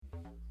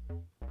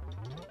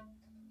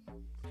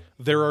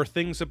There are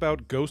things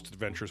about Ghost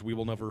Adventures we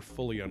will never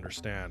fully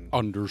understand.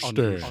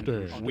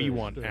 Understand. We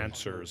want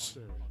answers.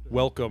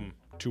 Welcome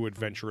to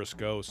Adventurous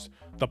Ghosts,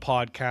 the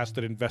podcast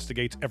that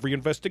investigates every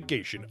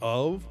investigation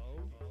of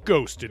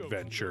Ghost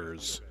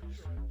Adventures.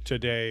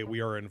 Today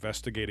we are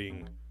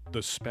investigating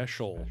the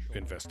special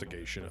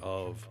investigation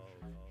of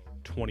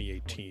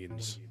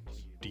 2018's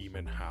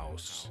Demon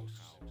House.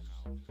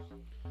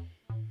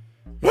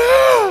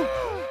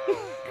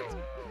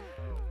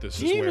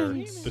 This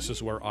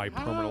is where I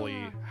permanently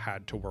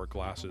had to wear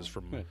glasses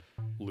from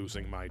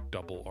losing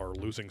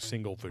losing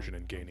single vision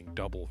and gaining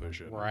double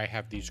vision. Where I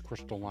have these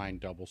crystalline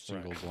double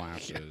single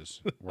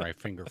glasses where I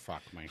finger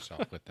fuck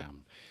myself with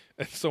them.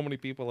 And so many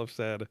people have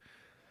said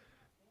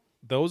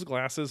those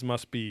glasses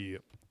must be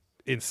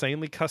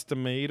insanely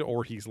custom made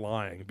or he's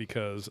lying,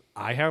 because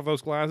I have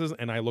those glasses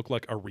and I look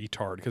like a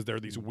retard because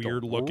they're these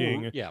weird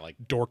looking, like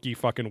dorky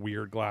fucking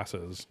weird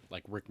glasses.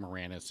 Like Rick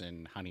Moranis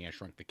in Honey, I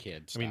Shrunk the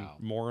Kids. I mean,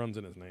 morons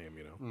in his name,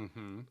 you know.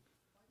 Mm-hmm.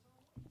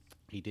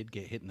 He did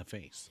get hit in the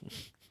face.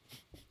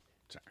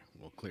 Sorry,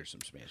 we'll clear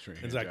some space right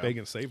here. And Zach Joe.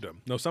 Bagans saved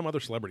him. No, some other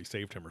celebrity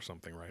saved him or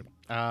something, right?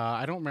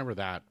 I don't remember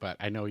that, but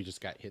I know he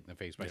just got hit in the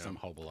face by some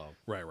hobo.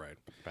 Right.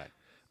 But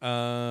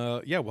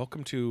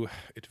welcome to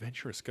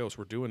Adventurous Ghosts.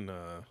 We're doing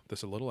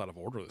this a little out of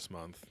order this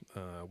month.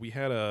 We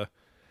had a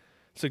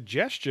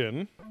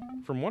suggestion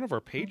from one of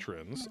our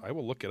patrons. I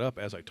will look it up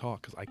as I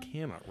talk because I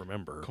cannot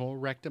remember.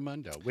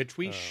 Correctamundo, which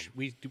we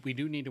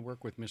do need to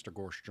work with Mr.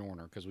 Gorsh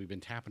Joyner because we've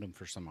been tapping him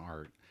for some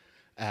art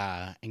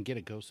and get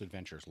a Ghost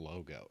Adventures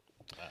logo.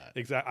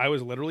 Exactly. I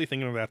was literally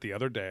thinking of that the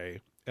other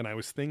day, and I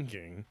was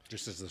thinking,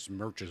 just as this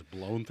merch is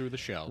blown through the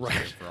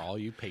shelves for all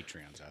you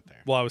Patreons out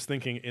there. Well, I was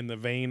thinking in the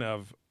vein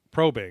of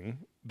probing,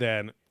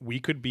 then we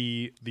could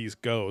be these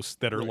ghosts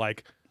that are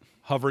like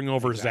hovering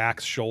over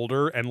Zach's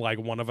shoulder, and like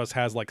one of us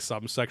has like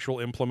some sexual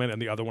implement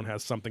and the other one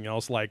has something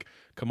else, like,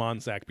 come on,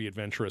 Zach, be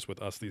adventurous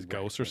with us, these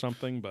ghosts or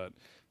something. But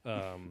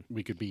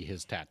we could be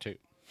his tattoo.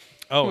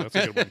 Oh, that's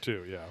a good one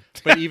too, yeah.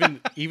 But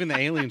even the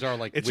aliens are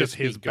like it's just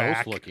his ghost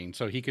back looking,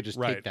 so he could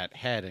just take that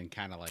head and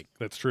kind of like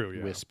that's true,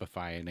 yeah.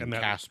 wispify it and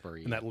that, Casper.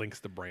 And that links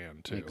the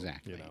brand too.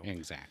 Exactly, you know?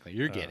 Exactly.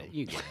 You get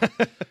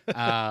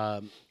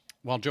it.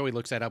 While Joey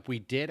looks that up, we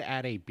did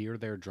add a Beer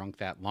There Drunk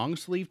That long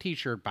sleeve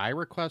T-shirt by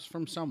request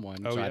from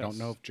someone. I don't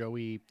know if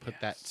Joey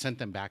sent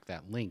them back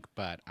that link,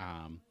 but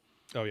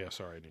oh yeah,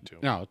 sorry, I need to.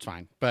 No, it's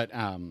fine. But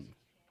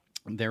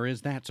there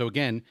is that. So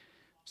again,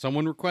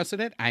 someone requested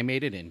it. I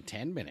made it in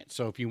 10 minutes.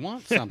 So if you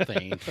want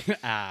something,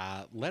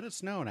 let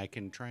us know, and I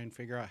can try and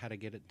figure out how to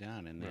get it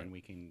done, and then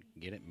we can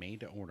get it made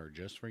to order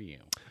just for you.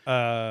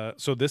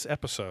 So this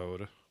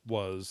episode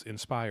was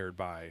inspired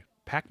by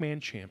Pac-Man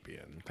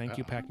Champion. Thank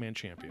you, Pac-Man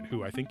Champion,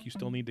 who I think you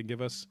still need to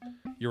give us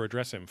your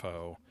address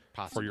info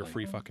for your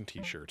free fucking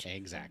T-shirt.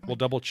 Exactly. We'll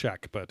double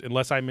check, but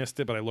unless I missed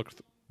it, but I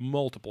looked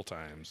multiple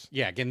times.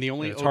 Yeah, again, the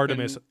only it's hard to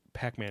miss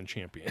Pac-Man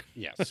Champion.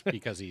 Yes,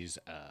 because he's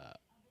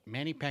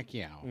Manny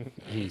Pacquiao.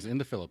 He's in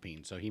the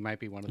Philippines, so he might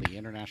be one of the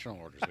international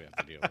orders we have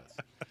to deal with.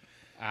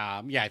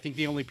 I think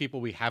the only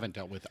people we haven't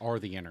dealt with are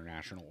the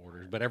international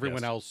orders, but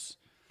everyone else,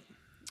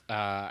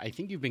 I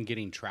think you've been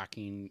getting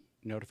tracking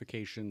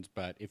notifications,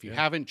 but if you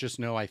haven't, just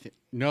know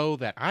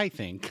that I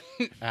think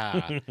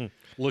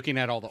looking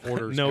at all the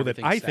orders,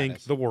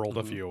 think the world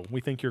of you.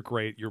 We think you're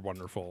great. You're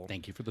wonderful.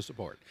 Thank you for the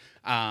support.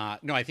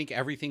 No, I think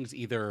everything's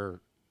either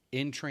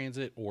in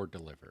transit or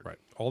delivered. Right.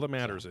 All that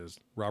matters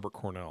is Robert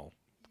Cornell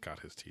got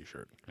his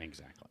T-shirt.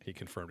 Exactly. He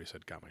confirmed. He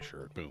said, "Got my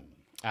shirt." Boom.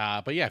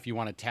 But yeah, if you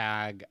want to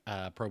tag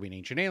Probing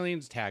Ancient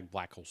Aliens, tag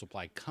Black Hole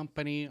Supply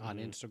Company on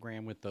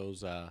Instagram with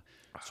those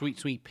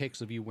sweet pics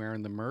of you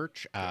wearing the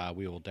merch,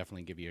 we will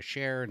definitely give you a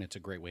share, and it's a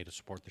great way to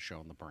support the show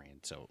and the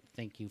brand. So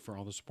thank you for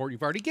all the support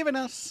you've already given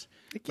us.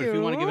 But if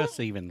you want to give us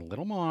even a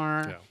little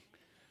more,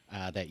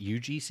 that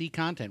UGC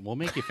content will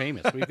make you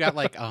famous. We've got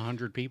like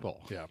 100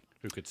 people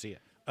who could see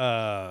it.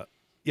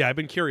 I've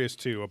been curious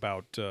too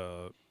about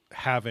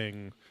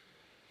having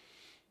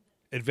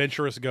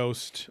Adventurous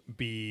Ghost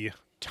be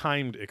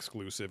timed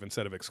exclusive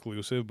instead of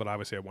exclusive, but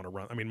obviously I want to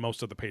run. I mean,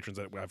 most of the patrons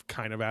that I've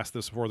kind of asked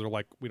this before, they're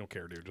like, "We don't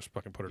care, dude. Just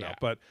fucking put it out."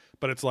 But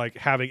it's like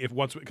having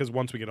once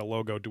we get a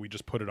logo, do we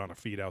just put it on a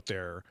feed out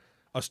there,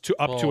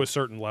 to a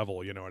certain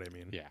level? You know what I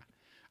mean? Yeah,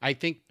 I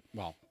think.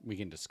 Well, we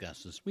can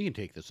discuss this. We can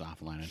take this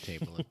offline and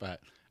table it,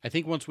 but I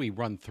think once we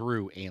run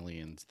through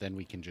Aliens, then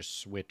we can just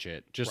switch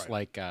it. Just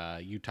like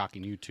You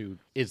Talking YouTube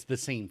is the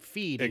same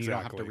feed, and you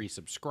don't have to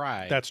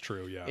resubscribe. That's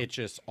true, yeah. It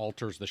just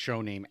alters the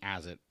show name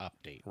as it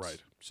updates. Right.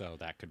 So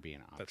that could be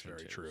an option. That's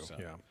very true, so,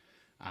 yeah.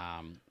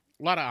 A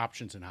lot of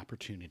options and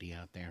opportunity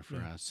out there for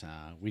us.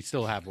 We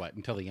still have,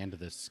 until the end of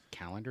this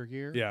calendar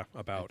year? Yeah,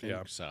 about,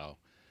 So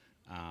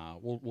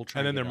we'll try.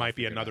 And then there might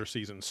be another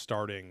season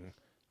starting,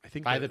 I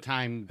think by the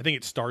time... I think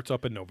it starts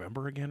up in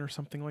November again or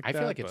something like that. I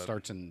feel like it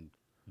starts in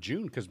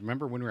June, because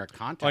remember when we were at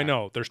Contact? I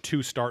know. There's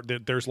two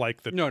there's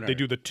like the... They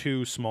do the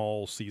two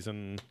small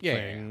season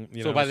thing.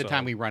 Yeah. So by the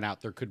time we run out,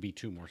 there could be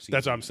two more seasons.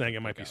 That's what I'm saying.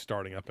 It might be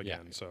starting up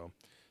again. So,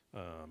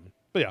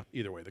 but yeah,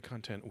 either way, the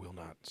content will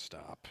not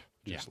stop.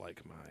 just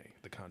like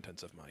the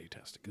contents of my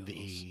testicles.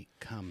 The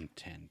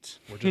content.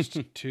 We're just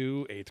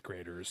two 8th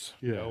graders.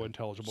 No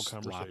intelligible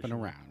conversation. Flopping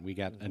around. We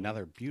got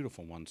another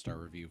beautiful 1-star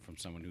review from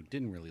someone who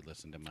didn't really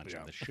listen to much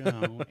of the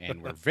show,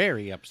 and we're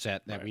very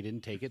upset that we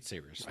didn't take it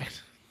seriously.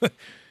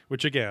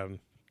 Which, again,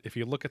 if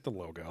you look at the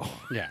logo.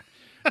 Yeah.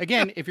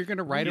 Again, if you're going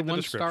to write a Read the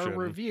 1-star description.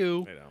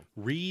 review, I know.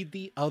 read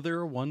the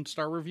other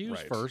 1-star reviews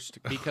Right.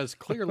 first, because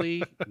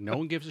clearly no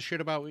one gives a shit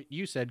about what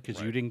you said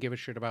because you didn't give a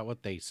shit about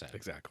what they said.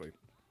 Exactly.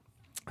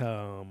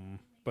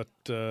 But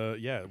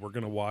yeah, we're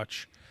gonna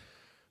watch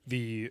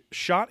the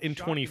shot in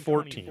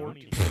 2014.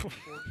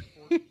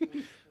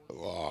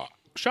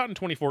 Shot in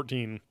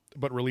 2014,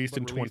 but released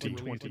in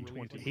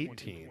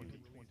 2018.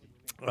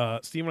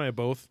 Steve and I have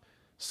both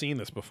seen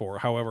this before.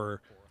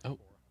 However,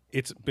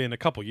 it's been a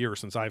couple years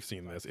since I've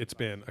seen this. It's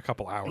been a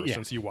couple hours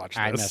since you watched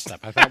this. I messed up.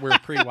 I thought we were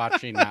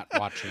pre-watching, not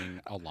watching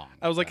along.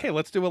 I was like, hey,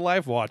 let's do a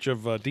live watch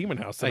of Demon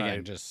House tonight.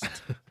 Again, just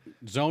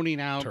zoning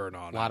out. Turn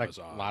on a lot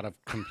Amazon. of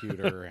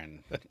computer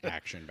and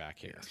action back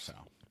here. So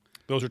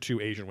Those are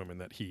two Asian women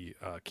that he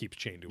keeps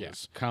chained to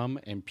his come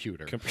and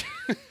pewter.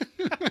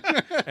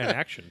 and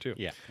action too.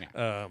 Yeah.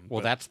 But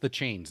Well, that's the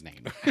chain's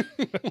name.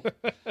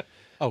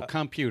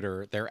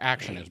 Computer. Their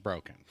action is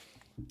broken.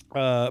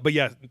 But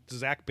yeah,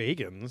 Zach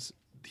Bagans,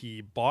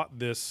 he bought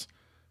this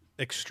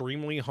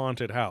extremely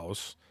haunted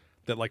house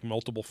that like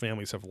multiple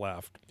families have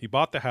left. He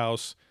bought the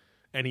house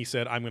and he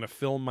said, I'm going to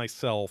film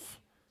myself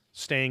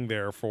staying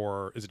there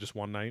for, is it just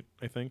one night,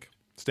 I think?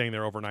 Staying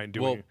there overnight and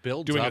doing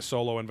a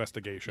solo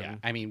investigation. Yeah.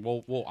 I mean,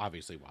 we'll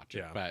obviously watch it,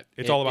 Yeah. but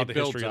It's all about the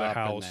builds history of the up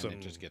house and then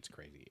and- it just gets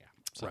crazy. Yeah.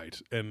 So Right.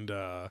 And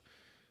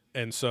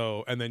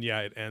then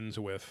it ends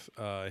with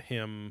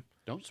him.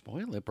 don't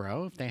spoil it,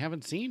 bro. If they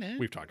haven't seen it,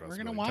 We've talked about we're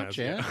this gonna a million watch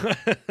times.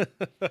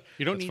 it.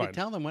 You don't That's need fine. to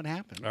tell them what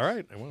happened. All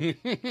right. I won't.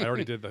 I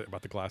already did that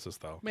about the glasses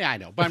though. Yeah, I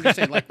know, but I'm just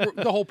saying, like,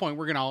 the whole point,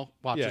 we're gonna all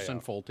watch Yeah, this yeah.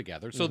 unfold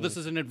together. So this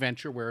is an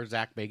adventure where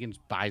Zach Bagans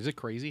buys a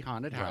crazy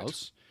haunted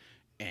house,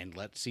 and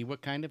let's see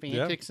what kind of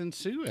antics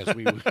ensue as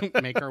we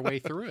make our way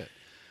through it.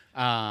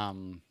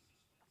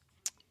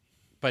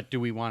 But do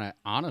we want to,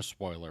 on a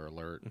spoiler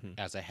alert,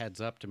 as a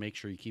heads up to make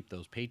sure you keep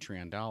those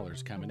Patreon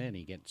dollars coming in,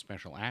 you get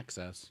special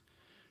access?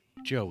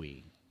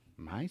 Joey,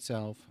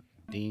 myself,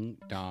 Ding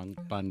Dong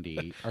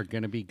Bundy are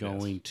going to be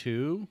going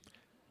to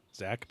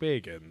Zach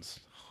Bagans'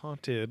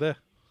 Haunted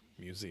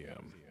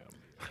Museum.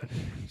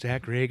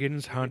 Zach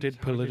Reagan's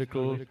Haunted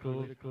Political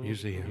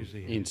Museum.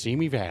 in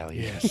Simi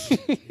Valley. Yes.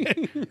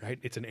 Right?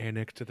 It's an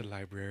annex to the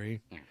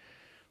library.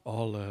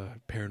 All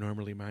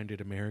paranormally minded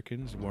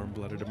Americans,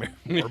 warm-blooded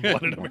Americans.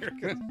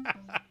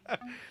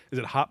 Is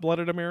it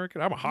hot-blooded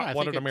American? I'm a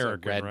hot-blooded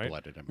American, right?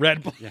 Red-blooded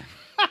American. Red. Yeah.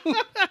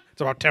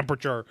 It's about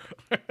temperature.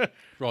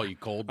 For all you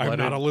cold-blooded. I'm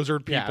not a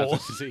lizard Yeah, I people. was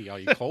about to say, all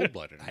you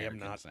cold-blooded I am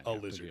not Americans that a have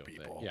to lizard deal with it.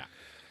 people.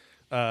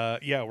 Yeah.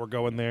 Yeah, we're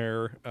going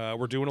there.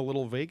 We're doing a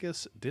little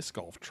Vegas disc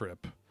golf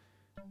trip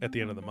at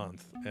the end of the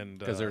month, and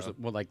Because there's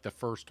like the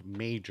first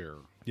major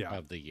Yeah.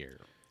 of the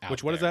year.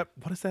 what is that?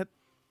 What is that?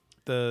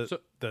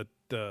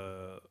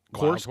 The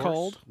course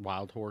called?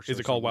 Wild Horse. Is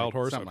or it called something Wild like-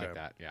 Horse? Something Okay. like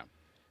that. Yeah.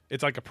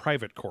 It's like a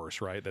private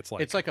course, right? That's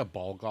like It's like a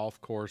ball golf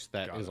course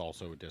that Got is it.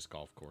 also a disc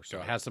golf course. So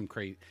it has some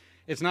crazy.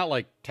 It's not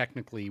like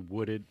technically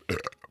wooded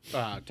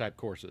type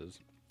courses.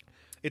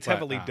 it's but,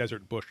 heavily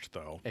desert bushed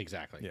though.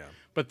 Exactly. Yeah.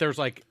 But there's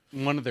like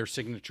one of their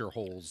signature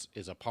holes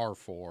is a par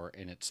 4,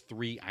 and it's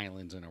 3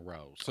 islands in a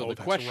row. So Oh, the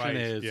that's question right.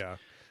 is, Yeah.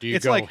 do you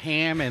It's go like-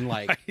 ham and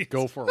like Right.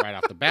 go for it right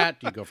off the bat?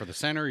 Do you go for the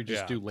center? Or you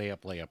just Yeah. do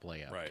layup, layup,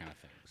 layup Right. kind of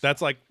thing. That's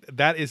like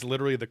that is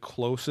literally the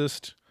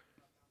closest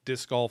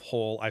disc golf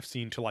hole I've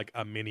seen to like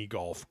a mini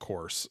golf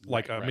course,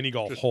 like a right. mini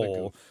golf Just the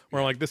hole, goof.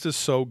 where I'm like this is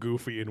so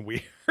goofy and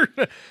weird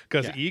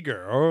because Yeah.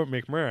 Igor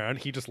McMahon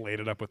he just laid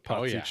it up with putts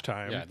Oh, yeah. each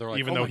time, Yeah, they're like,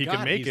 even "Oh though my he God,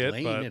 can make he's it,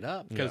 laying but it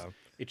up because yeah.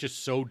 it's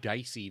just so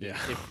dicey. To,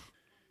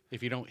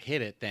 if you don't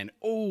hit it, then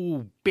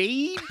oh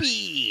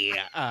baby,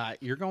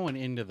 you're going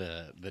into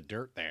the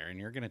dirt there, and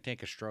you're going to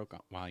take a stroke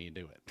while you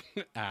do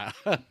it.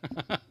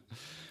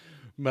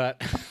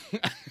 But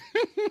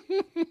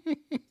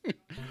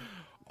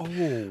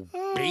oh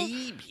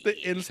baby, the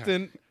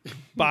instant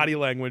body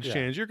language Yeah.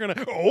 change. You're gonna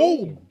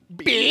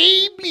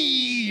baby.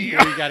 You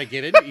got to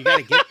get it. You got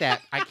to get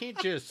that. I can't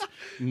just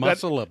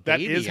muscle a that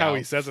baby. is how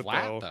he out says it,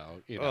 flat,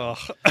 though. You know?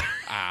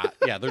 Ugh.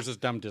 Yeah, there's this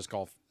dumb disc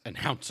golf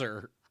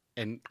announcer,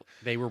 and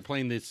they were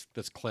playing this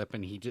clip,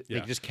 and they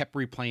Yeah. just kept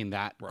replaying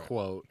that Right.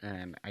 quote,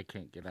 and I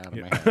can't get out of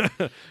my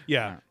head.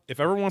 Yeah. If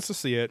everyone wants to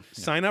see it,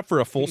 sign up for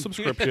a full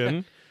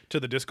subscription to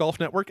the Disc Golf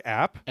Network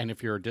app. And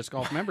if you're a disc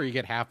golf member, you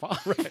get half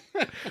off.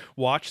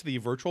 Watch the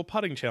virtual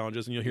putting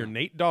challenges, and you'll hear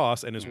Nate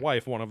Doss and his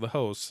wife, one of the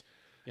hosts,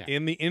 Yeah.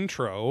 in the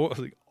intro.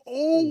 Like,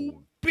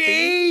 oh,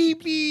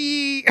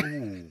 baby.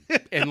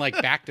 And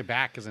like back to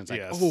back, because it's like,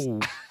 Yes. oh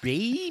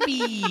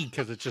baby,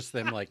 because it's just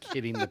them like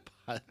hitting the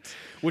putt.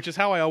 Which is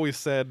how I always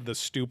said the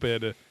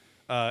stupid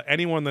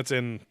anyone that's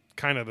in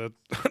kind of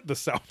the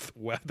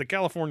Southwest, the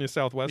California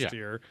Southwest Yeah.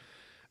 here.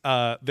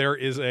 There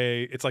is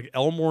it's like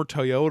Elmore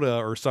Toyota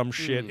or some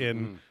shit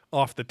in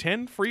off the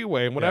 10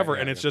 freeway and whatever,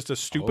 yeah, and it's yeah. just a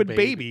stupid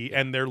baby. baby,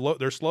 and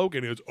their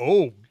slogan is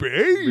 "Oh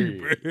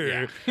baby."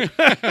 Yeah.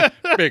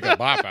 Bigger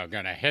bopper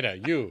gonna hit a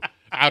you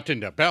out in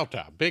the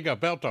belter. Bigger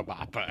belter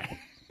bopper.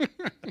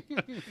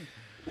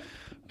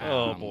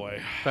 Oh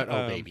boy. But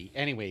baby.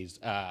 Anyways,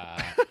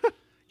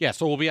 yeah,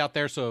 so we'll be out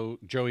there. So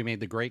Joey made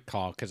the great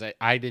call because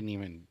I didn't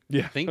even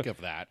Yeah. think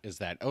of that. Is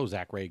that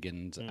Zach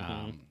Reagan's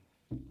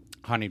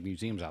Haunted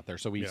Museum's out there.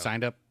 So we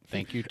signed up.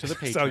 Thank you to the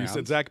Patreon. So you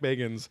said Zach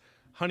Bagan's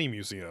Honey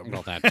Museum.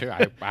 Well, that too.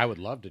 I would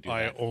love to do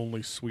I that.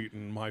 only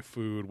sweeten my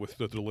food with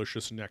the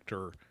delicious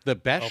nectar The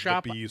best of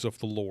shop the bees of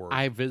the Lord.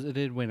 I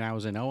visited when I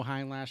was in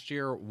Ojai last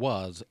year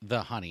was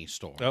the Honey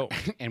Store. Oh.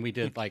 And we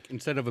did like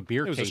instead of a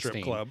beer it was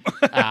tasting, a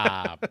strip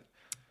club.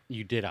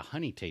 you did a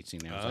honey tasting.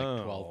 There was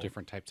like 12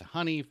 different types of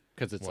honey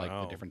because it's like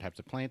Wow. the different types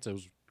of plants. It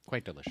was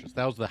quite delicious.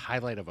 That was the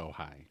highlight of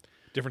Ojai.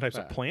 Different types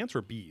of plants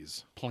or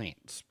bees?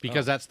 Plants,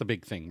 because that's the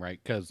big thing, right?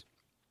 Because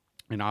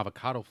an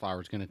avocado flower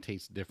is going to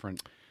taste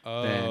different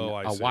than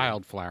I a see.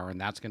 wildflower,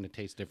 and that's going to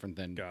taste different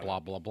than Got it.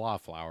 blah blah blah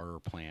flower or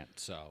plant.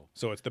 So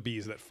So it's the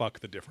bees that fuck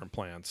the different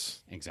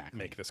plants. exactly,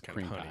 Make this kind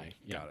cream of honey. pie.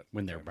 Yeah, Got it.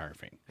 when they're Okay.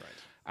 barfing.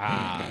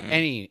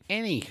 Right.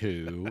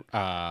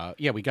 Anywho,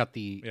 yeah, we got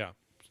the Yeah.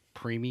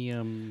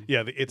 premium.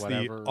 Yeah, it's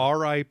whatever. the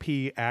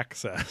RIP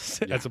access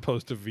Yeah. as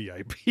opposed to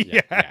VIP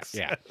Yeah, access.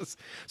 yeah.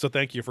 So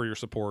thank you for your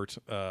support.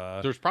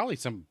 There's probably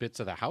some bits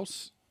of the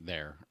house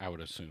there, I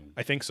would assume.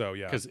 I think so,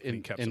 yeah. Because He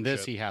in kept some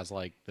this, shit. he has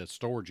like the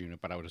storage unit,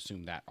 but I would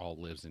assume that all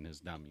lives in his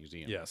dumb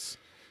museum. Yes.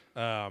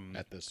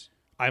 At this.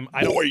 I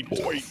don't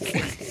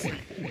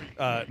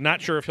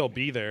not sure if he'll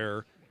be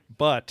there,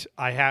 but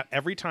I have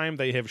every time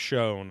they have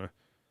shown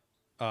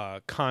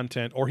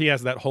content, or he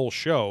has that whole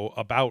show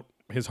about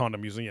his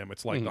haunted museum.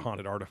 It's like the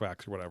haunted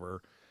artifacts or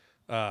whatever.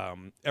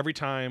 Every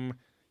time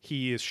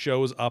he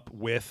shows up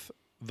with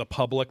the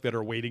public that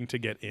are waiting to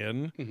get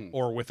in,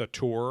 or with a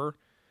tour,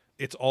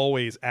 it's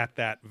always at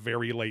that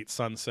very late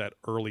sunset,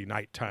 early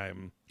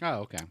nighttime Oh,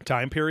 okay.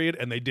 time period.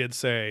 And they did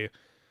say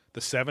the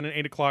 7 and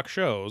 8 o'clock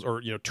shows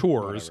or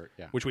tours, Whatever,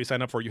 yeah. which we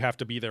sign up for, you have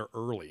to be there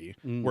early.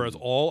 Whereas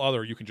all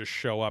other, you can just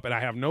show up. And I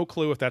have no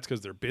clue if that's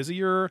because they're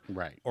busier,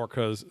 Right. or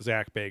because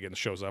Zach Bagans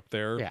shows up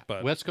there. Yeah.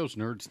 But West Coast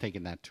Nerd's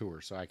taking that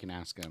tour, so I can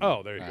ask him.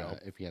 Oh, there you go.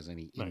 If he has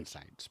any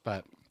insights,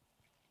 but.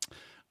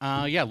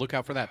 Yeah, look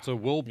out for that. So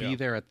we'll be Yeah.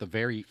 there at the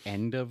very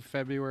end of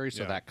February,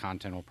 so Yeah. that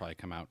content will probably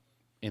come out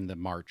in the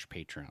March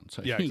Patreon.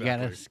 So Yeah, you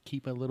gotta exactly.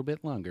 keep a little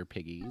bit longer,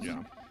 piggies.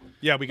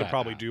 yeah, we could But,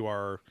 probably do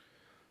our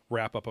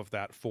wrap up of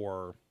that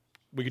for.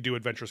 We could do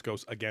Adventurous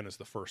Ghosts again as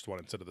the first one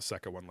instead of the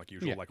second one, like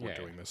usual, Yeah, like we're yeah,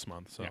 doing yeah. this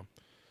month. So,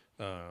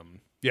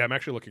 yeah, I'm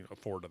actually looking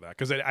forward to that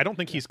because I don't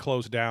think he's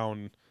closed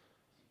down.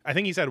 I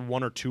think he's had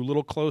one or two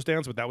little close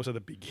downs, but that was at the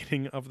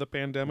beginning of the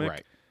pandemic,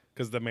 Right.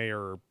 Because the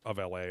mayor of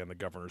LA and the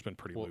governor's been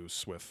pretty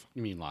loose with.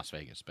 You mean Las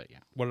Vegas, but yeah,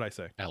 What did I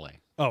say? LA.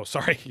 Oh,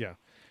 sorry. Yeah,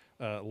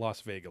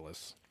 Las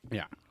Vegas.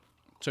 Yeah.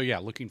 So yeah,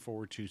 looking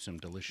forward to some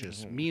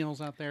delicious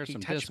meals out there.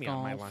 Some touched disc me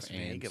on my golf Las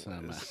and Vegas.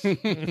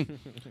 some.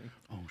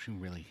 Oh, she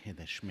really hit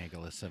the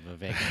schmegalus of a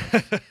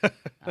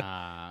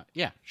Vegas.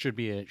 Yeah, should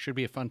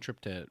be a fun trip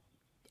to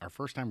our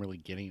first time really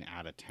getting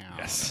out of town.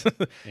 Yes.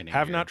 in a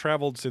Have year. not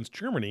traveled since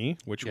Germany,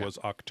 which Yeah. was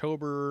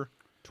October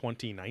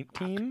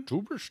 2019.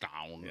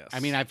 Tuberstown. Yes.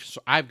 I mean,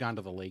 I've gone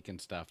to the lake and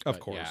stuff. Of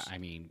but course. Yeah, I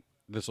mean,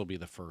 this will be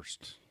the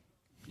first.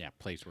 Yeah,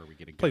 place where we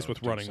get to go. Place with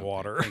do running something.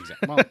 water.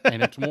 Exactly. Well,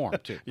 and it's warm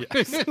too.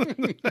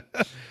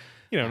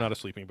 Not a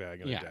sleeping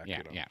bag and a Yeah,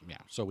 deck. yeah.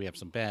 So we have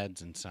some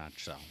beds and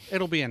such. So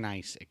it'll be a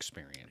nice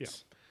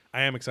experience.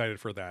 I am excited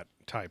for that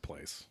Thai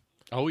place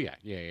Oh yeah.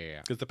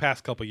 because the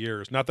past couple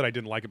years, not that I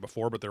didn't like it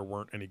before, but there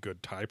weren't any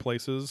good Thai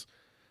places,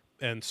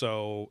 and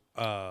so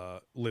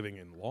living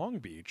in Long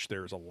Beach,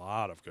 there's a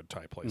lot of good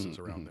Thai places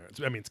around there.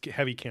 It's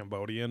heavy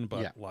Cambodian,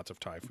 but Yeah. lots of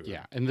Thai food.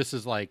 Yeah, and this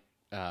is like,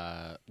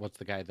 what's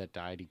the guy that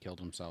died? He killed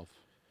himself.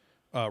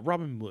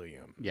 Robin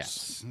Williams.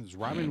 Yes, it's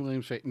Robin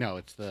Williams. No,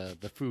 it's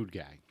the food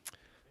guy.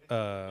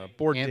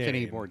 Bourdain.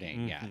 Anthony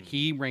Bourdain. Yeah,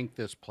 he ranked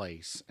this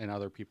place, and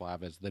other people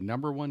have as the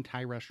 #1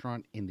 Thai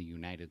restaurant in the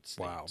United States.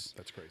 Wow,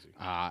 that's crazy.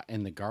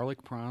 And the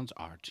garlic prawns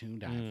are to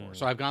die for.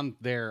 So I've gone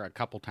there a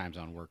couple times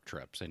on work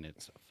trips, and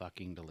it's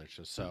fucking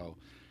delicious. So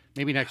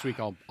maybe next week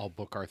I'll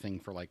book our thing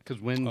for like because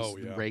when's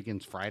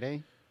Reagan's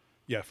Friday,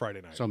 Yeah,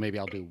 Friday night. so maybe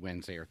I'll do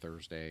Wednesday or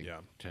Thursday.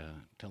 Yeah.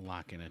 To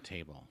lock in a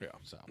table. Yeah.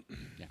 So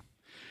yeah,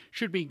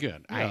 should be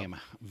good. I Yeah. am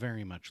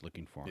very much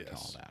looking forward to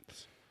Yes. all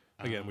that.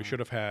 Again, we should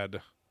have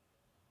had.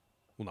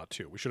 Well, not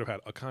two. We should have had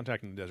a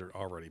Contact in the Desert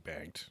already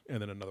banked,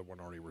 and then another one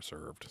already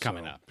reserved.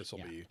 Coming So up. This will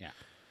Yeah, be yeah.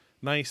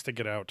 nice to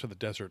get out to the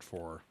desert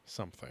for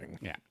something.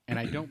 Yeah, and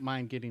I don't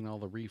mind getting all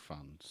the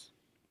refunds.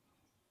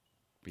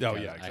 Oh,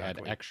 because yeah, I had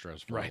exactly.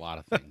 extras for Right. a lot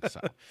of things.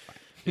 So,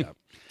 Yeah.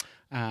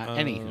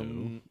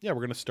 anywho, Yeah, we're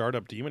going to start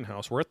up Demon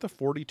House. We're at the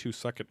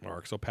 42-second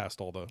mark, so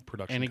past all the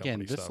production and again,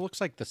 company this stuff. looks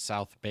like the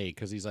South Bay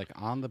because he's like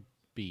on the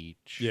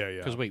beach. Yeah, yeah.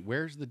 Because wait,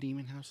 where's the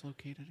Demon House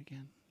located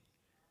again?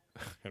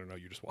 I don't know.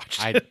 You just watched.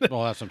 Well, that's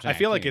what I'm saying. I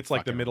feel like can't it's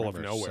like the fucking middle of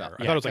remember. nowhere. So-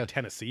 I thought it was like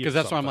Tennessee. Because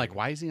that's why I'm like, something.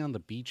 why is he on the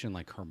beach in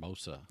like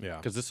Hermosa? Yeah.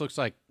 Because this looks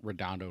like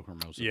Redondo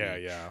Hermosa. Yeah,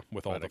 Beach. yeah,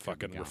 with all But the I could be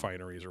fucking wrong.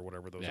 refineries or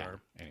whatever those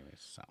are. Anyways,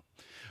 so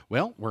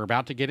well, we're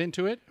about to get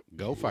into it.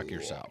 Go fuck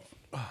yourself.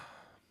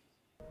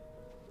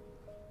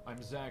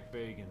 I'm Zach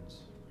Bagans,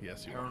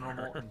 Yes, you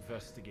paranormal are.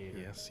 investigator.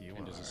 Yes, you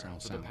And does it are.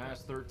 sound For the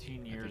past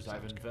 13 years,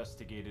 I've sounds good.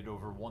 investigated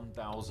over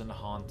 1,000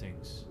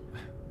 hauntings.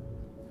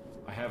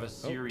 I have a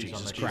series on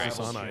Jesus the Christ.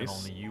 Travel On Channel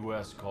ice. in the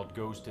U.S. called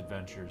Ghost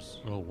Adventures.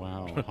 Oh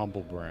wow,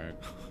 humble brag.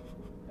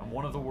 I'm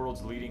one of the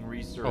world's leading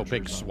researchers. Oh,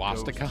 big on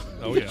swastika? ghosts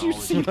and Oh, yeah. Did you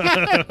see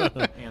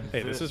that?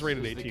 Hey, this is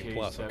rated the 18 case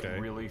plus, that okay?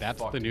 Really That's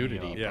the fucked me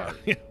nudity up.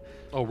 Yeah.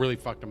 Oh, really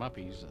fucked him up.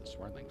 He's a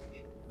swearing.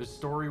 The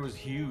story was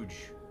huge.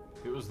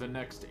 It was the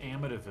next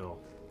Amityville.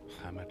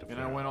 I'm at the And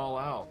I went all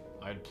out.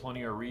 I had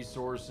plenty of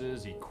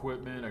resources,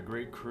 equipment, a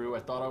great crew. I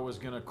thought I was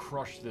gonna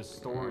crush this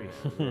story.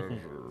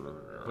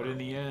 But in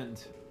the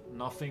end,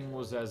 nothing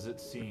was as it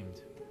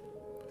seemed.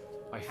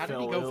 How did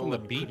he go from the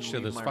beach to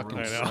this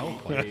fucking snow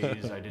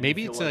place?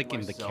 Maybe it's like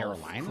in the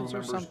Carolinas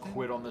or something?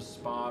 Quit on the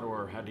spot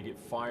or had to get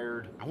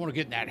fired. I want to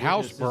get in that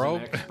house, Witnesses bro.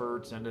 and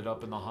experts ended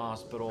up in the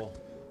hospital.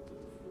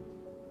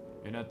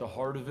 And at the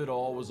heart of it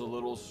all was a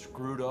little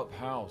screwed up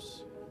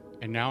house.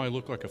 And now I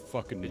look like a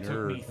fucking It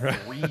took me nerd.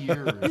 3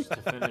 years to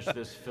finish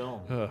this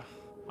film.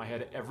 I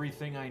had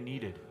everything I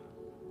needed.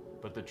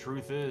 But the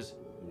truth is,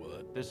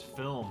 this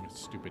film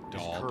Stupid is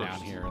doll cursed.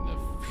 down here in the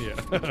Yeah.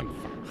 fucking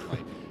fireplace.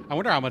 I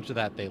wonder how much of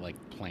that they like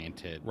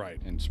planted Right.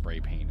 and spray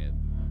painted.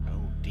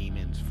 Oh,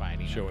 demons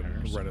fighting. Showing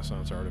others.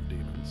 Renaissance art of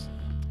demons.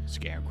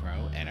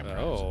 Scarecrow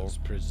Enterprises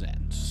Oh.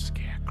 presents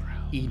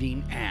Scarecrow.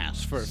 Eating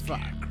Ass for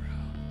Fun.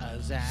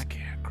 Zach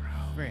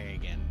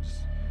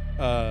Fragans.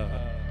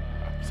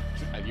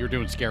 You're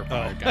doing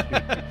Scarecrow.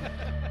 guy.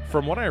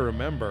 From what I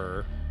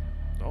remember,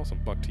 some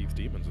buck teeth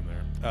demons in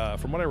there.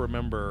 From what I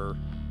remember,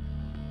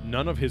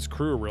 none of his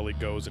crew really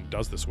goes and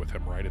does this with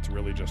him, right? It's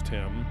really just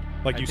him.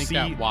 Like I you think see,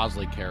 that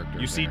Bosley character.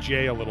 you see there.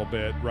 Jay a little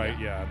bit, right?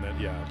 Yeah, and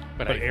then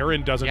But but I-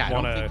 Aaron doesn't Yeah, I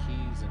want don't to. think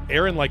he's involved.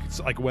 Aaron like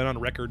went on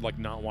record like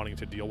not wanting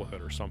to deal with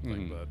it or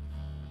something, Mhm. but.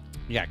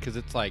 Yeah, because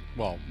it's like,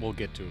 well, we'll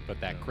get to it, but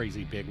that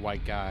crazy big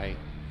white guy,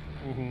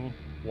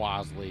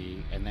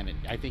 Bosley, and then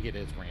I think it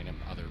is random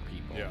other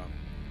people. Yeah.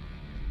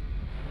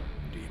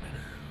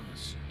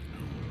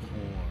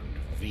 Horned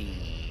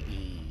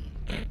V.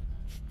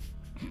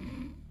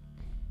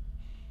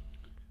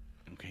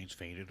 Okay, it's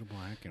faded to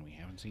black, and we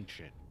haven't seen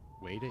shit.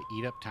 Way to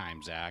eat up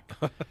time, Zach.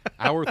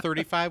 Hour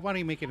 35. Why don't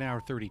you make it an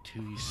hour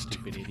 32, you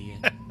stupid idiot?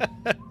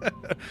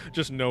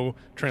 Just no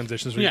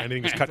transitions or Yeah.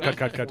 anything. Just cut.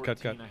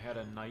 14, I had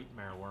a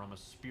nightmare where I'm a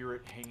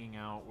spirit hanging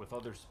out with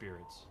other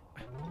spirits.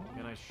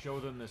 And I show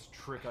them this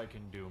trick I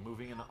can do,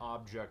 moving an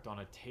object on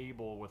a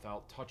table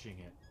without touching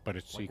it. But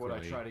it's Like what I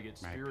secretly try to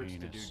get my spirits to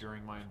do penis.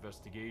 during my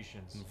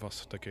investigations.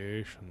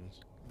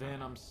 Investigations.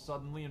 Then I'm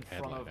suddenly in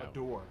front Headlight of a out.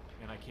 door,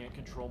 and I can't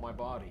control my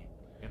body.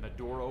 And the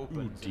door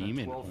opens,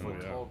 demon. and a 12-foot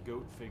Oh, yeah. tall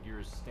goat figure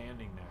is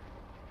standing there.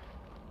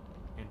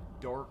 And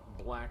dark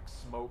black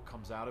smoke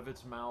comes out of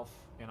its mouth,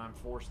 and I'm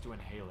forced to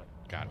inhale it.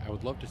 God, I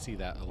would love to see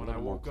that a When I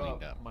little more woke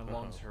cleaned up, up. my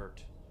lungs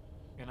hurt.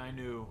 And I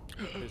knew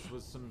this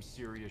was some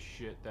serious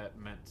shit that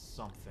meant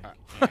something.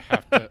 I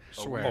have to A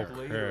swear. week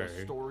later,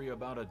 Okay. a story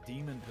about a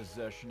demon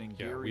possession in Yeah,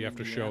 Gary, we have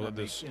to show Indiana that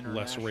this makes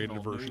less rated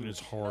international version news.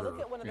 is Now harder. look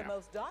at one of the Yeah.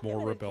 most More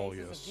documented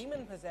rebellious. cases of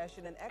demon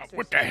possession and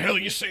What the hell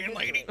exorcism you saying, in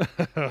lady?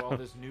 history. While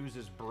this news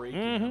is breaking,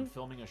 I'm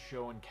filming a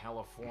show in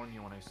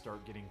California when I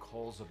start getting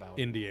calls about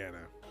it. Indiana.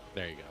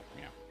 There you go.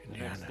 Yeah. The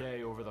next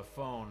day, over the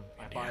phone,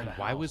 I buy the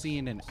Why was house, he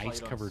in an sight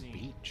ice-covered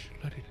unseen. beach?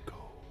 Let it go.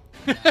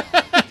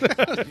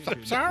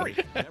 Sorry.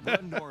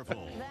 Deborah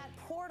Norville. That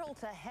portal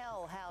to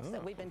hell house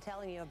that we've been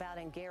telling you about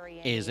in Gary,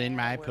 Is in Indiana,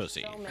 my where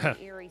pussy. So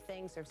many eerie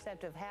things are said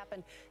to have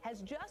happened,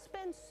 has just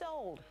been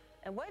sold.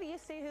 And where do you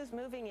see who's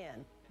moving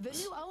in? The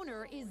new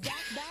owner is Zach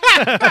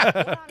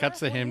Bagans. What on Cuts earth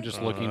to will him you just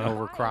do looking to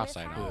over buy this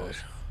cross-eyed house?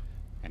 eyes.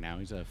 And now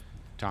he's a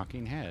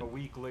talking head. A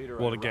week later,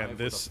 Well, I again, arrived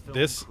with this a film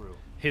this crew.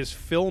 his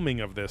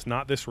filming of this,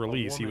 not this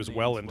release. He woman was named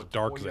well into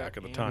dark Latoya Zach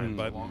at the time, Andrews,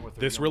 but along with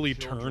her this young really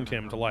children turned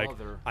him and to her like,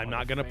 mother, I'm are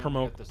not the gonna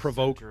family at the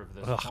provoke center of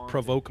this haunting.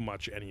 provoke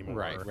much anymore.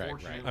 Right.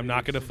 Unfortunately, I'm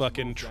not gonna since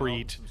fucking moved out,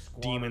 treat some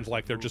squatters demons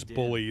like have they're just moved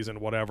in. bullies and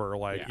whatever.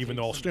 Like, Yeah. even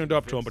though I'll Takes stand some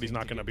up to him, but he's convincing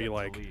not to gonna get be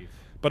them to like. leave.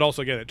 But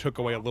also, again, it took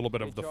away a little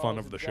bit of the fun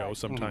of the show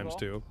sometimes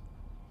too.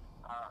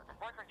 The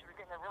boyfriend should be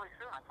getting there really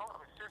soon. I told him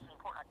it was seriously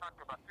important. I talked to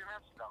her about 3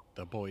 minutes ago.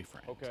 The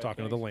boyfriend. He's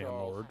talking to the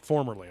landlord,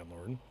 former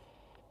landlord.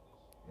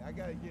 Yeah, I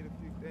gotta get a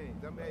few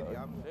things. I'm Eddie.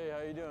 I'm Hey,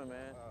 how you doing,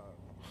 man?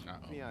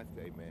 Uh-oh.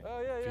 fiance, man.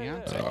 Oh yeah,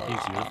 Fiance? yeah.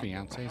 He's your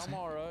fiance? I'm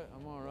all right.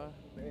 I'm all right.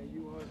 Man,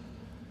 you want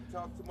to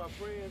talk to my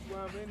friends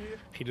while I'm in here?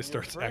 He just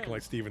starts acting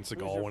like Steven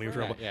Seagal your when he was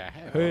friend? like, Yeah.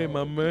 "Hey,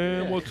 my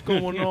man, what's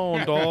going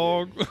on,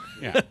 dog?"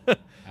 Yeah.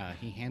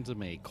 He hands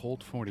him a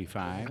Colt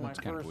 45. My That's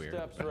kind of first weird.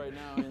 steps right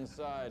now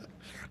inside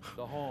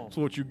the home. That's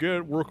what you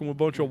get working with a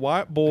bunch of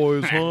white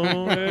boys,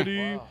 huh,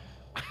 Eddie? Wow.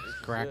 This is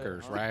it,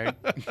 Crackers, huh? right?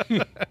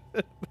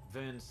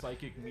 Then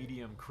psychic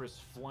medium Chris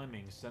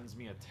Fleming sends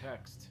me a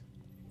text.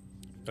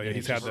 Oh, yeah,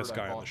 he's He had heard this I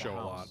guy on bought the show a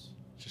lot. house.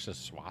 Just a He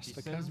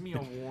swastika. sends me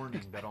a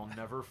warning that I'll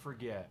never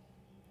forget.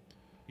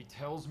 He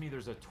tells me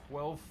there's a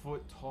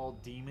 12-foot tall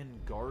demon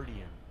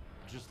guardian,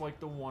 just like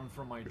the one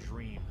from my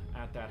dream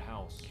at that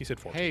house. He said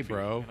 14 Hey, feet.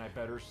 bro. And I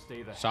better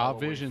stay the Saw hell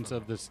away visions from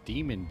of this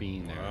demon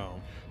being there.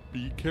 Wow.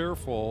 Be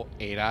careful.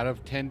 8 out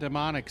of 10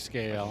 demonic him. I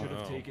scale. should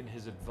have Oh. taken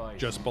his advice.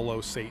 Just below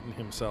Satan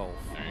himself.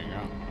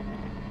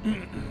 There you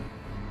go.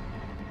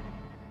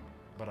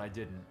 But I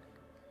didn't.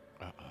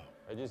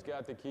 I just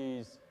got the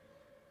keys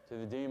to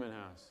the demon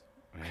house.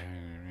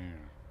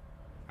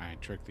 I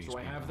tricked these So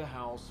I people. have the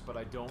house, but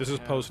I don't. This is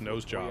have post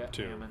nose Latoya job,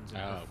 too. Ammons and Oh,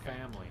 her okay.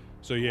 family.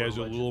 So he who has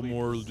a are little allegedly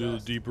more,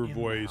 possessed deeper in the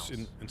voice,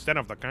 house. instead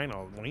of the kind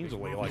of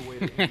nasally, Moved like, away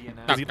to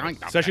Indianapolis.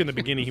 especially in the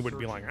beginning, he would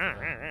be like, like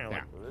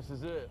Yeah. So this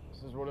is it.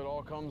 This is what it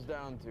all comes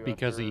down to.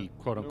 Because After he,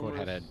 quote-unquote,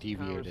 had a numerous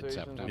deviated conversations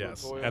septum. with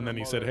yes. Latoya And then her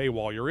he said, mother, hey,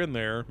 while you're in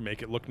there,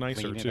 make it look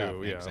nicer Clean it too. up,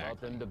 Yeah. exactly.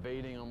 about them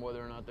debating on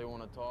whether or not they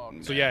want to talk.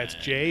 So yeah, it's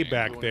Jay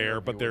back Doing there,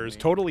 interview but with there's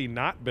me. totally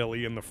not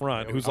Billy in the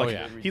front, who's Oh, like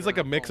yeah. he's like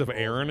a mix of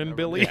Aaron and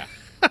Billy. Yeah.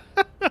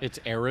 It's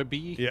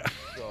Araby. Yeah.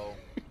 So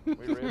we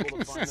were able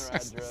to find their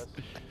address.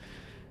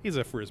 He's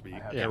a frisbee,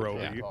 Yeah,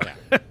 Aerobi.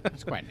 yeah.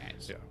 It's quite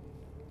nice. Yeah.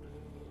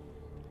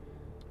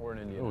 We're in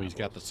Indianapolis. Oh, he's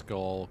got the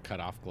skull cut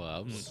off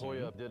gloves.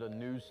 Latoya did a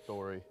news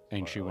story.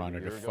 And she like a wanted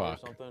to year ago or fuck.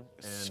 something,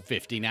 It's and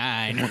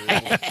 59. we were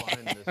able to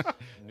find this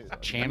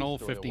Channel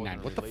news story that 59.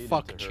 wasn't What the related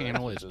fuck to her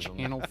channel is exorcism.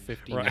 Channel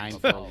 59 Right.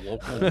 for a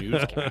local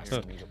newscast?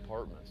 in these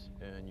apartments,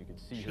 and you could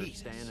see her Jesus.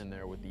 standing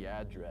there with the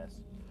address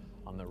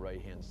on the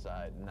right-hand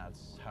side, and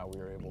that's how we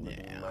were able to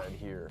be Yeah. led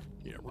here.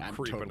 Yeah, we're I'm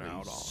creeping totally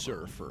out on him.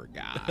 surfer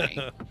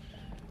guy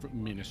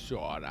from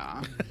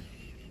Minnesota.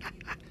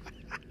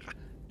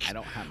 I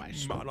don't have my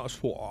Minnesota.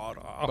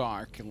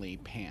 sparkly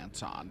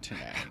pants on today.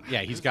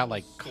 Yeah, he's got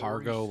like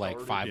cargo, like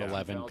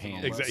 5'11"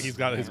 pants. Exactly. He's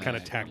got his kind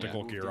of Yeah.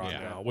 tactical gear on Yeah.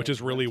 now, which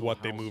is really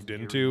what they moved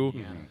into.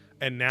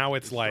 And now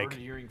it's like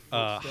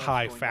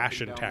high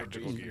fashion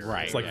tactical gear.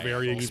 Right, It's like right.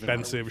 very Even-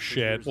 expensive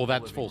shit. Well,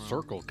 that's full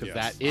circle because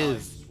Yes. that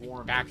is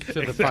back to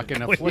the fucking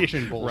Exactly.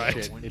 affliction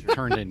bullshit Right. it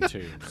turned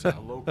into. A So.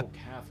 local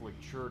Catholic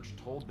church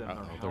told them their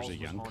Uh-oh, house there's a was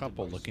young haunted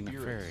couple by looking at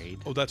spirits. fairy.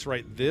 Oh, that's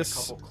right.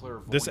 This,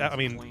 I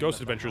mean,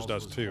 Ghost Adventures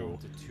does too,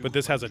 but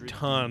this has a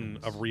ton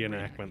of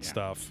reenactment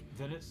stuff.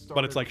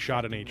 But it's like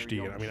shot in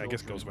HD, and I mean, I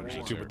guess Ghost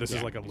Adventures too, but this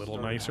is like a little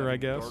nicer, I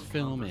guess.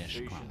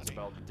 Film-ish quality.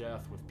 About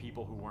death with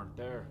people who weren't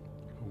there.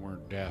 Who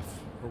weren't deaf.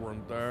 Who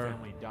weren't The there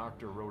family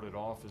doctor wrote it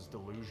off as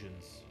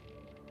delusions.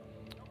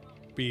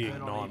 being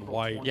Then on April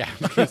non-white. Yeah,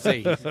 I was gonna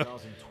say,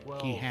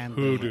 2012, he had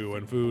Hoodoo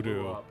and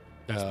voodoo, blew up.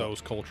 as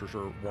those cultures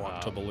are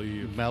wont to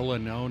believe.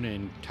 melanonin Now,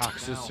 I'm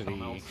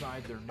toxicity.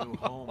 outside their new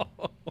home,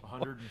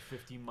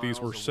 150 miles These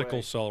were sickle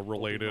away, cell holding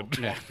related.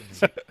 no Yeah. talk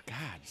to me.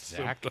 God,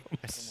 Zach,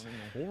 that's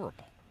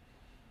horrible.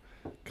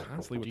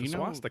 Constantly with Do you the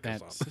know swastikas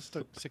that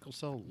on. sickle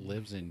cell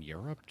lives in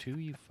Europe too?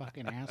 You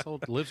fucking asshole!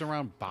 It lives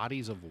around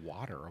bodies of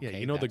water. Okay? Yeah,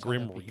 you know the That's how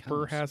Grim that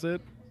Reaper becomes. has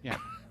it. Yeah,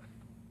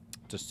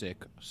 it's a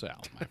sick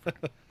cell. My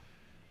friend.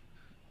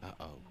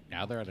 Uh-oh.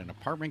 Now they're at an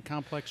apartment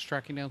complex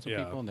tracking down some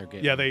people, and they're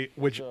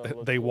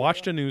getting they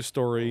watched a news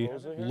story,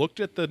 looked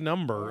at the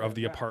number of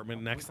the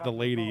apartment next to the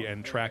lady,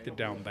 and tracked it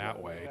down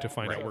that way to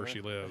find out where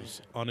she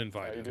lives,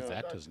 uninvited.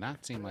 That does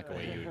not seem like a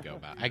way you would go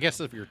about. I guess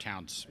if your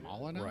town's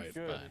small enough, Right.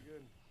 but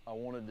I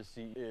wanted to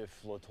see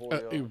if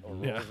Latoya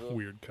or yeah, Rosa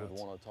weird would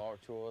cuts. want to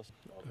talk to us.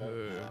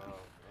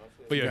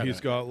 But yeah, gotta- he's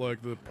got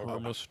like the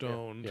Parma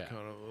stone Yeah.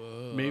 kind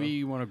of. maybe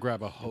you want to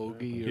grab a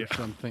hoagie or Yeah.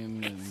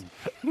 something.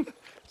 And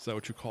Is that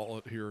what you call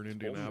it here in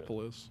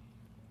Indianapolis?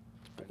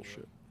 It's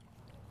bullshit.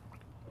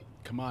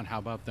 come on, how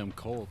about them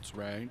Colts,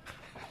 right?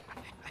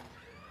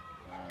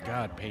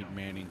 God, Peyton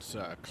Manning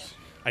sucks.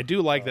 I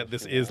do like that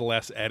this is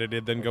less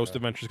edited than Ghost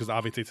Adventures because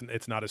obviously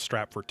it's not as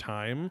strapped for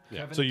time.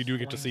 So you do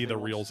get to see the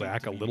real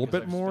Zach a little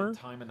bit more.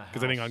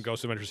 Because I think on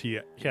Ghost Adventures he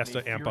has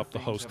to amp up the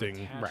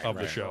hosting of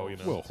the show. You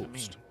know, We'll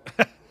host.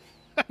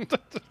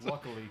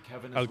 Luckily,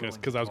 Kevin is I was willing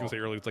because to I was gonna talk. say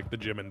earlier it's like the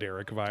Jim and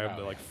Derek vibe,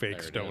 the like fake there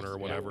it stoner is. or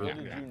Yeah, whatever. yeah. What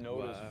did you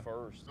notice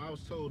first? I was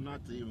told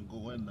not to even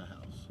go in the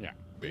house. Yeah,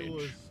 It bitch.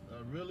 was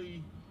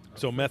really.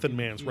 So Method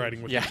Man's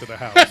riding with Yeah. you to the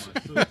house.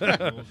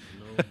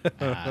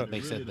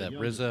 They said that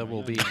RZA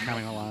will be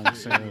coming along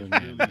soon,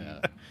 and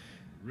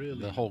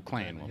the whole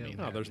clan will be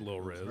Oh, there. there's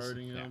Lil Riz.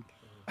 Hurting him,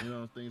 you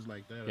know, things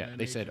like that. Yeah, And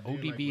they said like,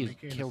 ODB when has they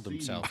came to killed see me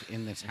himself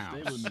in this and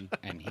stay house, with me,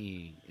 and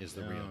he is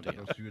the real deal.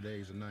 those few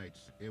days and nights,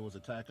 it was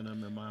attacking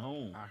them in my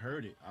home. I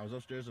heard it. I was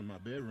upstairs in my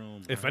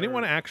bedroom. If I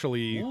anyone heard,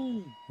 actually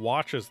 "Ooh."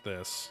 watches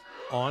this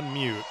on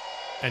mute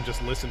and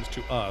just listens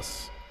to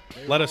us,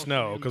 let us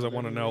know because I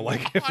want to know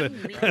like if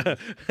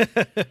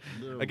it,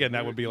 again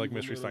that would be like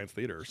Mystery Science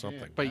Theater or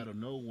something. But out of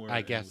nowhere, I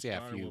it guess, was yeah, if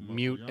started you with my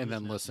mute and youngest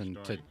then nephew listen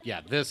to, started.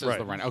 yeah, this is Right.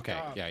 the run. Okay,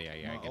 Stop. yeah, I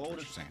get My what you're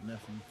oldest saying.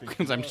 nephew picked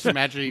Because it I'm up. just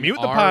imagining Mute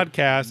the our-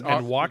 podcast our-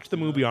 and watch the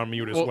movie on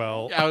mute as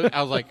well.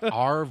 I was like,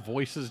 our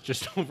voices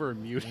just over a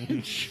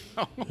muted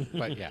show.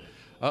 But yeah.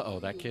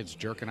 Uh-oh, that kid's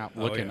jerking out,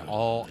 looking yeah.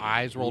 all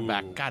eyes rolled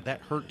back. Ooh. God, that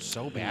hurts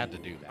so bad to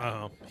do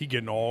that. He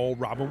getting all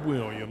Robin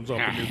Williams up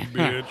in this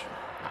bitch.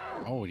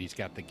 Oh, and he's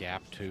got the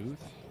gap tooth,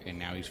 and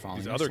now he's falling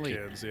These other asleep.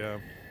 kids, yeah.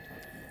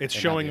 It's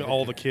And showing not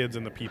all the kids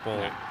and the people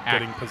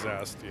getting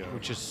possessed. Yeah.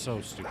 which is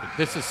so stupid.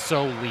 This is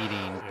so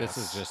leading. This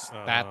is just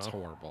that's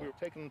horrible. We were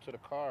taking them to the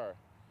car,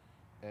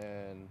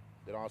 and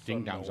then all of a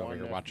Ding sudden, Dong's my over one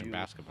here watching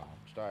nephew basketball.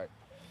 Start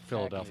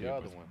Philadelphia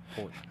attacking was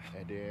the other one,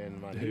 and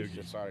then my niece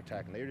just started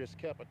attacking. They just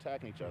kept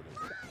attacking each other.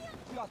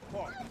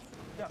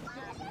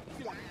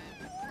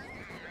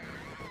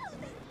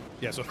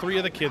 Yeah, so 3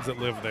 of the kids that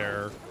live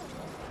there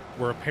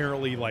were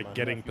apparently like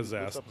getting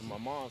possessed.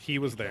 He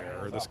was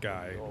there, this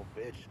guy,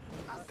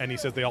 and he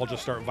says they all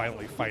just start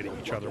violently fighting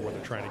each other when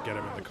they're trying to get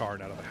him in the car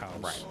and out of the house.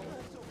 Right.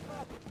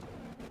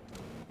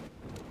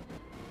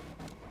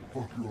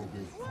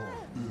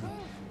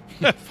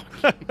 Did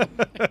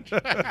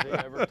they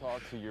ever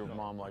talk to your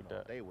mom like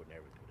that? They would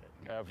never do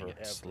that. Ever.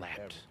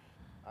 Slapped.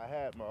 I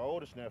had my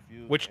oldest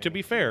nephew. Which, to and be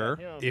he fair,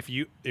 got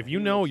him. if you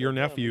know your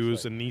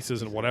nephews and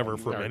nieces and whatever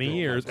for many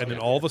years, and then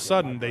all of a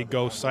sudden they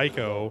go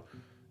psycho,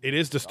 it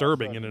is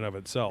disturbing in and of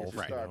itself.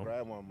 Just started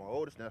grabbing one of my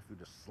oldest nephew,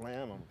 just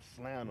slam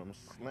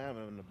him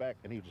in the back,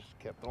 and he just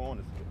kept throwing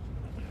his kids.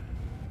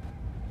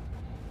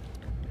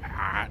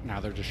 Now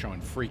they're just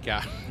showing freak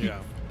out.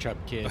 Yeah. Chub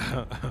kid.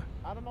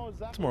 I don't know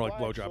exactly. It's more like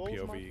why it blowjob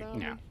shows my POV.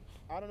 family. Yeah.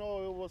 I don't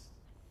know. It was.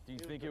 Do you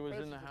think it was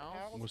in the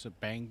house? Was it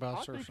Bang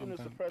Bus I'm or thinking it's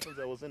the something? presence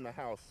that was in the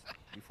house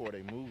before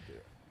they moved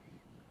there.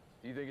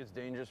 Do you think it's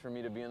dangerous for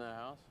me to be in that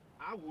house?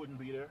 I wouldn't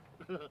be there.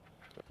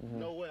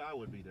 No way I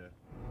would be there.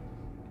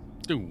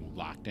 Ooh,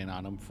 locked in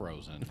on him,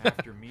 frozen.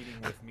 After meeting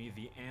with me,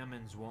 the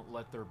Ammons won't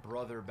let their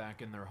brother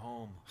back in their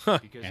home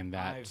because And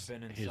that's I've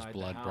been his inside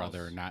blood the house,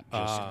 brother, not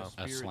and just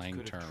the a spirits slang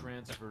could have term.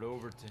 transferred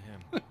over to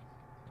him.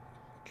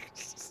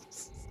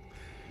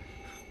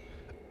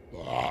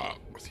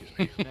 Excuse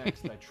me.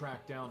 Next, I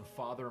tracked down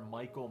Father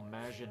Michael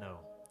Maginot,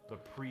 the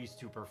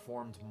priest who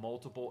performed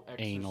multiple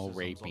Anal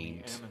exorcisms on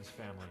rapings. the Ammons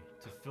family,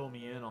 to fill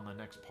me in on the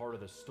next part of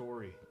the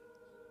story.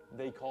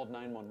 They called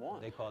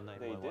 911. They called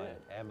 911. They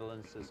did.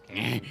 Ambulances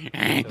came.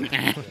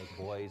 Took the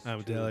boys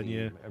I'm to telling the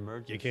you,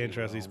 emergency you can't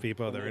trust these room.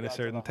 people. They're in a got to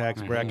certain the tax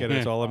hospital, bracket.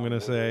 That's all I'm going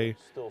to say.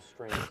 Still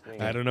strange things.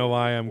 I don't know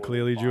why I'm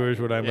clearly Jewish,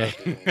 but I'm a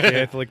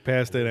Catholic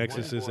pastor and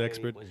exorcist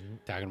expert.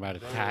 Talking about a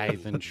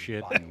tithe and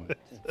shit and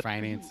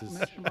finances.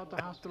 Mention about the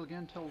hospital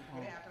again, tell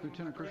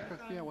Lieutenant Krishka.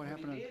 Yeah, what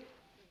happened?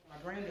 My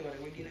granddaughter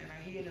would get in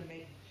her head and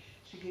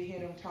she could hear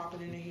them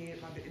talking in her head.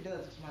 It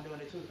does to my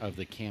daughter too. Of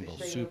the Campbell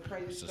They say Soup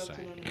crazy stuff to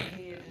Society. them in her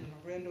head, and my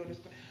granddaughter's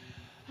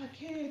I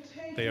can't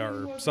take They it are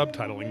anymore,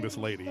 subtitling this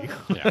lady.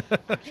 Yeah,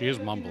 she is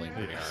mumbling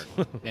pretty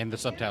hard. And the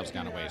subtitle's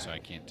gone away, so I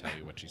can't tell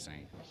you what she's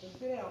saying. Sit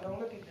down, don't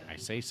look at them. I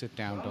say sit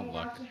down, I'm don't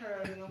look. watching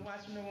her, and I'm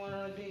watching the one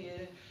on the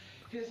bed.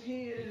 His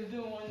head is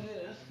doing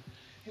this.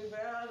 His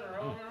eyes are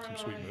rolling around.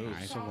 sweet and moves.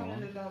 he's Nice, talking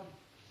everyone. in the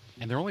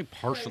And they're only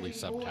partially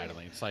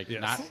subtitling. It's like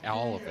Yes. not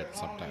all of it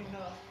subtitled.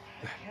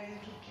 I came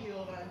to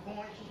kill, I'm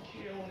going to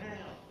kill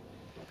now.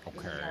 This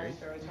is how Okay. he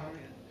started talking.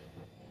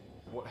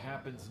 What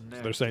happens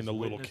next? they're saying is the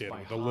little witnessed kid-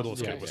 by the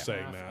littlest kid was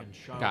hospital saying staff that. and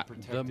Child Got the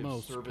Protective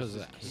most Services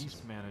possessed.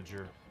 Case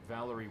manager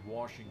Valerie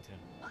Washington.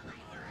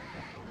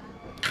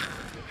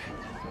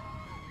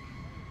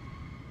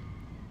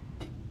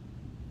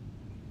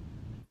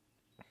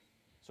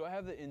 So I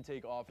have the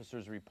intake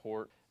officer's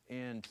report,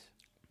 and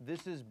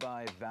this is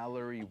by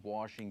Valerie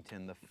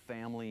Washington, the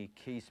family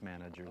case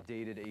manager,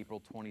 dated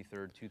April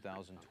 23rd,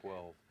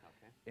 2012.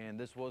 And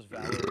this was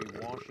Valerie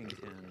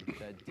Washington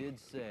that did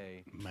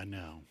say, I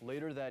know.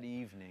 later that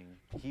evening,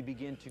 he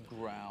began to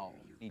growl.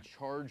 He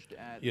charged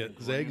at Yeah,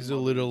 the Zag's a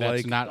grandmother's little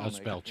That's like not a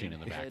stomach spelching and in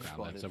the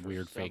background. That's a headbutted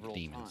weird for fake several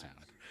demon times. sound.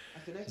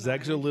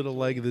 Zach's a little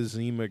like the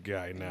Zima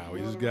guy now.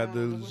 He's got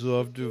the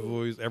softer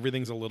voice.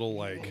 Everything's a little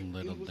like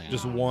Little down.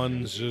 just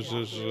one's just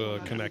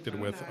connected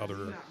with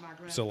other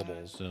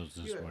syllables. So is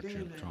this what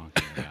you're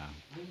talking about?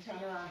 He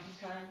turned around,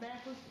 he turned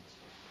backwards.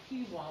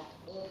 He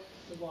walked up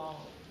the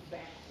wall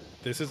backwards.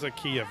 This is a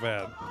key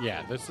event.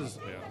 Yeah, this is.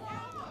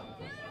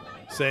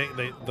 Saying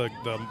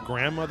the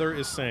grandmother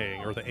is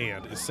saying, or the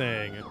aunt is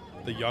saying,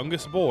 the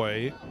youngest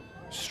boy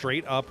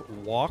straight up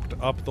walked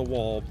up the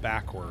wall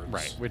backwards.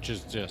 Right, which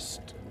is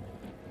just.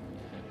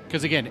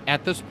 Because again,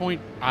 at this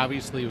point,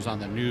 obviously it was on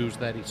the news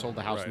that he sold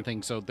the house Right. and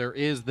things. So there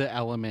is the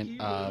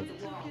element of,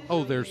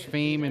 oh, there's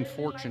fame and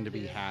fortune to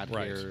be had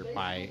Right. here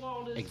by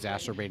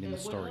exacerbating the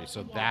story.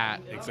 So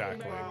that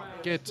Exactly.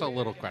 gets a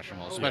little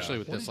questionable, especially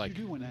with What this did like.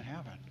 you do when that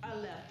happened?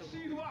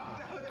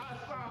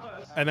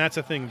 And that's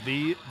the thing.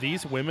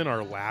 These women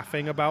are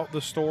laughing about the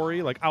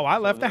story. Like, oh, I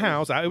left the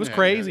house. It was Yeah.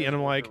 crazy. And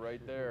I'm like,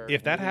 Right there.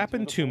 if that And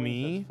happened the to police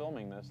me, that's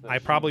filming this, that I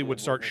she probably did would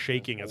start witness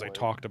shaking as I before.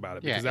 talked about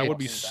it. Yeah, Because that would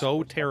be it's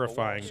so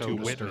terrifying so to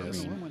disturbing.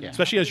 witness. Yeah.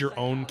 Especially as your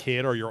own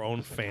kid or your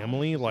own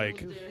family.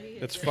 Like,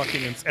 it's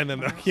fucking... and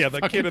then,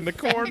 the kid in the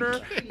corner.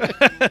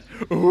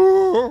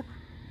 Ooh.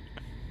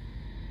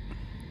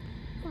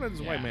 What is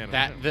this white man?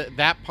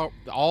 That part,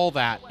 all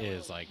that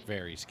is like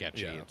very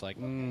sketchy. Yeah. It's like,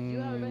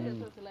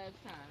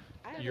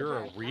 you're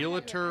a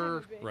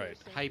realtor, Right.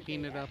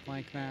 hyping it up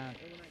like that.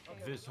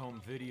 This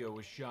home video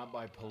was shot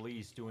by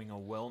police doing a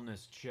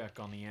wellness check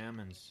on the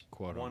Ammons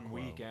Quote, 1 unquote.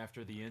 week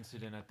after the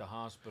incident at the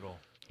hospital.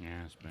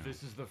 Yeah, it's been.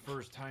 This is the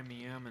first time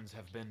the Ammons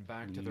have been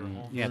back to their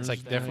home. Yeah, it's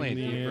like definitely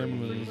The a deeper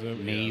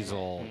Ammons,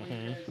 nasal.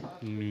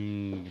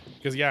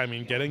 Because yeah, I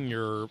mean, getting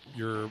your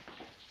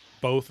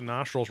both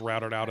nostrils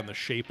routed out and the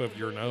shape of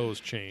your nose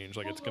change,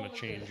 like it's going to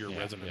change your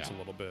resonance a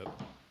little bit.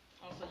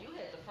 Also, you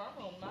had the front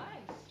room nice.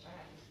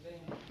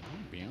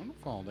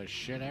 Beautiful. There's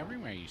shit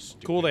everywhere. You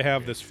stupid. Cool they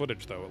have this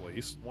footage though, at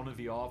least. One of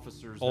the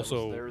officers that was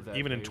Also, there that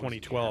even in day was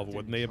 2012, Captain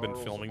wouldn't they have been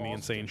Charles filming the Austin,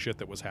 insane shit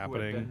that was who had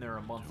happening? been there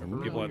a month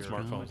People had earlier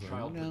smartphones when then.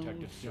 Child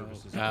Protective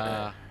Services.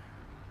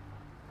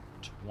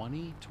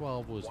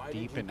 2012 was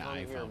deep into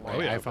iPhone.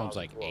 Oh, yeah. iPhone's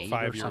like 8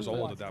 5 or years something.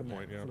 old at that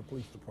point, yeah. For the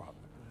police department.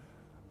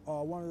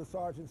 One of the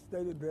sergeants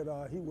stated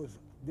that he was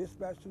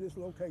dispatched to this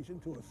location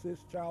to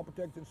assist Child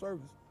Protective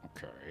Service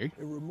Okay.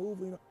 in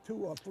removing 2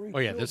 or 3 Oh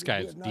yeah, this children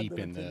who guy's had not deep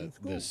been in the attending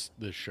school.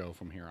 this show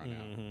from here on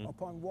out.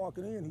 Upon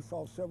walking in, he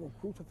saw several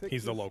crucifixes,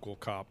 He's the local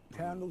cop.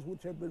 candles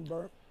which had been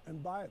burnt,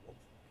 and Bibles.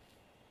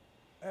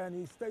 And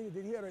he stated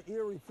that he had an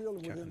eerie feeling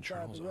Captain within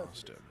Charles the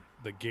Austin.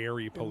 The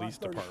Gary Police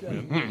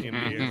 37 Department in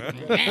years,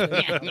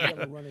 I've never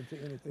run Indiana. into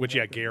anything Which,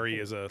 yeah, like this Gary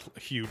before. is a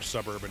huge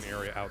suburban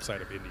area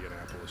outside of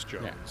Indianapolis,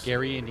 Jones. Yeah,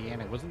 Gary,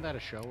 Indiana. Wasn't that a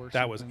show or something?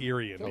 That was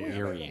Erie, Oh, Indiana.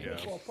 Erie, Yeah.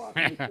 For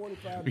approximately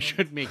 45 We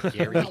should make minutes.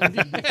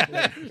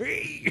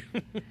 Gary.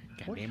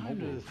 What Goddamn time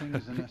do hobo. the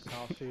things in this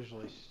house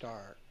usually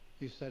start?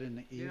 You said in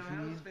the You don't have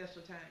a evening?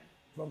 special time.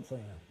 I'm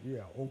saying, yeah,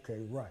 okay,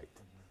 right.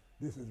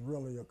 This is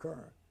really occurring.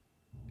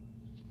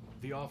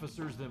 The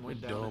officers then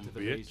went down dumb into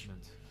the bitch.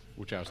 basement.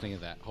 Which I was thinking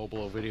of that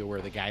Hoblo video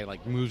where the guy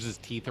like moves his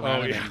teeth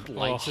around yeah. and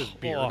lights his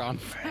beard Oh. on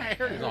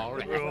fire. He's all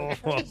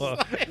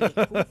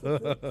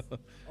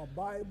A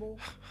Bible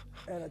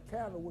and a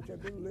candle which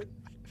had been lit.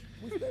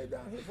 We stayed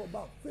down here for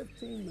about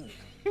 15 minutes.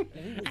 And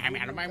he was I'm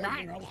out of my videotaping,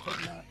 mind. and I was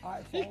taking my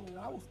iPhone and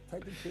I was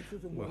taking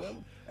pictures and whatever.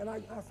 And I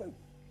said,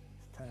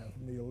 it's time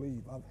for me to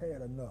leave. I've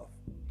had enough.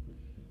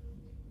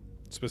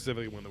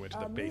 Specifically when they went to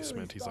the I immediately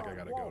basement, he's like, I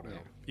started gotta go walking. now.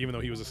 Even though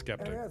he was a And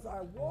skeptic. as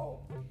I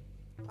walked,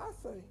 I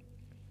say,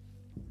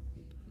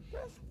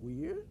 that's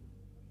weird.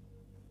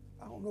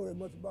 I don't know that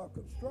much about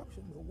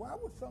construction, but why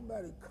would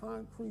somebody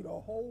concrete a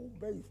whole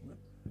basement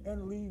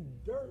and leave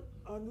dirt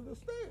under the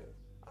stairs?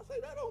 I say,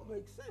 that don't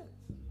make sense.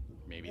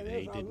 Maybe And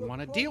they as I didn't looked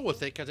want to closer, deal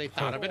with it because they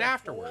thought of it I saw a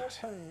afterwards.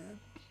 floor pan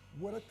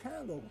with a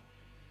candle.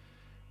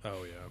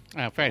 Oh,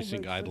 yeah. If I Don't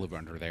think make I'd sense. live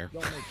under there.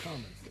 Don't make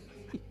common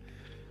sense.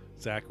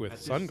 Zach with At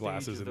this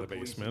sunglasses stage in of the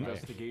police basement.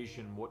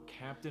 investigation, what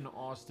Captain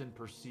Austin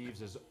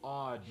perceives as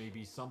odd may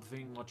be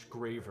something much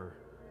graver.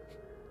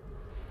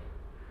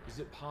 Is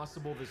it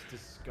possible this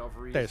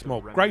discovery There's is the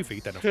more remnants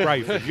gravy than a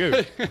grave for you.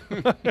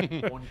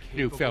 one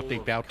New capable filthy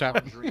of belt up.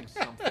 conjuring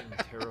something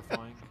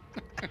terrifying?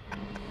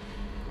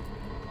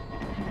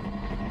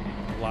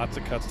 Lots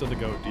of cuts to the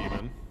goat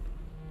demon.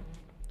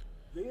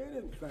 Then,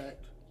 in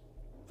fact,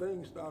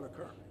 things start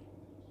occurring.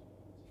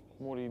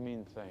 What do you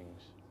mean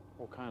things?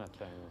 What kind of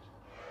things?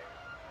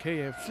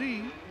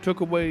 KFC took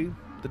away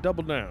the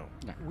double down.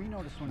 We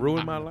noticed when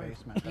Ruined we my went in the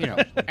life. basement, You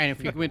know, and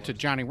if you went to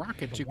Johnny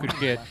Rockets, you could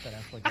get that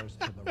actually goes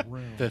to the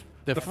room.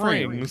 the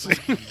frings.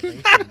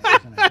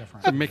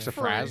 the mix of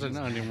fries and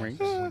onion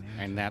rings,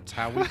 and that's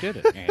how we did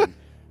it. And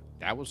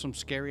that was some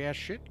scary ass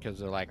shit because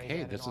they're like,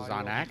 hey, this is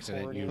on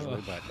accident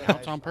usually, but now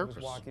it's on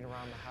purpose. Walking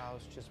around the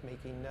house, just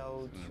making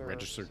notes. Or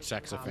Registered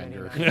sex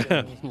commenting offender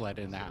on things. let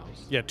in the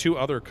house. Yeah, 2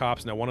 other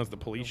cops. Now, one is the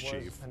police There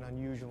was chief. an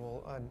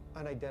unusual,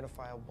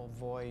 unidentifiable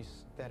voice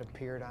that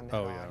appeared on that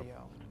Oh, yeah.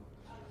 audio.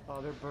 Oh,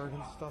 they're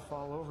burning stuff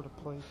all over the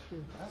place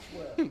here.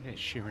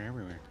 It's shivering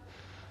everywhere.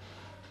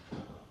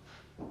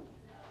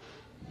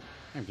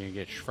 I'm gonna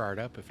get fired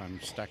up if I'm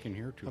stuck in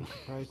here too I'm long.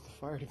 surprised the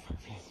fire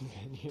department hasn't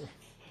been here.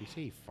 You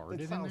say he farted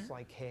It in sounds there?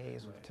 like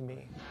haze to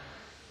me.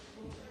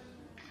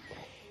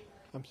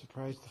 I'm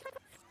surprised.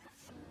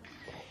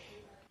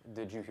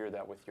 Did you hear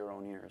that with your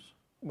own ears?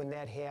 When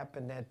that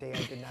happened that day,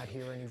 I did not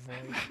hear any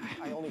voice.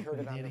 I only heard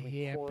it on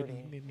the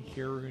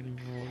recording.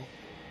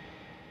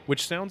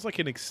 Which sounds like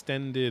an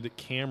extended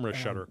camera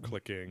shutter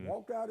clicking.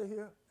 Walked out of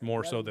here.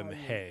 More grabbed so than my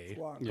hay.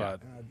 squad But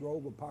car, and I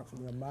drove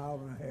approximately a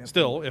mile and a half.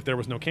 still, if there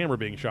was no camera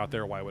being shot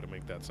there, why would it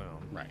make that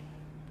sound? Right.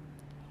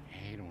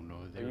 I don't know.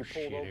 you There's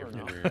shit pulled over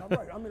now? everywhere. I'm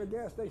right. I'm in a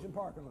gas station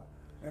parking lot,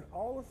 and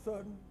all of a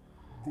sudden,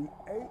 the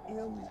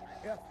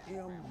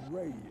AM/FM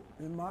radio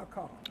in my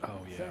car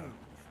changed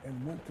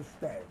and went to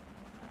static,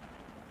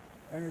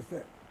 and it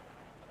said,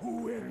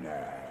 "Who in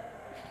there?"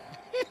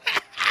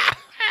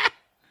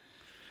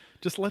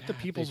 Just let the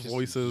people's just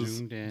voices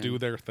zoomed in. do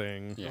their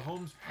thing. The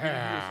home's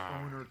previous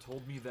owner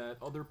told me that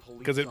other police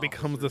Because it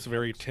becomes this officers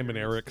very had Tim and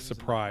experienced Eric things in the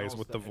surprise house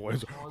with that the had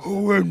voice. caused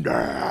Who them in to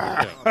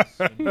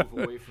there? and move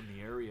away from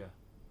the area.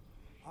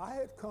 I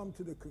had come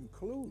to the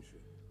conclusion,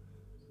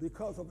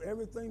 because of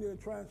everything that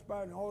had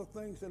transpired and all the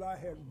things that I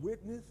had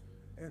witnessed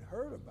and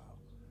heard about,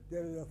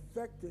 that it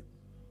affected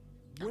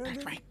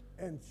women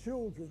and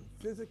children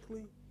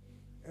physically,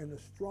 and the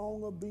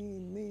stronger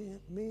being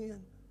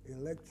men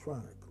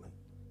electronically.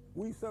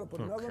 We set up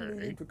another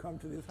meeting to come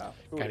to this house.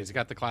 God, he's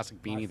got the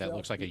classic beanie that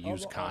looks like a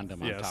used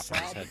condom on top of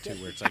his head too,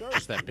 where it's like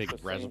just that big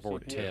reservoir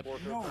tip.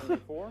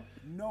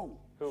 No,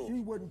 she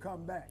wouldn't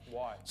come back.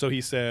 Why? So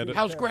he said,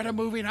 "How's Greta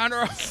moving,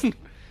 Hunter?"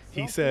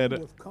 He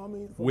said,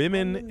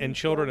 women and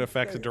children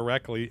affected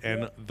directly,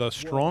 and the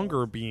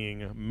stronger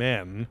being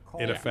men,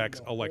 it affects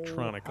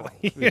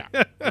electronically. Yeah,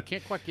 you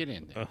can't quite get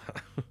in there.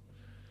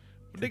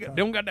 They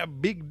don't got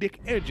that big dick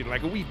energy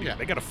like we do.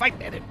 They got to fight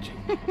that energy.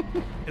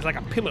 It's like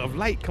a pillar of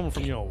light coming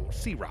from your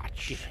C-Roch.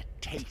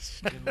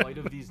 Taste. In light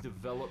of these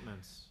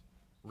developments,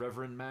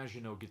 Reverend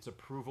Maginot gets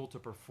approval to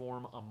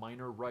perform a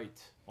minor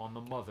rite on the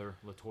mother,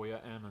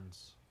 Latoya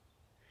Ammons.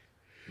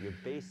 You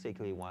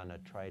basically want to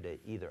try to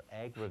either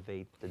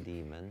aggravate the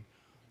demon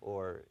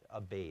or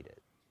abate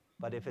it.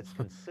 But if it's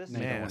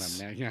consistent,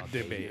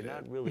 you're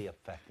not really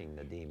affecting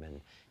the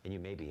demon, and you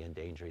may be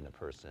endangering the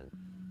person.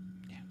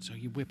 Yeah, so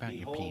you whip out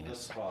your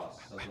penis. The cross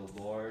of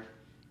the Lord,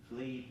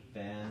 fleet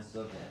bands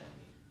of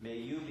enemy. May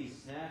you be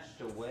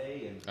snatched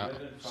away and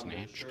driven from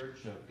the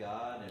church of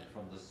God and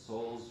from the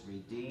souls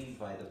redeemed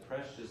by the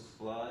precious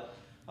blood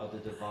of the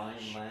divine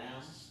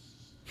Lamb.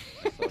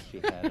 I saw she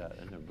had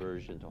an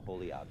aversion to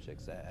holy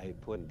objects. I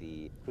put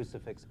the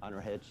crucifix on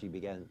her head. She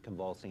began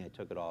convulsing. I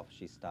took it off.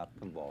 She stopped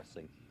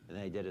convulsing. And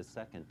then I did it a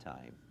second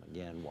time.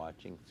 Again,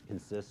 watching,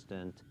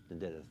 consistent, and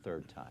did it a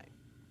third time.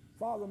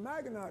 Father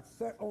Maginot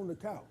sat on the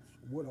couch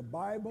with a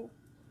Bible,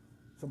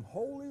 some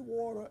holy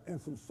water, and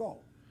some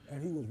salt.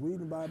 And he was reading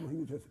the Bible. He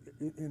was just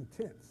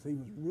intense. He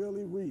was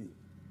really reading.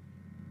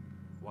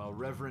 While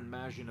Reverend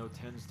Maginot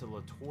tends to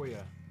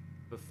Latoya,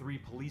 the 3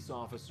 police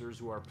officers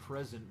who are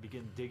present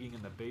begin digging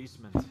in the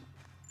basement,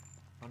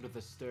 under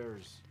the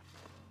stairs.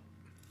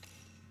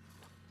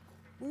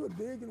 We were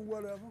digging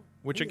whatever.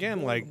 Which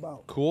again, like,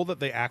 cool that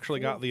they actually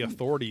got the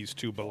authorities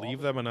to believe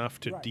them enough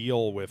to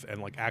deal with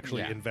and like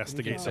actually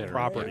investigate the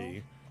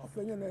property. A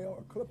fingernail,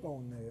 a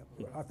clip-on nail.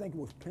 I think it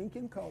was pink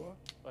in color.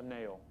 A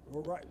nail.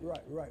 Right.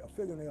 A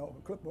fingernail,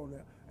 a clip-on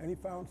nail, and he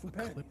found some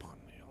panties. Clip-on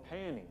nail.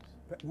 Panties.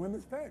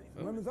 Women's panties.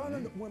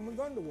 Women's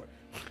underwear.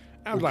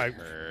 I was like,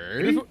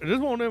 this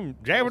one of them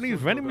Japanese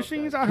vending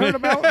machines I heard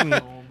about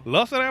and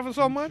lusted after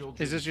so much?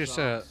 Is this just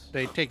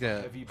they take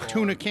a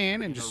tuna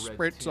can and just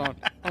spritz on?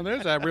 Oh,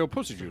 there's that real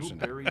pussy juice in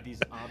there.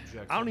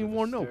 I don't even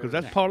want to know because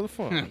that's part of the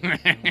fun.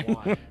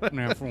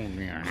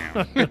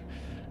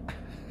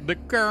 The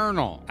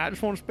Colonel. I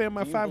just want to spend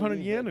my 500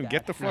 yen and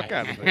get the fuck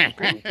out of there.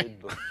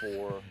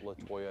 Before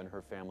Latoya and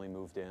her family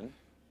moved in.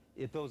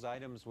 If those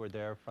items were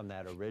there from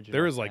that original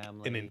there is like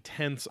family, an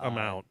intense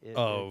amount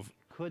of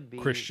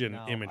Christian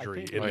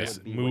imagery in this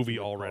movie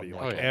already.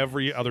 Like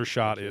every other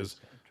shot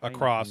is a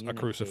cross, a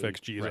crucifix,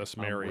 Jesus,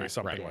 Mary,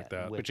 something like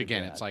that. Which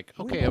again, it's like,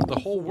 okay, of the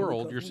whole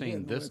world, you're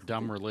saying this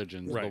dumb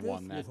religion's the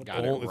one that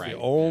got it right. It's the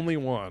only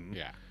one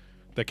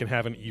that can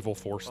have an evil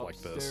force like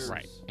this.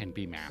 Right, and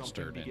be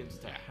mastered. Something begins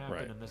to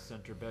happen in the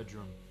center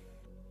bedroom.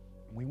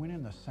 We went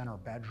in the center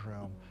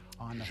bedroom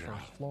on the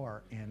first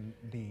floor, and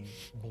the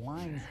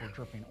blinds were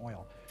dripping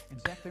oil. In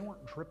fact, they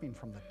weren't dripping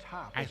from the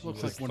top. It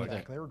looks like one of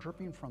the... They were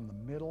dripping from the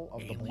middle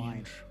of the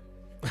blinds.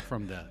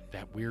 From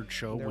that weird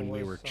show when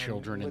we were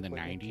children in the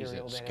 90s.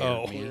 It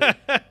scared me.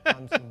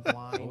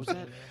 What was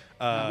that?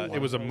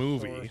 It was a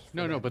movie.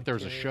 No, but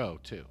there's a show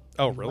too.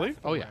 Oh, really?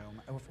 Oh, yeah.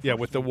 Yeah,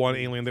 with the one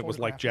alien that was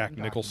like Jack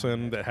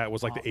Nicholson, that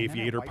was like the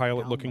aviator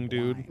pilot looking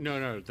dude.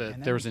 No,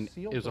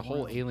 it was a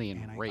whole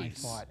alien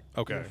race.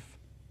 Okay.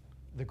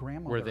 The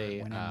where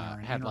they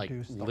had like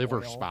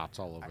liver spots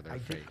all over their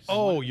face.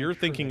 Oh, you're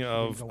thinking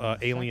of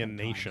Alien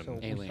Nation.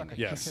 Alien Nation.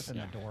 Yes.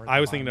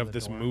 I was thinking of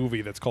this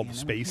movie that's called The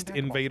Spaced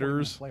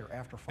Invaders,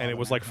 and it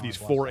was like these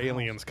 4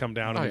 aliens come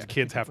down and these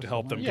kids have to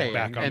help them get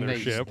back on their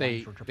ship.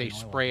 They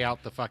spray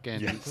out the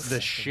fucking the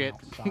shit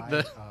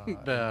their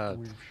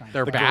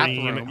the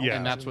bathroom, green,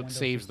 and that's what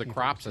saves the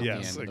crops at the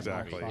end. Yes,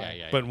 exactly.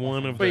 Yeah. But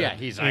one of the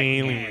he's like,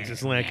 aliens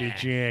is like a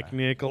Jack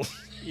Nicholson.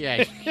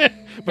 Yeah.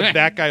 But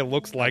that guy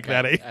looks like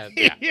that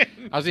alien. Yeah.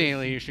 I was thinking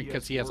alien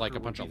because he has like a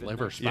bunch of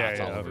liver spots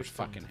all over his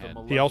fucking head.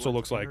 He also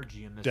looks like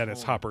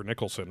Dennis Hopper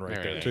Nicholson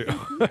right there too.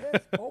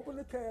 She opened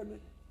the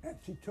cabinet and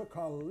she took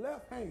her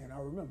left hand. I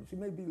remember she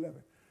may be left,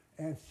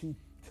 and she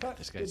touched.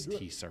 This guy's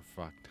teeth are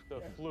fucked.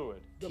 The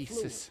fluid.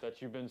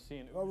 That you've been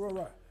seeing. Oh,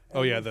 right.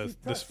 Oh yeah,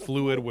 this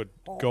fluid would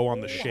go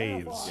on the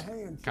shades.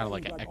 Kind of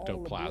like an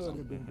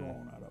ectoplasm.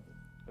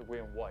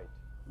 We're in white.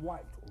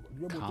 White.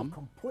 It was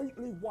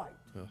completely white.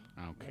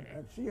 Okay.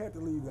 And she had to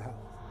leave the house.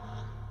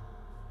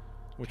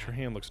 Which her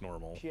hand looks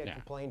normal. She had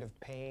complained of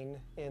pain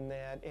in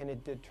that, and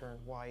it did turn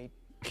white.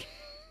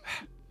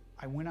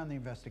 I went on the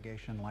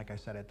investigation, like I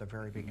said at the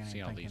very beginning.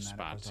 See all these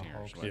spots here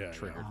is what Yeah,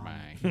 triggered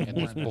my and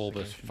this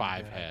bulbous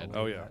 5 head.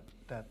 Oh yeah.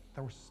 That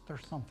there's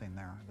something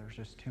there. There's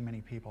just too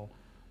many people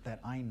that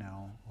I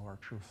know who are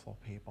truthful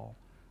people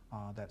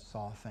that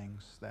saw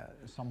things that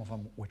some of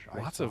them which I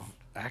lots of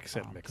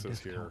accent mixes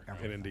here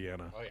in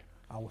Indiana. Oh yeah.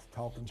 I was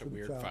talking it's to a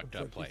weird, fucked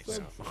up place.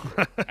 So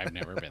I've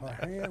never been there.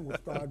 Her hand was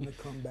starting to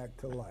come back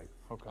to life.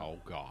 Okay. Oh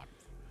God.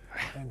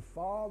 And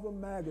Father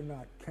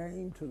Maginot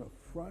came to the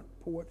front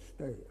porch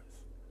stairs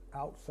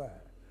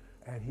outside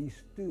And he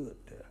stood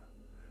there.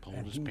 Pulling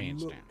and his he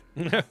pants looked.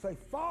 down. I say,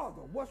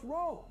 Father, what's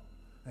wrong?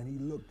 And he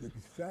looked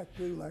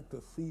exactly like the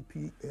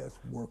CPS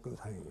worker's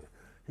hand.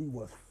 He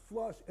was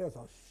flush as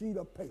a sheet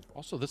of paper.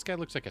 Also, this guy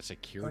looks like a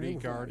security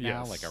was guard like-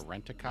 now, Yes. like a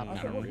rent-a-cop, I not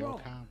said, a what's real wrong?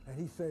 cop. And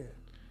he said,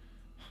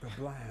 the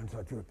blinds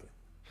are dripping.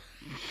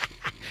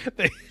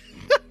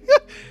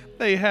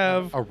 They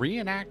have a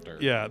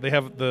reenactor. Yeah, they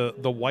have the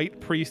white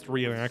priest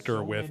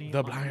reenactor with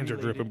the blinds are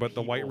dripping, but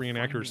the white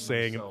reenactor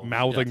saying,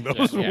 mouthing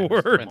those yeah,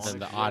 words. And then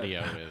the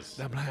audio is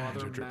The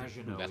blinds are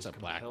dripping. Ooh, that's a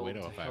Black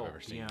Widow if I've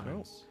ever seen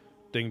one.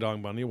 Ding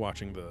Dong Bunny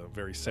watching the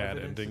very sad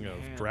ending of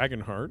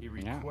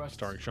Dragonheart,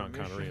 starring Sean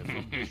Connery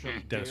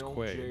and Dennis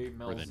Quaid.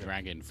 Where the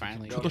dragon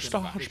finally To the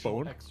stars,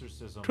 Bowen.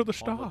 To the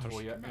stars.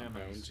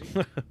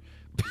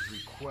 His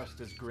request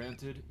is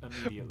granted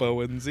immediately.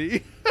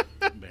 Bowensy.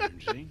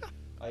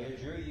 I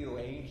adjure you,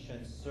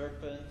 ancient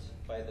serpent,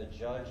 by the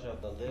judge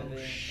of the living.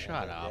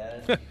 Shut and the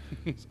up. dead,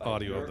 It's by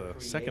audio your of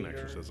the second creator,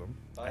 exorcism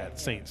by at him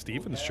St.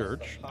 Stephen's who has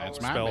Church. the power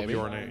That's mine, Spelled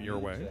baby. your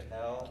way. to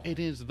hell. It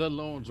is the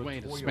Lord's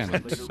way to Latoya spell later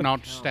it, not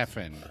recounts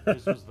Stefan.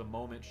 This was the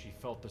moment she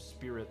felt the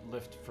spirit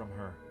lift from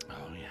her. Oh,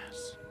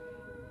 yes.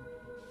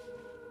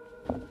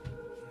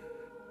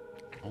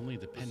 Only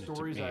the The penitent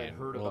stories I had man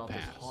heard will about this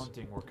pass.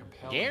 haunting were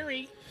compelling.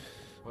 Gary!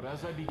 But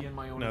as I began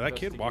my own Now that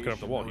kid walking up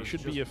the investigation, wall, there he was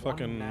should be a just one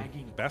fucking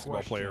nagging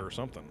basketball question. player or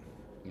something.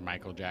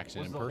 Michael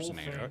Jackson Was the whole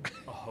impersonator. thing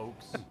a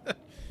hoax?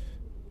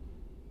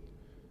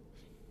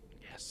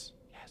 Yes,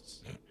 yes.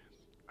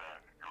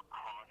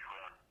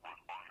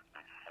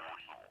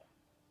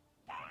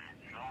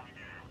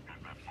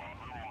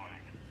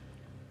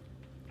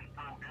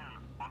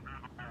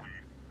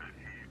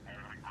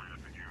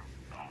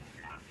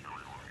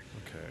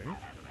 Okay. In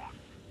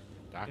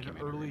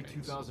Documentary early remains.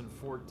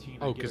 2014,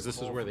 Oh, I get 'cause a this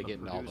is call where from they get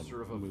into all the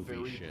producer of a movie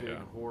very shit. big Yeah.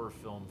 horror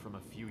film from a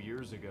few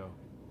years ago.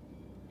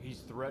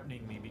 He's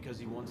threatening me because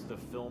he wants the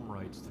film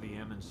rights to the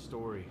Emmons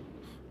story.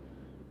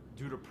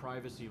 Due to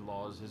privacy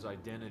laws, his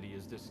identity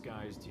is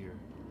disguised here.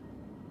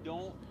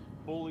 Don't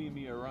bully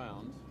me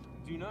around.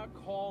 Do not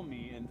call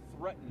me and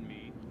threaten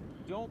me.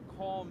 Don't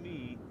call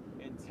me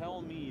and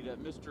tell me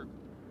that Mr.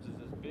 is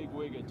this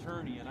bigwig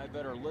attorney and I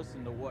better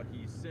listen to what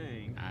he's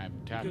saying. I'm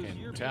Because talking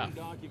you're tough.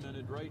 being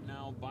documented right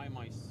now by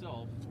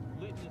myself,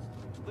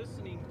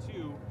 listening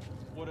to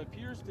what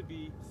appears to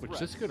be Which threats.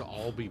 this could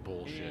all be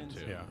bullshit, And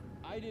too. Yeah.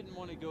 I didn't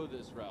want to go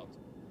this route.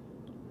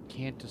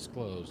 Can't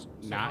disclose,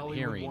 So not Hollywood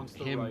hearing wants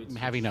the him rights,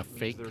 having a which means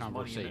fake there's money in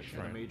it conversation.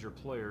 for the major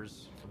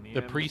players, from the The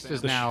Emmons priest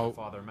is family to now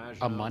Father a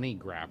Maginot. money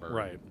grabber.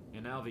 Right.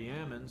 And now the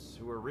Ammons,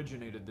 who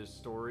originated this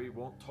story,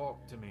 won't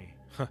talk to me.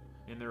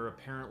 And they're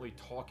apparently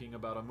talking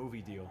about a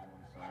movie deal.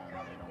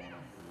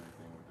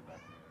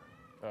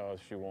 Oh,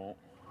 she won't.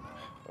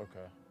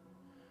 Okay.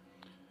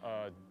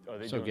 Are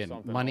they So doing again,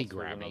 something money else with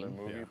grabbing. another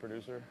movie Yeah.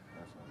 producer?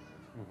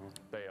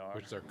 They are.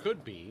 Which there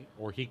could be,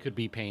 or he could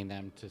be paying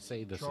them to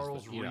say this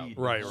Charles is the, you know, Reed,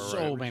 Right, the right,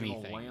 so right. many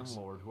original things.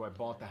 landlord who I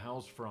bought the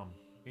house from,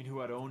 and who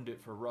had owned it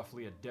for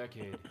roughly a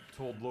decade,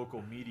 told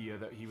local media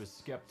that he was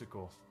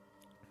skeptical.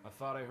 I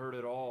thought I heard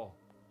it all.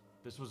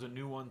 This was a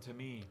new one to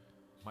me.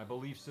 My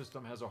belief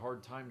system has a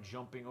hard time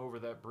jumping over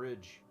that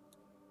bridge.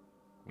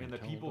 We're And the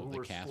told people of who the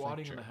were Catholic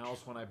squatting in the Church.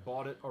 house when I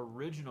bought it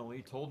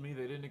originally told me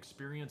they didn't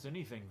experience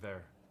anything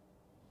there.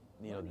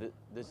 You know,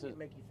 this is.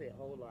 Make you say a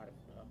whole lot of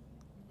stuff.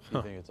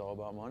 You think it's all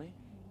about money?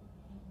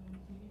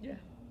 Yeah.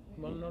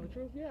 You want to know the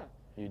truth? Yeah.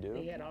 You do?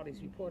 They had all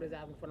these reporters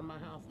out in front of my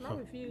house, and I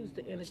refused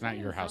to entertain. It's not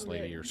your house, something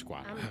lady. that You're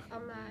squatting.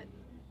 I'm not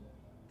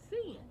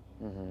seeing.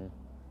 Mm-hmm.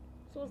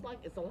 So it's like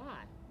it's a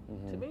lie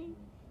to me.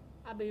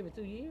 I've been here for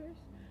 2 years.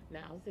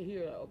 Now I see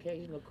here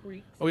occasional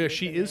creaks. Oh yeah, and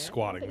she this and is that.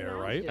 squatting Everything there,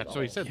 else right? is That's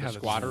what he off. said. Yeah, The that's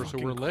squatters who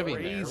were fucking living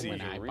crazy. there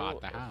when I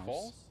bought the Or house.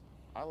 false?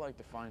 I like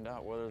to find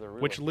out whether they're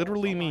real Which or false.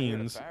 literally I'm not here to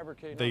means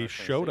fabricate, they not to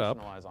showed up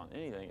sensationalize on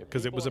anything. If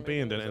because it people was are making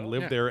abandoned and those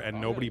lived up, there, and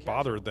I'm nobody gonna catch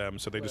bothered them. them,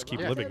 so they just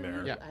keep Yeah. living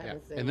there. Yeah, I yeah.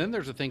 haven't said And then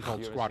there's a thing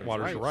called You ever squatters' seen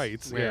Squatters'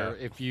 rights, where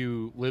yeah. if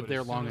you live But there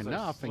as soon long as I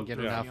enough and slipped get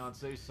her enough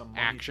fiancé some money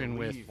to action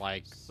with leave,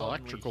 like suddenly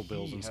electrical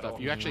bills he and had stuff,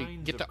 all you actually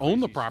kinds get of to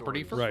own the crazy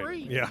property for stories.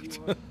 Right.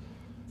 free. Yeah.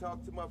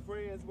 Talk to my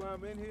friends while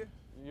I'm in here.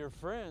 Your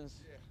friends?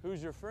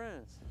 Who's your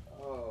friends?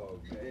 Oh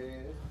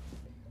man,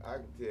 I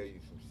can tell you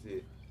some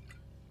shit.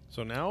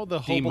 So now the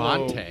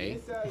Diamante. Hobolo,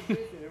 Inside this,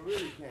 it really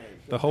came.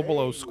 the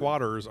Hobolo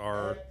squatters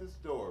are At the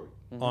story.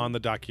 on the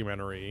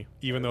documentary,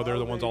 even though they're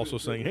the ones also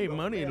saying, "Hey,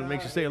 money, it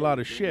makes you say a lot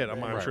of shit."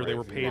 I'm Right, sure they right.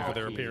 were paid for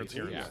their Yeah. appearance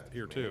here, Yeah.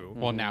 here too.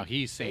 Well, now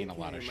he's saying a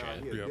lot of Came out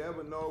shit. here. Yep.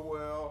 Devin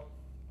Norwell,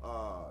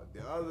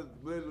 the other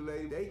little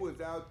lady, they was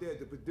out there.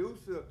 The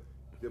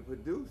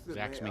producer.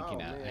 Zach's man,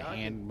 making oh, a man, I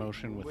hand just-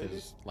 motion with when his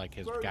this like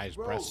his first guy's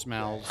broke, breath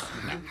smells.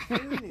 man, No.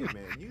 you seen it,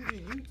 man.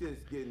 You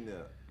just getting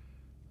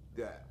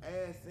the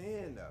ass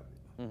end of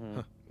it. Mm-hmm.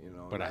 You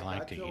know, But I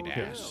like to told eat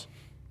them, ass.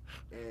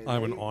 and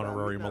I'm an they-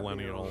 honorary I'm not being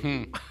millennial.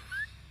 honest.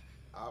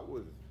 I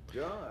was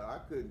done. I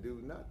couldn't do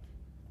nothing.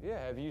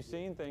 Yeah, have you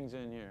seen things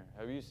in here?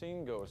 Have you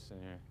seen ghosts in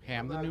here? Hey,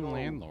 I'm the not new gonna-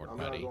 landlord, I'm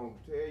buddy. not going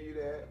to tell you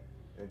that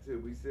until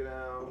we sit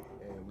down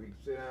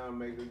and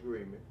make an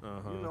agreement.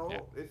 Uh-huh. You know, Yeah,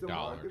 it's a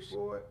market dollars.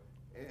 for it.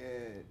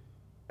 And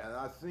And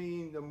I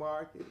seen the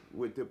market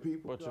with the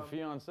people. But your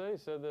fiance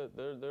said that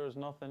there was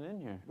nothing in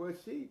here. But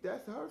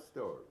that's her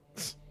story.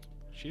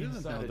 She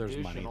doesn't know there's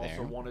money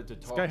there.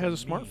 This guy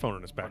has a smartphone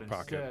in his back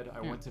pocket. Instead,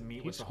 I went to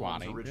meet with the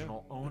home's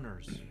original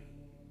owners.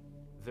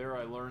 There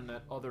I learned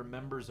that other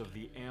members of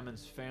the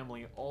Ammons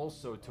family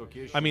also took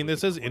issue. I mean, with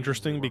this the is claims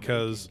interesting they were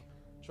because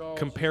making.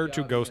 compared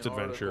to Ghost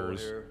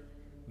Adventures,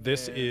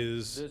 this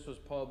is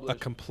a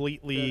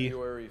completely.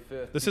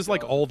 This is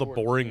like all the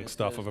boring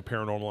stuff of a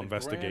paranormal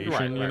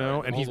investigation, you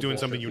know. And he's doing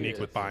something unique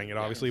with buying it,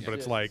 obviously. But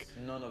it's like,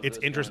 it's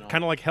interesting,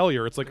 kind of like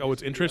Hellier. It's like, oh,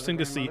 it's interesting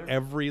to see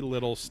every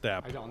little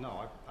step. I don't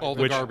know. All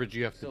the garbage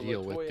you have to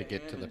deal with to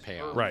get to the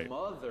payoff. Right.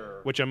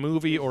 Which a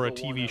movie or a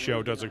TV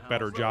show does a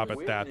better job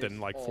at that than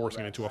like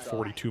forcing it into a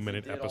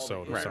 42-minute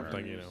episode or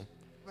something, you know.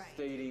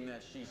 Stating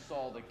that she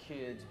saw the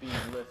kids being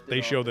lifted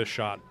They show up this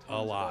shot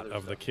a lot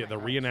of the kid, the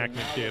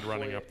reenactment kid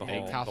running up the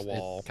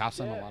wall. It costs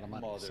them a lot of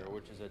money. Mother,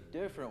 which is a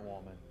different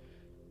woman.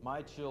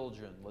 My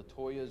children,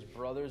 Latoya's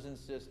brothers and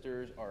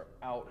sisters, are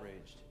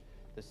outraged.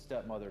 The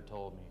stepmother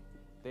told me.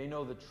 They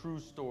know the true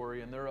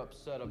story and they're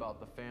upset about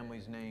the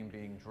family's name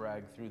being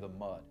dragged through the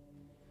mud.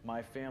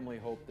 My family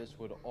hoped this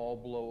would all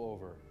blow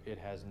over. It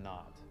has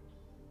not.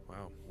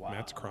 Wow.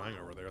 Matt's crying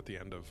over there at the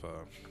end of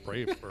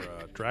Brave or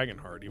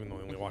Dragonheart, even though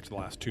we only watched the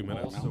last 2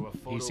 minutes. Also, a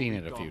photo He's seen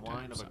it a leaked few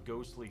online times. of a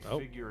ghostly Oh.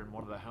 figure in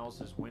one of the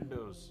house's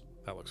windows.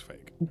 That looks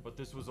fake. But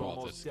this was Well,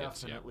 almost this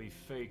gets- definitely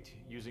faked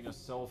using a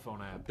cell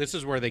phone app. This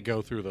is where they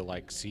go through the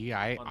like, see,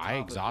 I On top of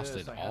exhausted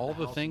this, I had all the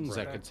the house things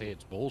that could inspected, say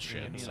it's and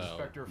bullshit. the So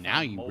inspector now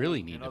found you mold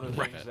really need and to other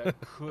believe things it.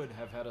 that could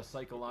have had a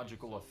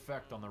psychological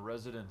effect on the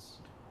residents.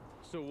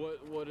 So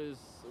what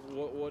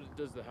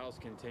does the house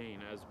contain?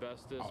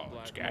 Asbestos, it's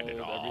black got it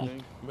mold, all.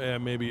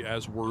 everything? Maybe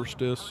as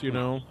worstus, you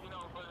know.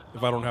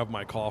 If I don't have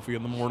my coffee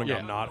in the morning, Yeah.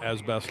 I'm not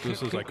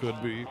asbestos as I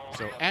could be.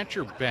 So at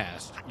your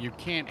best, you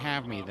can't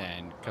have me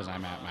then because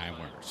I'm at my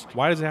worst.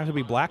 Why does it have to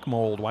be black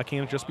mold? Why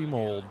can't it just be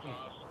mold?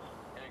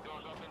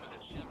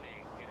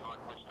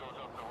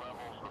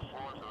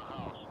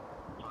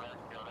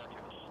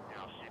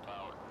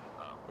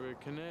 Okay,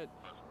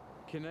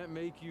 can that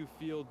make you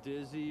feel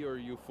dizzy or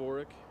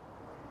euphoric?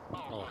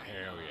 Oh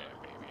hell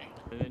yeah, baby!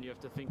 And then you have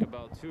to think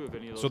about too if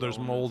any of those. So there's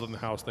mold in the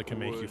elements house that can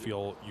make you would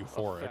feel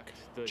euphoric. affect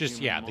the Just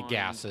human the mind or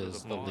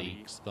gases, the body,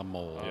 leaks, the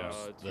mold,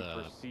 to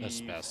the perceive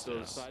asbestos.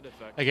 those side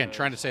effects Again, as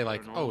trying to say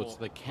like, oh, paranormal, it's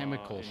the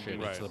chemical shit,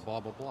 Right. it's the blah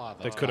blah blah.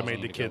 That that's could have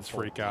causing made the you to go kids full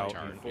freak out.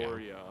 retard, yeah.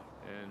 euphoria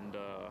and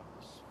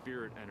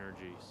spirit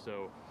energy.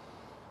 So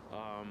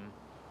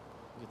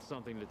it's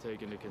something to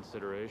take into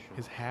consideration.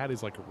 His hat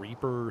is like a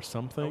Reaper or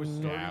something. I was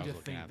starting I was to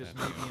looking think at this it.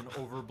 may be an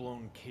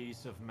overblown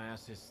case of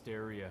mass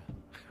hysteria,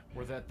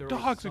 or that there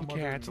Dogs was some and other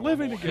cats normal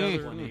living together.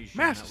 explanation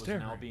Mass that was hysteria.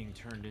 now being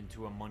turned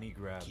into a money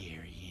grab.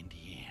 Gary,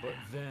 Indiana. But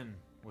then,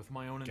 with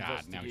my own God,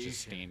 investigation, now he's just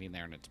standing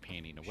there and it's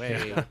panning it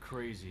away. got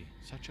crazy.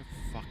 Such a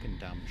fucking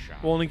dumb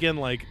shot. Well, and again,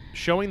 like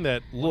showing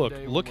that look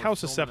day when how we're filming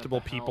susceptible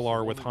at the people house, are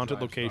a with woman haunted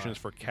drives locations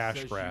by for and cash says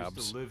she used to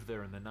grabs. live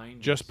there in the 90s.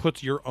 Just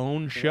puts your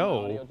own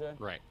show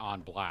right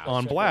on blast.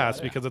 on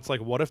blast because it's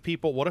like, what if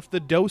the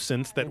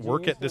docents that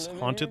work at this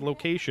haunted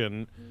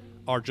location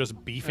are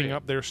just beefing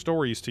up their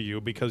stories to you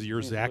because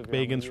you're Zach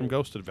Bagans from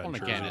Ghost Well,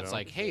 Adventures? and again, you it's know?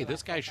 like, hey,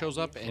 this guy shows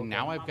up, and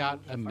now I've got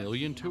a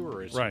million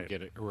tourists Right.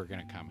 who are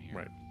going to come here.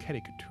 Right,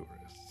 caricaturists.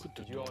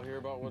 Did you all hear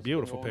about what's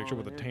Beautiful been going picture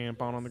on with a in here?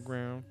 tampon on the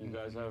ground. You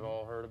guys have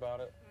all heard about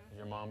it? Has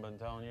your mom been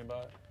telling you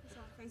about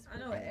it? I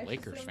know.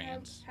 Lakers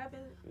fans.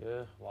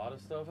 Yeah, a lot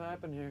of stuff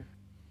happened here.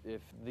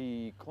 If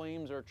the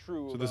claims are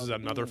true, So this is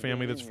about another being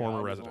family in that's here,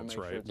 former I just wanna residents, make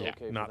sure right? it's Yeah.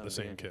 okay for Not them the to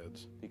same be in here.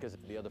 kids. Because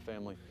the other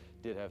family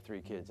did have 3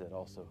 kids that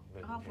also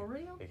lived Oh, in for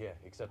here. real? Yeah,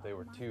 except they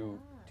were two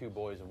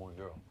boys and 1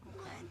 girl.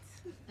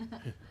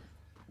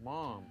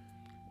 Mom.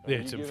 They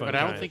had some fun But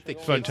I don't time. think the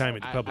Fun kids, time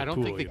at the I public don't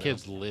pool, think the you know?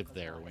 kids lived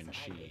there when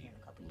she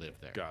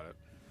lived there. Got it.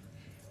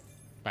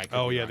 But I could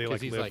Oh, be yeah, wrong, they, 'cause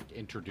like, he's live- like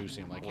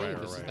introducing like, Right, hey,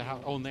 right, this is right. the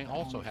house. Oh, and they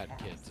also had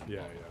kids.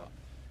 Yeah, yeah.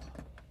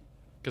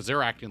 Because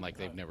they're acting like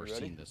they've never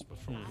seen this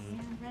before.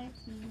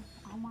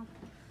 Oh my.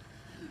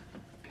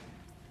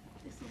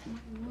 This is my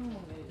room.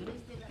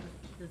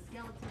 The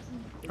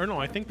skeleton. Or no,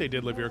 I think they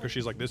did live here because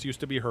she's like, this used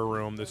to be her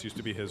room, this used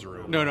to be his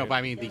room. No, no, right? but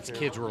I mean, these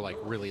kids were like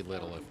really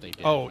little if they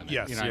did. Oh, when they-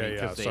 yes, you know what I yeah, mean?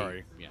 'Cause yeah,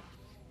 sorry. Yeah.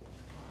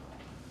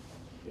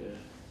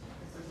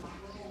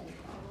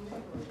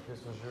 This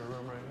was your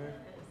room right here?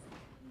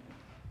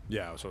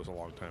 Yeah, so it was a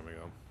long time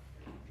ago.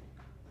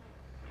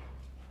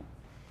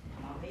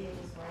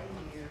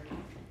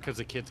 Because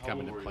the kids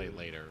come into play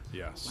later.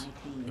 Yes.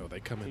 No,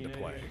 they come into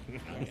play.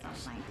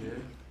 Yes.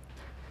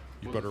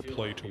 You better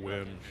play to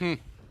win.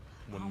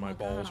 When my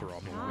balls are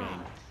on the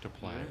ring. To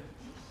play.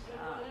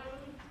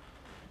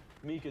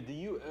 Mika, do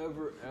you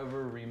ever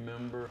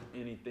remember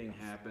anything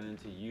happening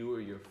to you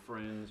or your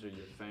friends or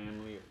your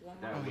family?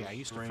 That Oh was yeah, I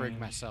used to strange? frig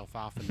myself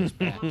off in this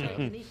bathtub.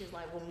 Kanisha's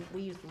like when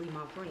we used to leave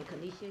my friend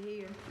Kanisha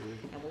here,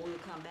 and when we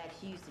would come back,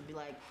 she used to be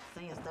like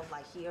saying stuff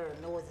like she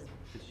heard noises,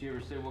 Did she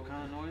ever say what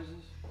kind of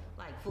noises?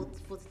 like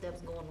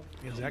footsteps going.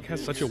 Yeah, Zach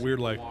has such a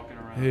weird like,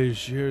 hey,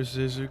 cheers,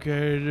 is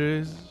okay it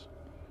is.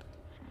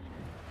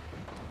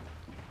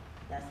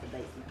 That's the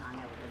basement. I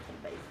never went to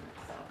the basement,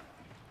 so.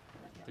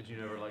 Did you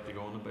never like to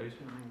go in the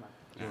basement?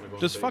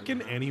 Does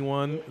fucking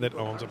anyone that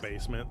owns a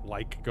basement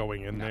like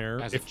going in there?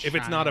 as a If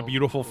it's not a child,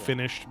 beautiful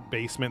finished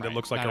basement that Right,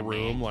 looks like not a a man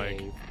room, like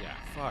cave, yeah.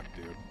 fuck,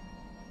 dude.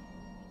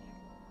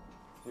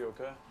 You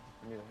okay?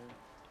 You need a hand?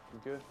 You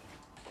good?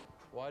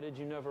 Why did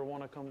you never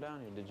want to come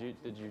down here?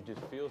 Did you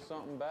just feel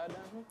something bad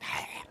down here?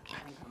 I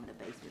didn't come to the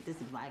basement. This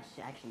is my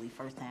actually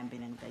first time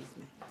being in the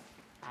basement.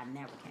 I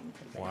never came to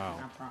the basement. Wow.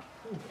 I'm from.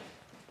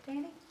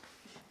 Danny,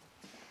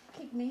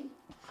 kick me.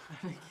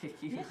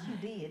 Yes, you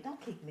did.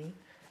 Don't kick me.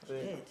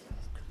 Shit.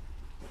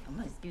 I'm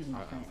gonna excuse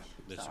my French.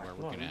 This is Sorry. where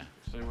we're gonna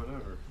Say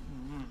whatever.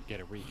 get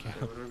a recap.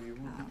 Say whatever you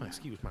want.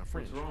 Excuse my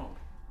French. What's wrong?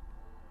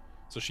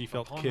 So she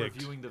felt Upon kicked.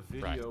 reviewing the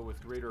video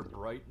with greater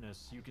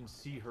brightness, you can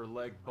see her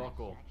leg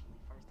buckle.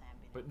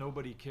 But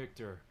nobody kicked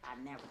her. I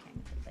never came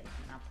to the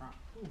basement. I'm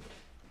from.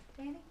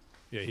 Danny,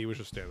 Yeah, he was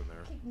just standing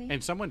there. kick me.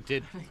 And someone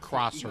did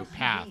cross her Yes, you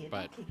path, did.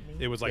 but Don't kick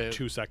me. It was like The-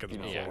 2 seconds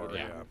Yeah, before.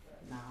 yeah. Yeah.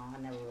 No, I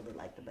never really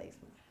liked the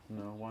basement.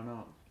 No, why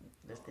not?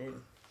 Just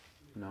didn't.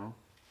 No.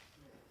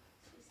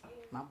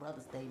 My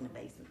brother stayed in the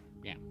basement.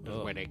 yeah,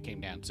 that's where they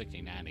came down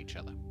 69 each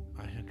other.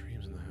 I had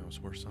dreams in the house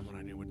where someone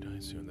I knew would die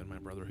soon. Then my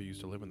brother, who used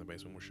to live in the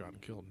basement, was shot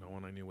and killed. No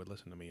one I knew would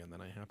listen to me, and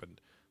then I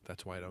happened.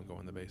 That's why I don't go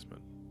in the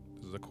basement.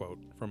 This is a quote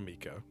from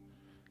Mika,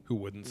 who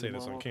wouldn't say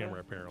this on camera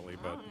apparently,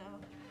 but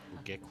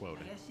Get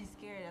quoted. I guess she's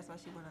scared. That's why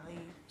she want to leave.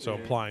 so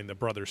implying the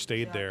brother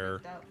stayed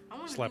there, I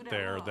wanna do slept that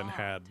there, little, then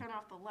had turn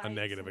off the a lights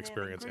negative and then the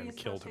experience green and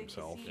stuff killed so you can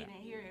himself. see it and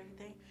hear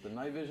everything. The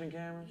night vision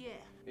camera? Yeah.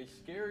 It's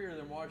scarier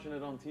than watching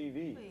it on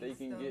TV. They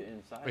can get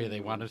inside. Oh, yeah, they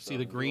you want and to see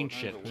the stuff, green do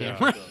all shit kinds of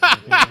camera. weird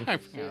stuff. I They get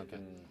forgot sick that.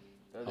 and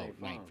that Oh,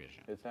 ain't night fun.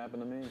 vision. It's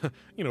happened to me.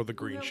 You know, the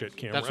green shit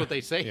camera. That's what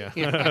they say. Yeah.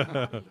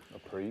 A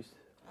priest?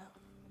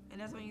 And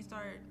that's when you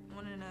start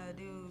wanting to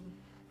do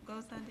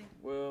ghost hunting.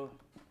 Well,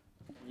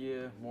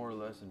 yeah, more or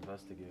less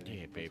investigating.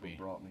 Yeah, That's baby. what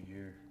brought me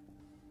here.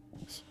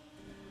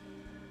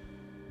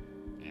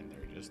 And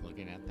they're just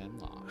looking at them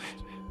lost.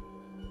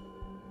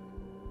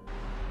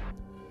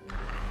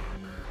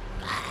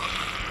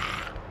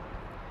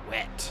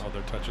 Wet. Oh,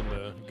 they're touching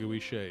the gooey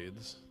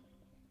shades.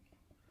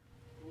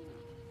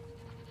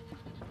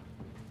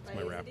 That's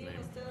my rap name.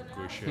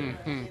 Gooey Shade.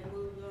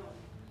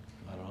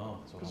 I don't know.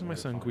 This is my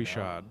son,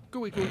 Guishad.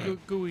 Gooey, gooey, gooey,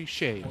 gooey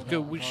shade.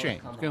 Gooey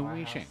shade.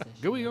 Gooey shade.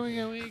 Gooey, gooey,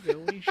 gooey,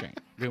 gooey shade.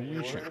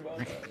 Gooey shade.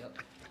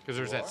 Because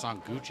there's that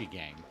song Gucci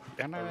Gang.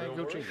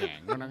 Gucci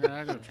Gang.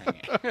 Gucci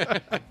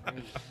Gang.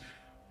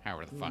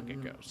 However the fuck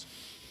it goes.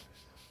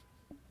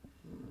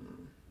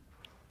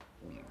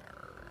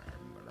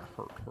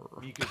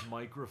 Mika's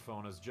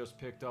microphone has just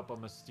picked up a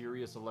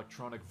mysterious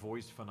electronic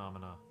voice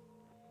phenomena.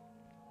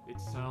 It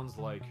sounds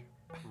like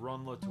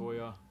Run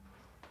Latoya.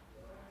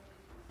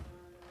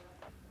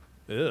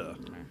 Ugh.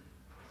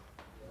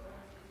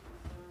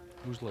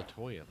 Who's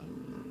Latoya,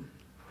 though?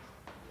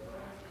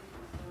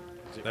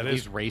 That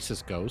These is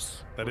racist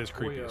ghosts? That is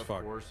creepy Latoya, as of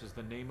fuck. course, is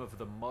the name of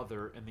the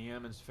mother in the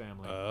Ammons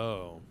family.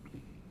 Oh.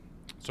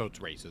 So it's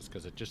racist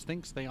because it just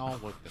thinks they all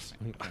look the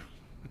same.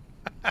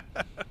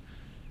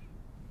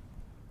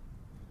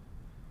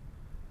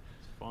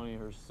 It's funny,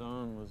 her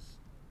son was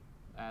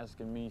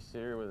asking me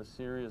with a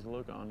serious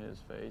look on his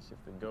face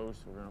if the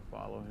ghosts were going to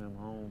follow him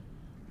home.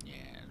 Yeah.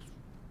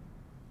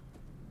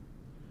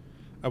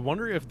 I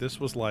wonder if this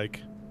was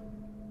like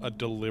a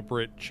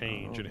deliberate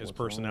change in his what's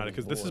wrong with personality,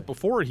 because this this is boy?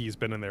 before he's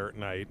been in there at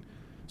night.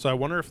 So I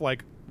wonder if,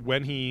 like,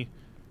 when he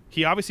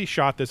obviously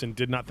shot this and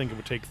did not think it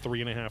would take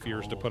 3.5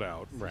 years to put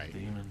out. Right.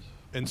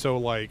 And so,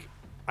 like,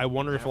 I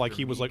wonder if, like,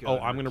 he was like, Mika oh,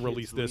 and I'm her going to kids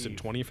release this in leave,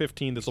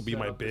 2015. This will be set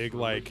my up this big,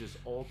 like, religious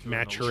altar in the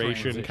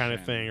maturation kind of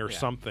transition. thing or Yeah.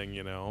 something,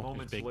 you know?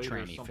 Moments big later,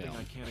 tranny something film.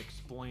 I can't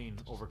explain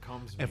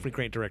overcomes me. Every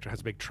great director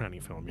has a big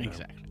tranny film, you know?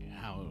 Exactly.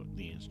 How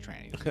these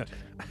trannies.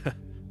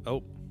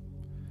 Oh.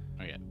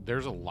 Oh yeah,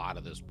 there's a lot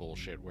of this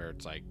bullshit where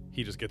it's like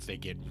he just gets they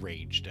get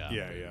raged up.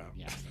 Yeah, and-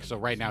 yeah. So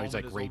right now he's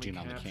This like moment is raging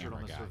only on the captured camera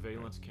on the guy.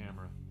 surveillance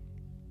camera.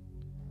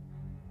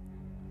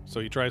 So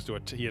he tries to,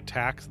 he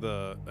attacks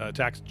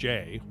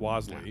Jay,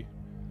 Wasley.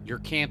 You're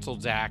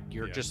canceled, Zach.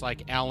 You're Yeah. just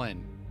like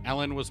Ellen.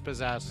 Ellen was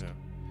possessed. Yeah.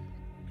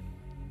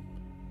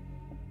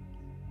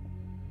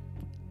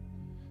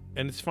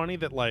 And it's funny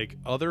that, like,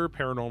 other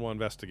paranormal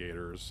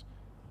investigators,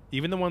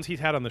 even the ones he's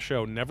had on the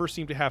show, never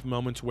seem to have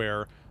moments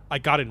where I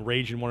got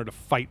enraged and wanted to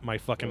fight my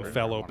fucking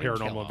fellow wanted to kill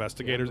paranormal him.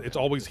 investigators. It's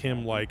always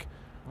him, like,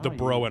 the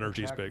bro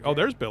energy's big. Oh,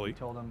 there's Billy. You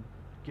told him,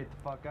 get the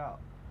fuck out.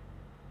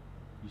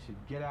 You said,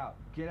 get out,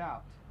 get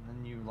out. And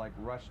then you, like,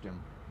 rushed him.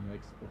 You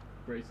like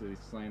basically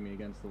slammed me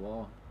against the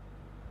wall.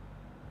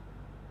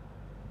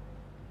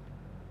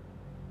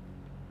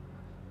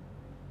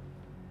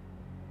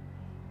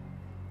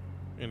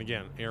 And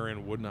again,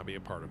 Aaron would not be a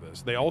part of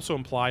this. They also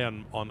imply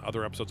on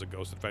other episodes of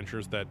Ghost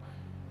Adventures that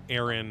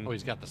Aaron... Oh,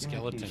 he's got the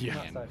skeleton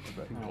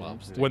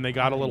gloves. When they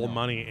got a little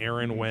money,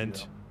 Aaron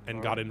went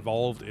and got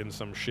involved in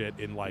some shit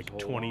in, like,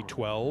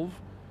 2012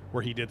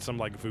 where he did some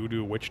like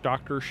voodoo witch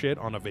doctor shit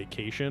on a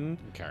vacation,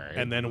 Okay.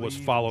 and then was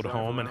followed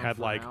home and had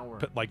like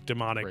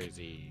demonic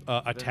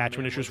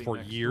attachment issues for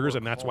years,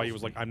 and that's why he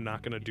was like, I'm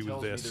not gonna do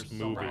this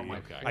movie.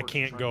 I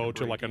can't go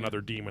to like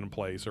another demon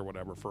place or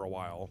whatever for a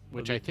while.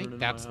 Which I think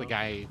that's the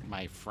guy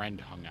my friend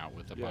hung out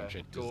with a bunch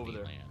at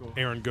Disneyland.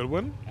 Aaron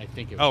Goodwin? I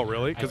think it was Oh, him.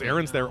 really? I Because think-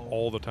 Aaron's there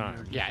all the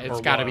time. Yeah, it's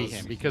Or got to be was.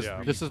 him because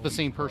Yeah. this is the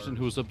same person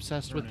who was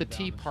obsessed with the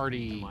Tea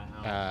Party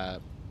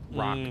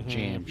rock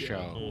jam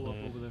show.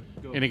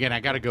 And again, I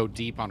got to go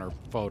deep on her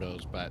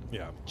photos, but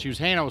she was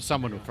hanging out with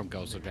someone from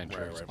Ghost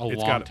Adventures a It's long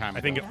gotta- time I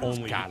ago. think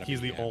It's gotta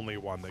he's be the him. only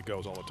one that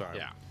goes all the time.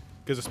 Yeah.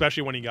 Because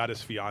especially when he got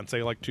his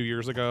fiance like 2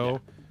 years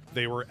ago,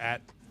 they were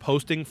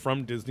posting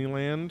from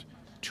Disneyland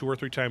 2 or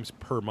 3 times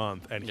per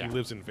month, and Yeah. he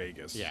lives in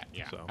Vegas. Yeah,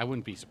 yeah. So. I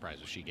wouldn't be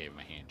surprised if she gave him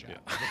a hand job.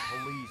 The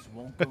police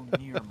won't go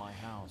near my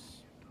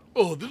house.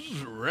 Oh, this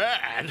is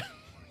rad.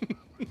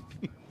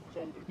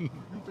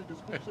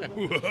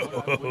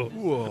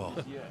 Whoa.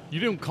 You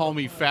didn't call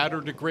me fat or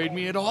degrade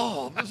me at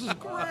all. This is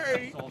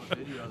great.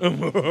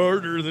 I'm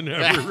harder than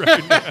ever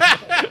right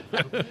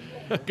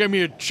now. Give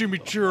me a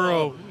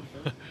chimichurro.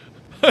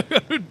 I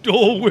got a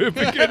Dole Whip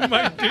and getting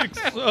my dick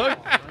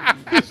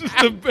sucked. This is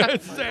the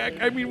best,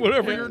 Zach. I mean,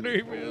 whatever your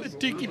name is.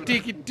 Tiki,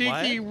 tiki,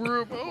 tiki,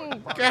 room. Oh,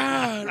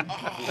 God.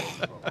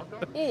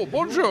 Oh,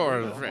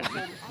 bonjour, friend.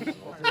 I'm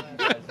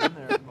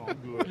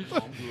good.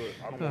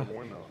 I don't want to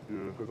go in there.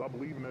 Because I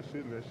believe in that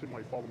shit, and that shit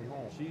might follow me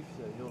home. Chief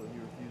said he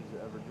refuses to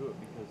ever do it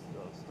because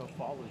stuff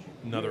follows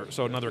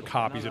you. Another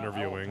cop he's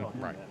interviewing,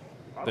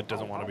 that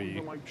doesn't want to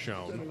be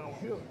shown.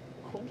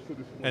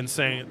 And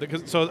saying,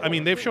 because, so I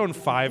mean, they've shown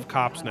 5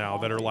 cops now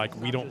that are like,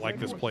 we don't like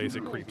this place,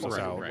 it creeps us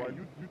out.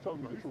 You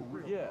telling me the truth.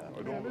 Yeah.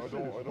 I don't.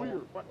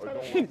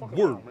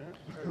 Word.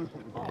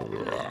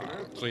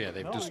 So yeah,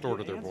 they've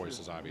distorted their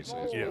voices, obviously.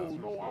 Yeah.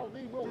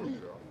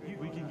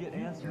 We can get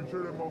answers. You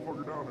tear that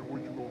motherfucker down, and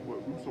what you gonna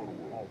let loose on the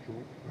world?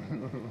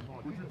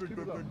 What you think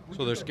that thing?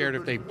 So they're scared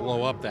if they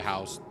blow up the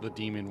house, the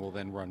demon will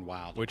then run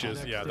wild. Which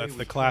is, that's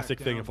the classic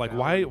thing of like,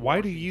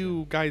 why do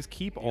you guys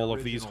keep all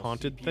of these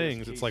haunted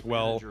things? It's like,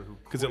 well,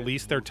 because at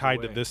least they're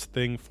tied to this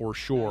thing for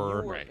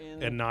sure,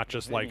 and not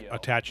just like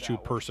attached to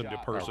person to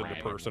person to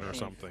person or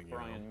something. You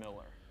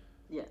know?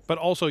 Yes. But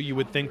also, you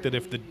would think that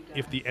if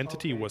the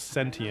entity was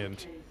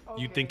sentient,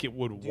 you'd think it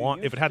would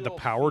want, if it had the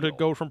power to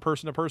go from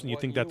person to person, you'd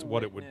think that's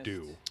what it would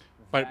do.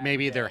 But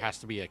maybe there has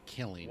to be a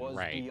killing,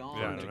 right? Yeah,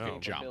 I don't know.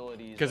 Jump.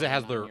 Because it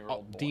has their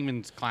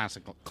demons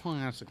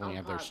classically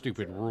have their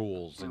stupid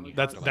rules, and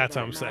That's what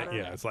I'm saying.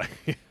 Yeah, it's like.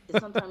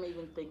 Sometimes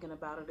even thinking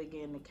about it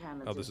again, it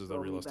kind of. Oh, this is the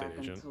real estate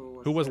agent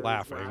who who was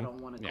laughing.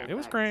 Yeah, it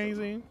was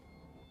crazy.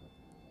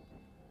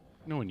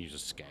 No one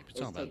uses Skype.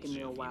 It's all about taken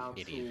me a Zoom, while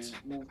you idiots. to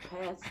move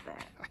past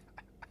that.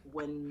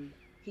 When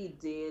he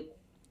did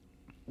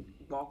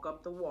walk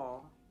up the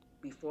wall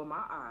before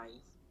my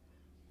eyes,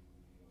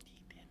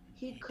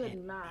 he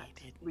could not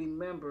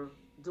remember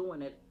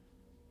doing it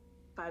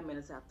 5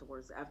 minutes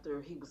afterwards, after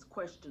he was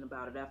questioned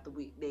about it, after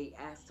they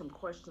asked him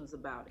questions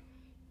about it.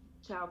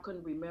 Child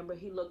couldn't remember.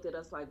 He looked at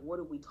us like, what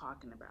are we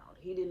talking about?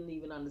 He didn't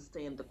even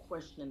understand the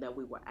question that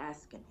we were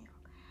asking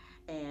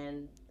him.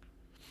 And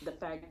the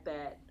fact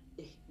that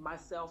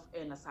myself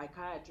and a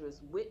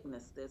psychiatrist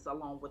witnessed this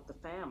along with the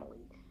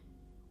family,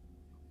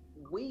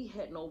 we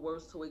had no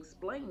words to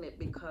explain it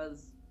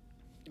because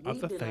we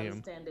didn't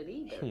understand it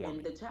either.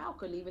 And the child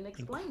couldn't even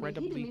explain it.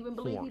 He didn't even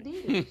believe he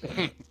did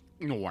it.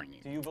 Do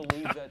you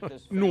believe that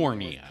this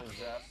Narnia was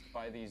possessed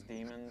by these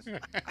demons?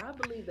 I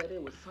believe that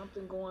there was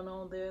something going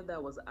on there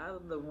that was out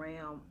of the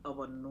realm of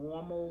a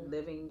normal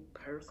living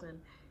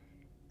person.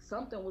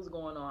 Something was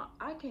going on.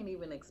 I can't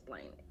even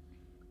explain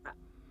it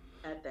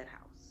at that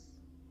house.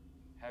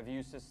 Have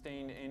you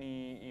sustained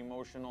any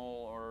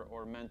emotional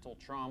or mental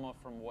trauma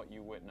from what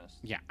you witnessed?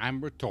 Yeah,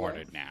 I'm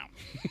retarded now.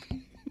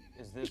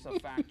 Is this a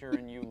factor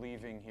in you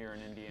leaving here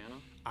in Indiana?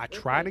 I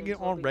try to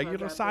get on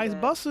regular sized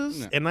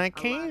buses, and I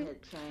can't.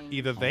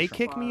 Either they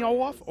kick me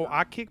off, or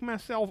I kick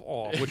myself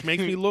off, which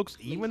makes me look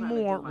even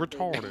more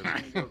retarded.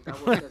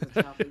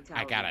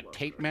 I got a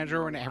tape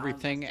measure and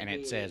everything, and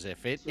it says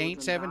if it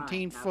ain't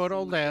 17 foot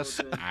or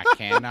less, I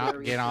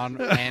cannot get on,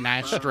 and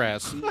I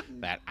stress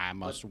that I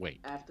must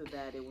wait. After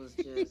that, it was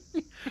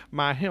just.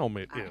 My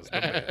helmet is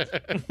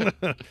the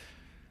best.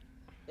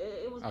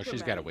 It was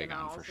she's got a traumatic, wig and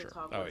on I for also sure.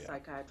 talked with a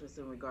psychiatrist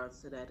in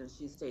regards to that, and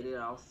she stated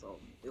also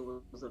it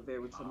was a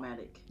very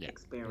traumatic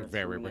experience.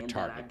 very for me, and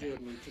that I retarded.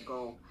 did need to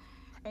go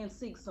and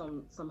seek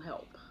some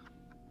help.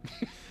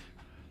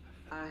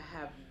 I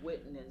have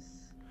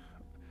witnessed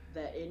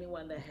that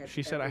anyone that has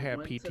She said I had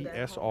ever went to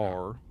that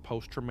home, PTSR,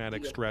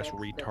 post-traumatic stress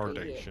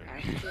retardation.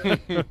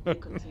 they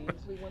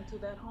continuously went to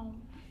that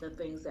home, the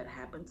things that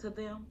happened to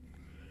them.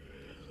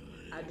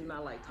 I do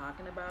not like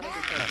talking about it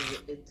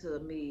because to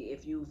me,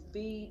 if you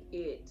feed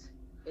it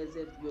as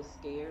if you're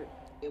scared,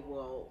 it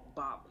will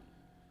bother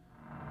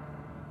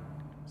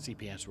you.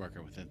 CPS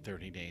worker within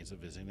 30 days of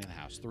visiting the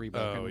house. 3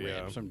 broken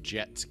ribs from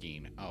jet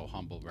skiing. Oh,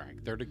 humble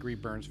brag. 3rd-degree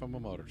burns from a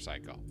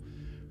motorcycle.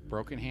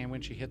 Broken hand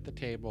when she hit the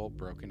table.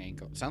 Broken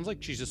ankle. Sounds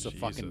like she's just a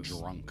fucking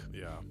drunk.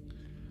 Yeah.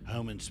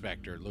 Home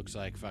inspector looks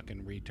like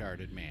fucking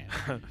retarded man.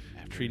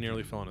 Tree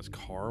nearly fell on his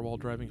car while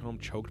driving home,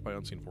 choked by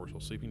unseen force while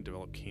sleeping,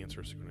 developed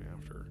cancer soon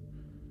after.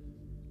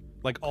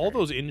 Like, all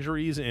those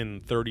injuries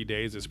in 30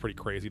 days is pretty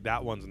crazy.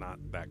 That one's not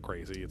that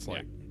crazy. It's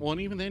like... Well,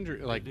 and even the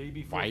injury, like,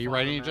 why are you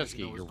riding a jet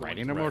ski? You're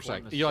riding a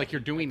motorcycle. You're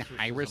doing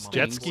high-risk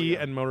Jet things. ski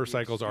and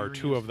motorcycles are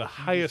two of the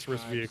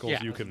highest-risk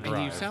vehicles you can drive.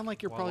 And you sound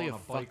like you're probably a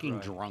fucking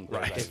drunk.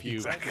 Right, If you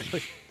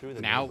exactly.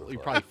 Now, you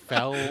probably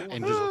fell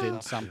and just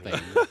did something.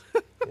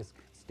 Is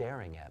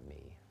staring at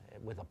me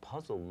with a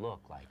puzzled look,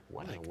 like,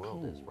 what in the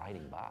world is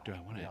riding by? Do I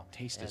want to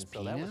taste his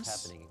so that was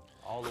penis? happening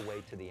all the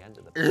way to the end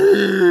of the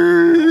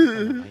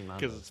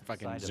Because it's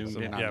fucking zoomed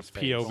in on Yeah, his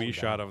face. POV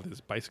shot of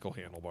his bicycle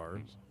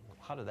handlebars.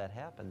 How did that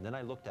happen? Then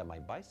I looked at my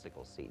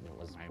bicycle seat and it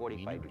was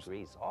 45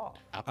 degrees off.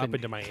 Up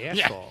into my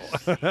Yeah. asshole.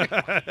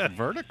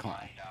 Vertical.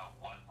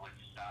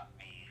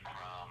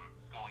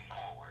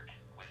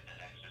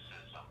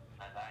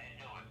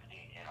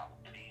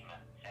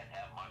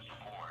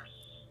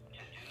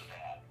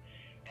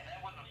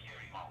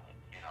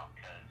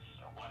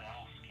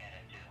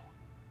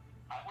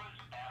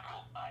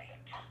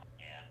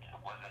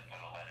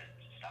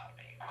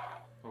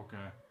 Okay.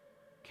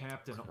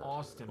 Captain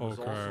Austin was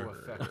also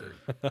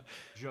affected.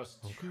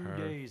 Just 2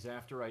 days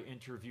after I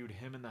interviewed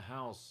him in the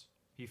house,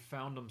 he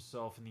found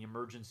himself in the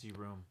emergency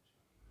room.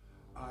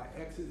 I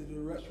exited the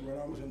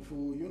restaurant. I was in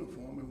full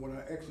uniform, and when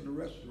I exited the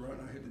restaurant,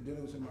 I had the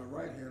dinners in my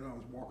right hand. I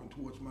was walking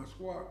towards my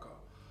squad car.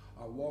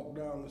 I walked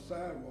down the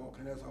sidewalk,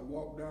 and as I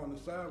walked down the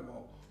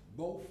sidewalk,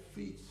 both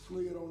feet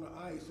slid on the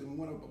ice and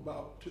went up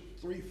about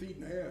 3 feet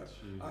in the air.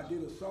 I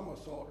did a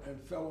somersault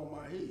and fell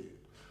on my head.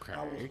 Okay.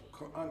 I was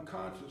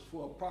unconscious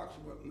for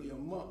approximately a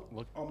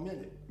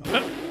minute.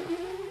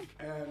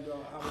 And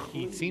I was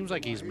He seems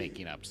like he's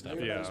making up stuff.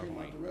 Everybody came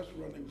out the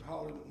restaurant, they was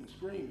hollering and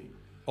screaming.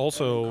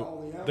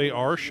 Also, they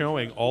are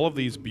showing all of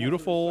these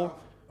beautiful,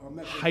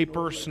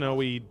 hyper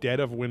snowy, dead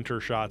of winter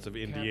shots of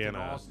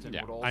Indiana.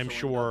 Yeah. I'm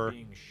sure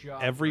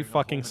every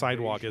fucking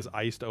sidewalk is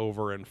iced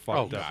over and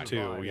fucked up God. too.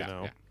 You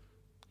know. Yeah.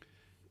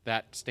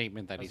 That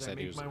statement that he As I said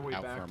he make was my way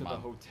out back for a to the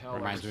month hotel, I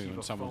reminds me receive when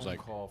a someone's phone like,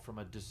 call from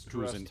a who's an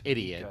distressed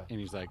idiot, Mika. and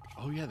he's like,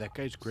 oh yeah, that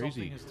guy's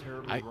crazy. Something is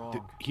terribly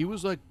wrong. He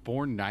was like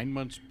born 9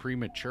 months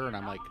premature, and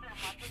I'm like,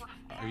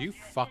 are you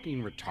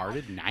fucking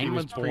retarded? 9 He was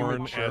months born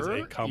premature? as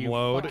a cum You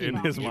load in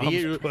fucking his mom's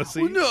idiot.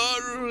 pussy.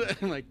 No,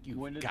 like you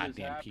When did this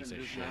goddamn happen? piece of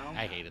Just shit. now?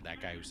 I hated that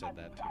guy who said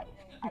that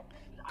too.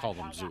 Called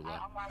him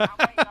Zula.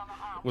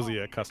 Was he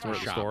a customer at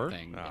the Shop store?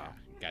 Thing. Oh. Yeah.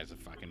 Guy's a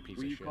fucking piece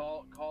Will of you shit.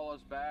 call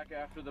us back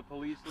after the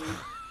police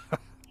leave?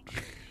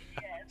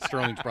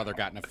 Sterling's brother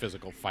got in a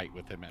physical fight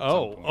with him at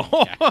Oh. some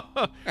point.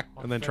 Yeah.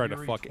 And then tried to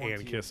February fuck and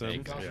 20th, kiss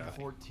him.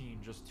 2014,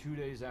 just 2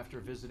 days after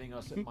visiting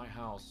us at my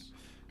house,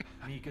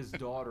 Mika's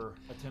daughter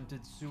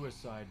attempted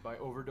suicide by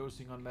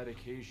overdosing on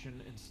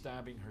medication and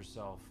stabbing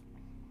herself.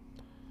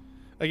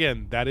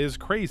 Again, that is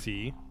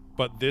crazy,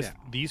 but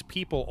these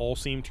people all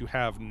seem to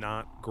have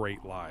not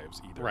great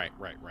lives either. Right.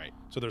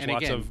 So there's And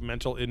lots again, of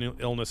mental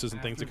illnesses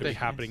and things that could be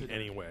happening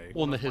anyway.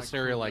 Well, in the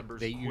hysteria, like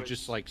you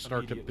just like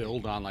start to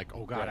build on like,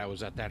 oh god, I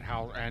was at that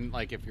house, and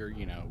like if you're,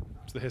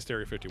 it's the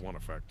Hysteria 51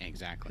 effect.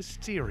 Exactly.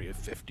 Hysteria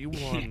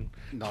 51.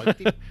 No,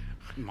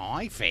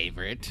 my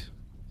favorite,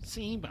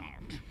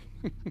 Seabound.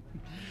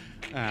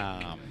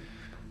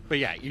 But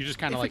yeah, you just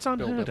kind of If like it's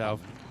build unheard up.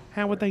 of,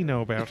 how would they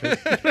know about it?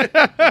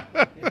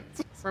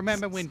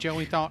 Remember when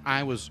Joey thought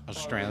I was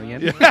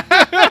Australian?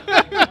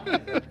 How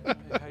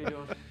you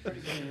doing?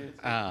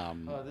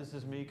 This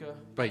is Mika.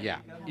 But yeah,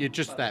 it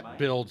just that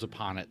builds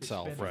upon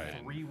itself. It's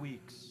been 3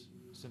 weeks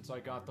since I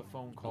got the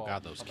phone call. Oh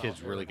god, those about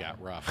kids really Erica. got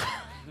rough.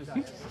 This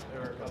is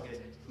Erica.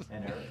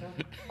 And Erica?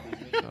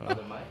 Please meet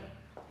Brother Mike.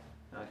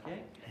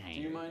 Okay.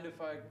 Do you mind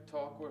if I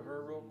talk with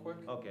her real quick?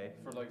 Okay.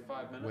 For like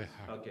 5 minutes? With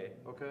her. Okay.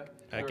 Okay.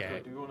 Okay.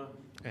 Erica, do you wanna?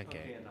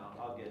 Okay. And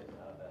I'll get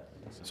that.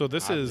 So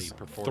this Oddly is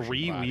proportioned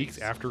 3 bodies. weeks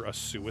after a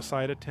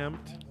suicide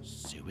attempt.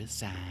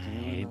 Suicide. Do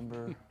you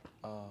remember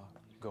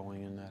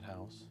going in that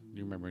house?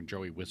 You remember when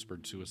Joey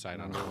whispered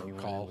suicide on Remember when a you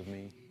went call? in with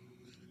me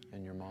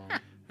and your mom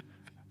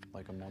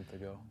like a month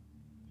ago?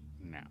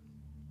 No.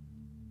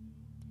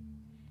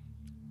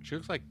 She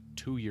looks like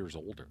 2 years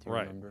older. Do you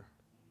remember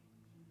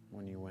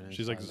when you went in?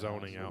 She's like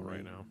zoning out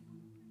right now.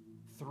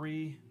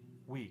 3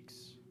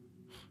 weeks.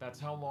 That's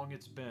how long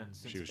it's been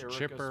since She was Erica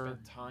chipper.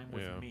 spent time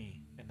with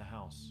me in the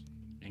house.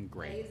 And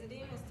great. Is the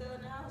demon still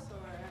in the house, or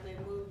have they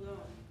moved on?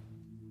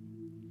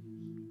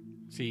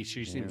 See,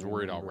 she seems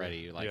worried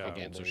already, like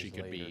again, so she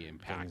could be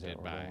impacted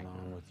by. Going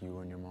on with you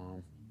and your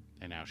mom.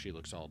 And now she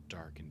looks all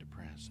dark and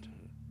depressed.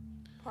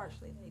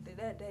 Partially.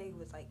 That day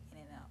was like in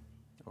and out.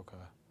 Okay.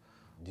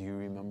 Do you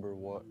remember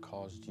what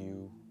caused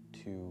you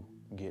to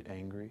get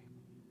angry?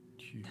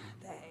 Not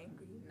that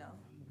angry, no.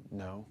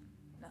 No?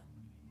 No.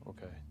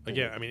 Okay.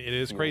 Again, I mean, it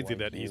is Feel crazy like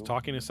that he's you?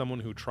 talking to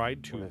someone who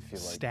tried to Would it feel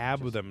like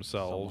stab just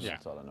themselves, someone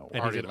outside of nowhere? and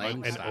he Artie did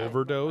Lang an style.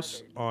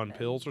 overdose on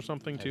pills or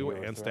something Have too, you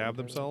ever and threatened stabbed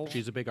her? themselves.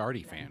 She's a big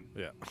Artie fan.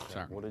 Yeah.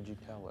 Sorry. What did you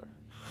tell her?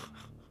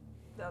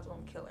 That was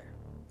gonna kill her.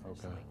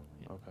 Okay.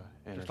 Okay.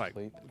 In Just her like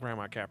sleep?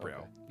 Grandma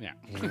Caprio. Yeah.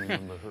 You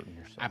remember hurting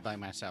yourself? I blame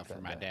myself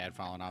for my dad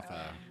falling off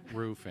a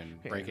roof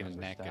and breaking his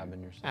neck.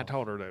 I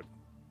told her that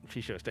she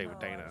should have stayed with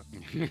Dana.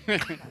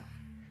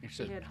 He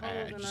said, She had I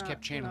holes in just her,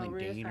 kept channeling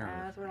wrist, Dana. her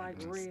eyes were like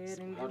red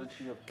and How did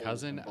she have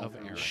Cousin of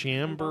Eric.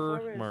 Chamber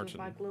both her wrists was Martin.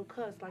 like little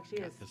cuts, like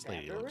she had This stabbed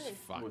lady her looks wrist.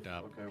 fucked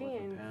up. Okay, with a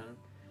Pins. pen?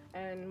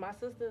 And my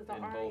sister's an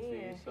In both RN.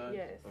 these sides?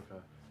 Yes.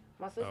 Okay.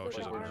 My sister's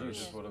she's an a RN. nurse.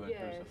 Just would have been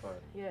Yes.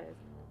 crucified. Yes.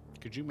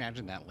 Could you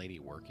imagine that lady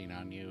working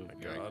on you?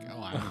 You're like,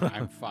 God. oh,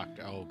 I'm fucked.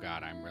 Oh,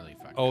 God, I'm really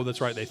fucked. Oh, that's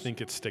right. They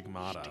think it's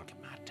stigmata.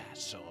 Stigmata,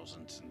 souls,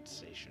 and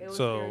sensations. It was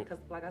So scary 'cause,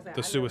 like I said, I the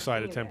never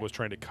suicide seen attempt that. was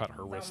trying to cut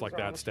her wrist Something's like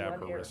wrong. that, She stab her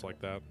wasn't wrist like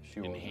that.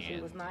 In She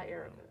hand. was not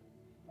Erica.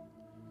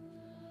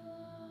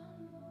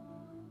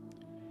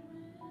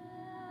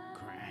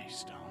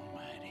 Christ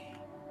almighty.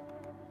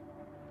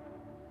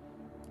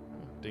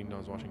 Ding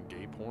Dong's watching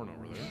gay porn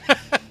over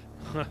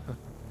there.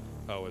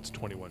 Oh, it's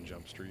 21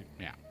 Jump Street.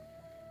 Yeah.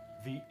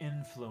 The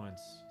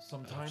influence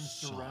sometimes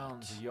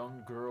surrounds a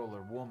young girl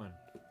or woman.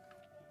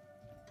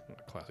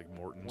 Classic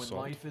Morton When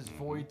salt. life is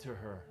void to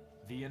her,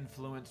 the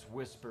influence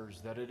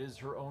whispers that it is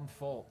her own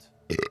fault.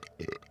 And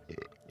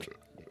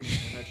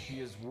that she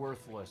is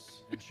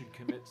worthless and should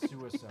commit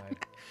suicide.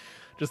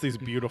 Just these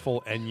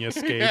beautiful Enya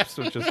scapes,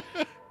 which is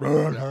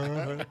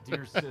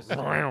Dear sister,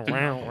 Wow, do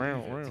wow, not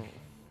wow, believe it.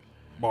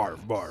 wow. Barf,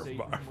 barf, Satan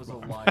barf. was a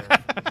liar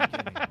from the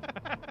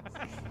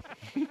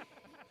beginning.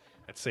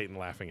 That's Satan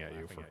laughing at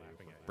you for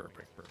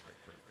burping.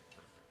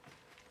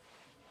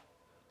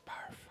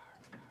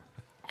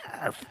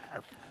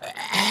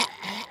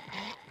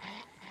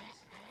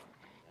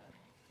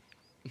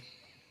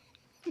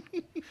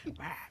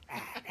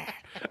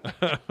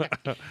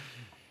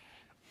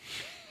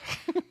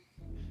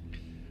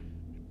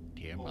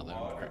 Dear Mother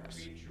of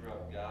Christ.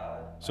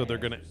 So they're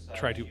going to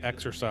try to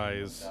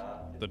exorcise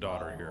the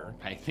daughter here.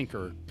 I think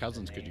her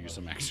cousins could use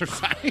some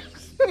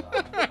exercise.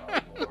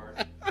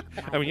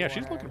 I mean, yeah,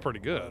 she's looking pretty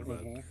good.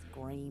 But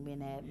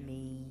Screaming at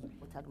me.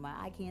 We're talking about,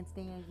 I can't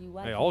stand you.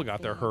 they all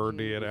got their herd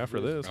did after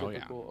this. Oh,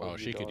 yeah. Oh,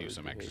 she could use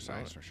some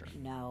exercise for sure.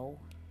 No.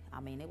 I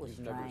mean, it was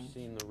You've never strange.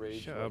 seen the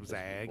rage Shut like up, this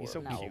Zag. You're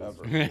so before?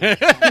 cute.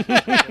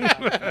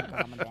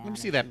 Let me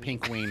see that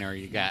pink wiener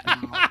you got.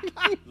 Down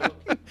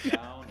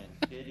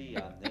and pity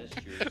on this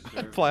your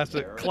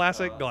servant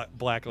Classic Erica.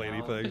 black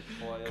lady thing. Now the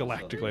spoils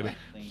Galactic of lady.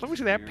 wrestling Let me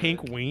see that pink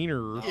spirit.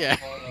 wiener. Yeah.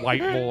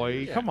 White boy.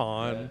 Yeah. Come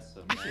on. Threats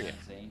of man's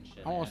ancient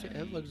Oh, see, it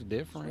enemy, looks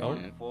different. Oh.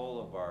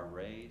 scornful of our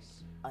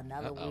race.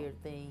 Another Uh-oh.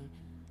 weird thing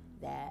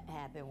that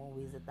happened when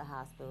we was at the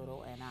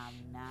hospital, and I'm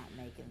not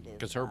making this.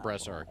 Because her up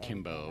breasts or are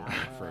akimbo, anything.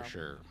 I for love-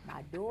 sure.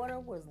 My daughter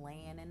was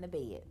laying in the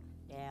bed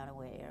down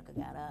where Erica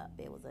got up.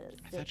 It was a.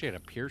 I thought she had a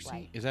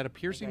piercing. Is that a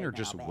piercing or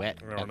just now, wet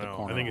I don't at the know.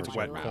 corner I think of it's her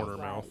wet mouth? corner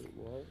mouth.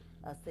 What?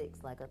 A 6,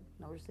 like a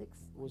number 6.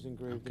 Was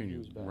engraved Can in you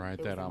whose back? write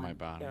It that was on my on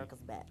body?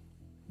 Erica's back.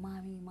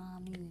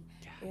 Mommy,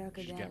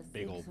 Erica She's got got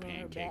big 6 old on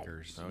her back.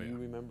 pancakers. Do you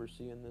remember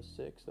seeing this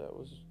 6 that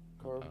was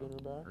carved in her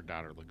back? Her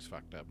daughter looks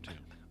fucked up too.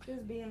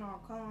 Just being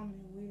all calm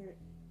and weird.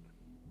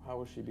 How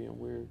was she being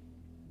weird?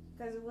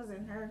 Because it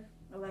wasn't her.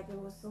 Or like it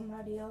was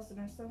somebody else in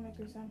her stomach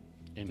or something.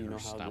 In Do you her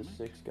know how stomach? the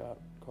 6 got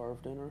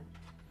carved in her?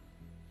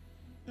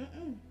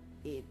 Mm-mm.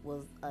 It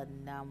was a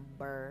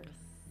number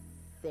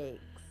 6.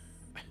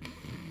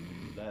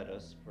 Let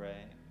us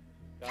pray.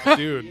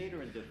 Dude,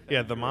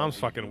 yeah, the mom's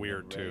fucking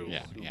weird too.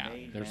 Yeah, yeah.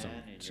 There's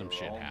some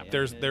shit happening.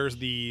 There's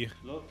the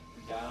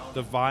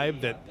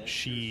vibe that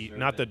she,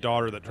 not the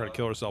daughter that tried to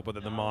kill herself, but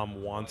that the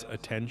mom wants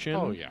attention.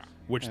 Oh, yeah.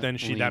 Which And then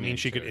that lean means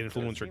she could into it.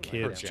 influence her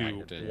kids to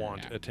Project it.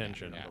 want Yeah,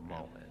 attention. yeah,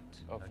 yeah.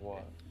 Of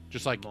what?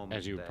 Just like,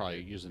 as you would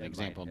probably use an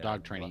example in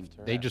dog training,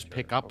 they just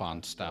pick up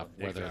on stuff,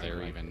 whether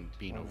they're even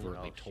being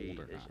overtly told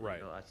or not.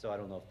 Right. So I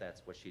don't know if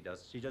that's what she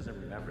does. She doesn't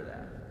remember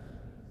that.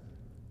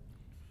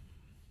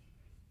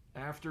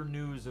 After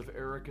news of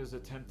Erica's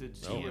attempted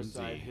OMG.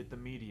 suicide hit the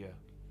media,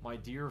 my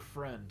dear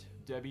friend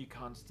Debbie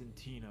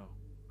Constantino,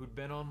 who'd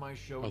been on my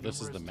show Oh, this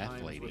is numerous the meth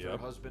times lady. with her Yep.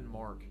 husband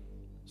Mark,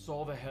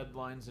 saw the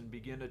headlines and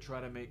began to try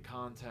to make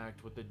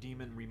contact with the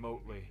demon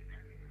remotely.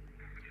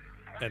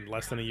 And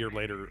less than a year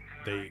later,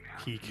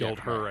 he killed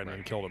her and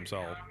then killed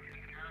himself.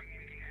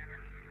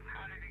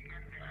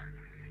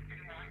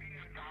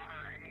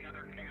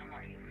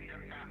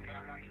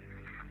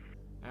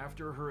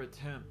 After her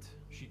attempt,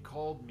 she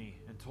called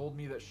me and told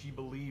me that she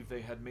believed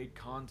they had made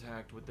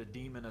contact with the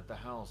demon at the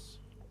house.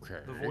 Okay.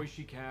 The voice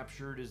she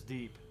captured is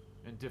deep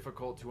and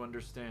difficult to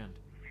understand.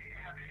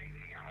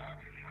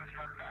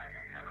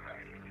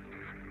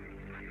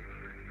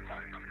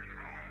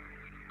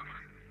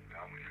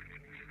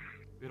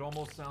 It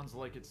almost sounds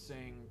like it's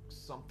saying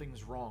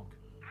something's wrong.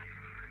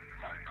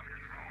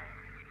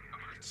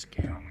 It's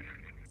scary.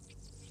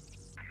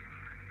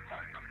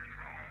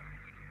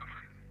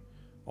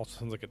 Also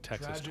sounds like a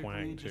Texas Tragically,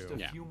 twang just too.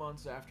 a few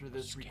months after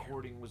this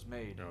recording was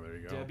made, Oh, there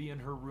you go. Debbie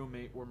and her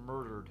roommate were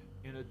murdered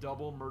in a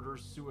double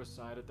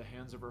murder-suicide at the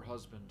hands of her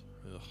husband.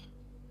 Ugh.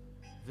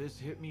 This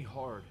hit me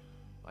hard.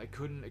 I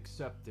couldn't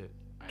accept it.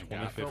 I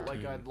I felt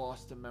like 2015. I'd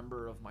lost a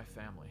member of my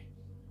family.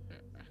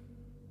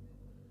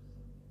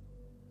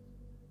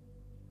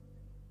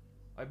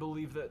 I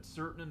believe that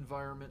certain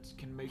environments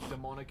can make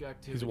demonic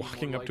activity He's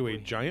walking more up to a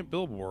likely. giant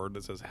billboard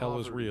that says "Hell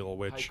is Poverty, real," high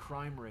which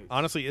crime rates,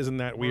 honestly isn't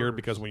that weird murders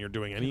because when you're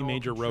doing any can all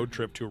major road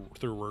contribute. trip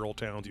through rural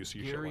towns, you see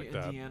shit Gary, like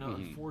that. Indiana,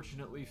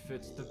 unfortunately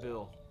fits the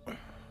bill.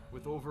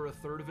 With over a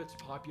third of its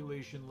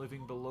population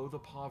living below the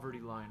poverty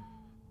line,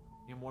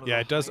 in one of Yeah,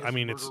 the it does. I highest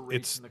mean, murder rates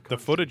it's in the the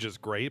country. footage is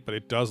great, but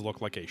it does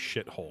look like a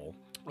shithole.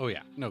 Oh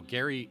yeah, no,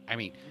 Gary. I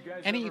mean, guys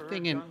ever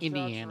anything in heard gunshots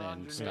Indiana around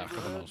and your stuff for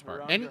the neighborhood, most part,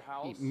 around any your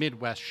house?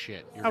 Midwest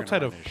shit. You're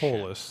Outside gonna of run into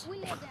Polis.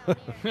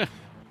 Do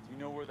you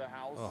know where the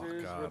house Oh, is,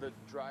 where God. the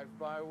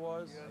drive-by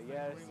was?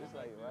 Yes, it's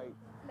like right.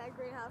 That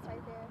greenhouse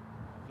right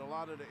there. A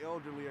lot of the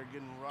elderly are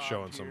getting robbed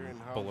Showing some here and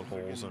bullet houses are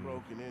holes getting and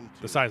broken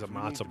into. the size of We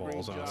need matzo to bring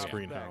balls on a jobs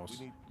screen back. house.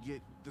 We need to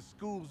get the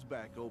schools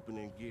back open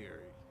in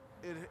Gary.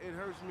 It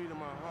hurts me to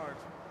my heart.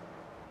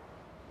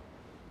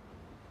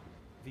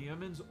 The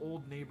Emmons'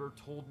 old neighbor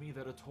told me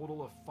that a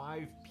total of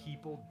 5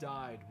 people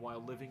died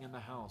while living in the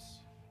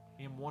house.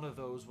 And one of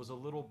those was a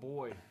little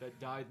boy that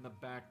died in the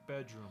back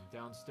bedroom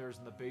downstairs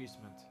in the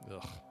basement.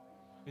 Ugh.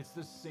 It's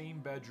the same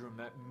bedroom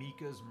that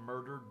Mika's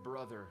murdered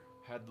brother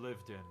had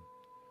lived in.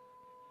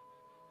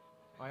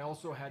 I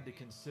also had to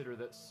consider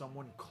that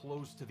someone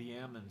close to the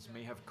Ammons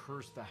may have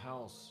cursed the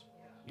house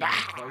and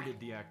invited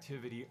the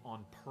activity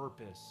on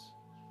purpose.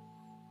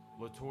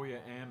 Latoya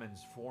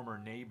Ammon's former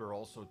neighbor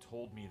also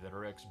told me that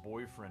her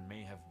ex-boyfriend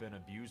may have been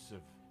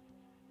abusive.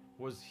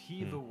 Was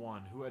he the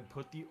one who had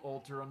put the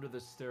altar under the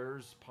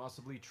stairs,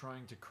 possibly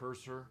trying to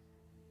curse her?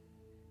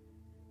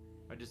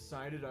 I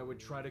decided I would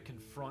try to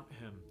confront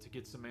him to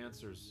get some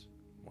answers.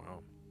 Wow.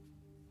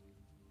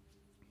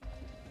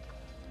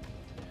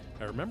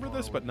 I remember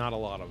this, but not a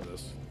lot of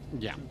this.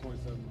 Yeah.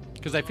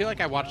 Because I feel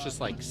like I watched this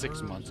like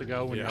 6 months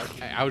ago when Yeah.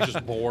 I was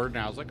just bored and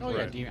I was like, oh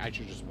Right. yeah, I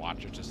should just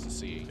watch it just to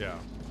see. Yeah.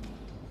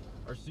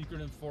 Our secret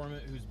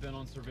informant who's been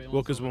on surveillance.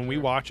 Well, because over when we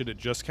there watched it, it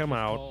just came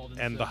out, called and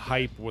and said the that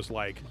hype was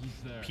like he's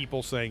there.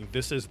 people saying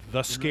this is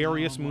the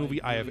scariest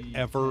movie I have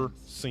ever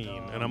seen,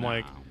 and I'm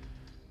like,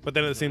 but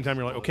then at the same time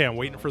you're like, okay, I'm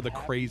waiting for the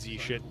crazy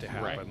shit to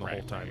happen the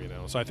whole time, you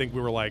know. So I think we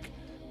were like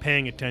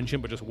paying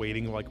attention, but just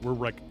waiting. Like we're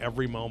like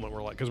every moment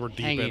we're like, because we're deep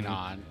Hanging in,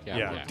 on. yeah,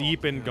 Yeah.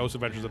 deep in Ghost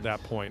Adventures at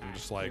that point, and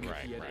just like,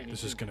 Right.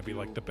 this is gonna be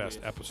like the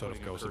best episode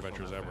of Ghost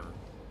Adventures ever.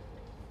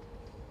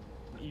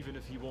 Even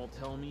if he won't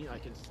tell me, I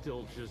can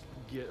still just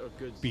get a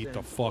good Beat the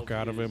sense fuck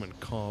out of him his and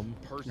come.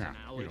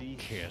 personality.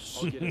 Kiss.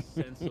 I'll get a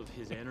sense of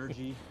his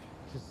energy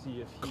to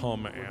see if he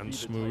Come would and be the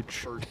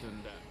smooch. type of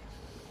person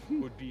that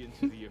would be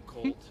into the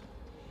occult.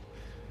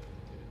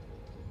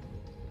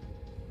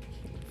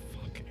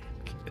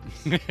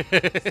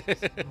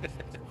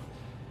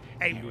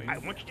 Hey, I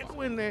want you to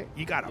go in there.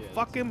 You gotta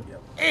fuck him,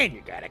 and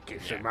you gotta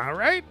kiss him. All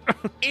right?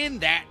 In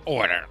that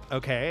order.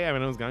 Okay. I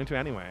mean, I was going to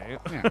anyway.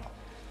 Yeah.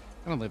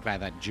 I don't live by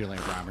that Julia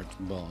Roberts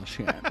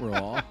bullshit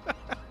rule.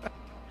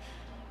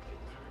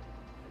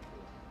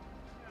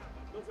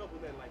 Don't tell me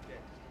nothing like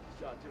that.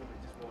 Y'all gentlemen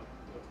just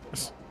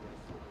want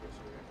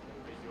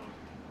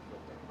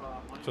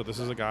So this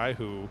is a guy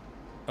who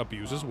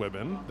abuses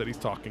women that he's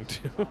talking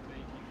to.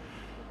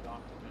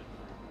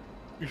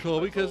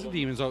 Well, because the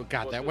demons. Oh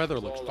God, that weather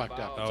looks fucked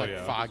up. It's Oh, like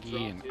yeah.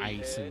 foggy and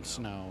ice and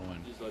snow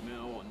and. He's like, man,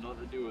 I want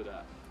nothing to do with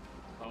that.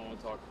 I don't want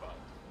to talk about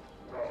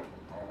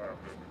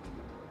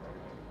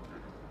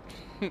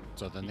it.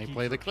 So then they He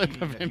play the keeps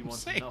clip repeating of that he him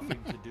wants saying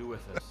nothing to do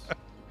with this.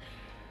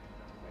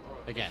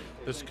 Again,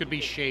 this could be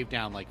shaved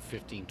down like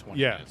 15, 20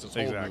 Yeah, minutes. This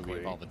whole exactly.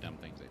 movie of all the dumb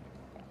things they do.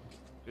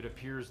 It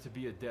appears to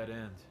be a dead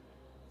end.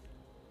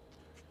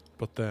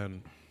 But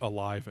then a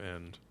live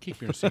end.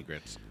 Keep your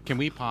secrets. Can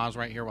we pause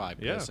right here while I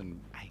Yeah. piss? And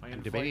I I'm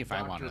invite debating if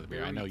I want Dr. another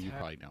beer. I know Barry you Tapp-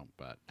 probably don't,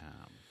 but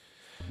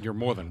you're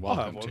more than I'll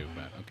have welcome to. one.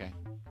 But okay.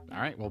 All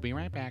right, we'll be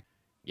right back.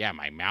 Yeah,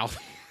 my mouth.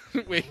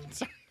 Wait.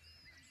 Sorry.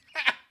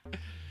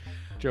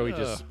 Joey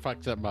just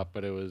fucked something up,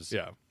 but it was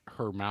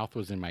her mouth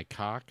was in my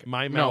cock.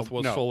 My No, mouth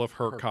was no, full of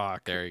her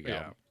cock. There you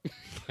go.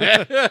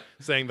 Yeah.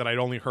 Saying that I'd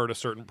only heard a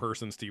certain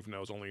person, Steve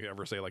knows, only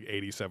ever say like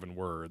 87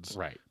 words.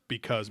 Right.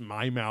 Because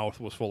my mouth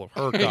was full of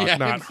her cock, Yeah,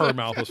 not her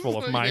mouth was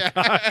full of my Yeah.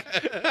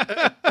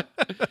 cock.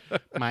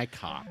 My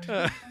cock.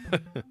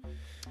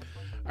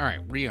 All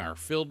right, we are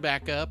filled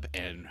back up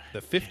and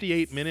The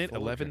 58-minute,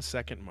 Full of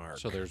 11-second mark.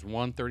 so there's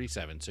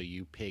 137. So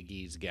you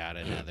piggies got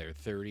another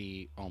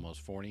 30,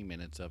 almost 40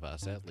 minutes of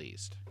us at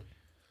least.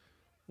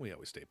 We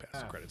always stay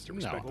past the credits to No.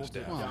 respect the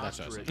staff. Well, that's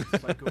what I was Doctorate in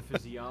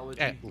psychophysiology.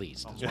 At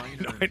least. a Yeah, minor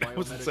no, in I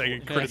wasn't biomedical saying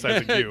imaging,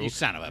 criticizing you. You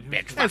son of a and who's bitch.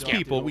 As conducted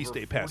people, we over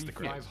stay past the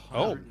credits.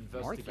 4,500 Oh,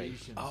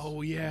 investigations,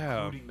 Oh,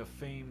 yeah. including the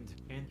famed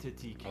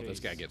entity case Oh, this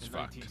guy gets in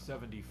fucked.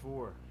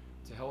 1974,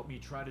 to help me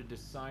try to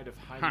decide if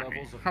high Hi,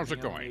 levels of how's it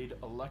going? man-made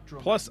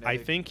electromagnetic Plus, I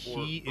think or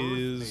he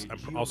earth-made is.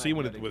 I'll see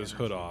when geomagnetic with his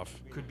hood energy off.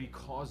 could be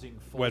causing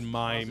false when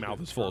my positive mouth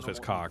is full of his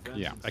terminal cock.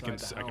 events Yeah, I can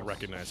inside the I can house.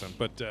 recognize him.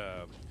 But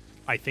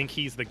I think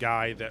he's the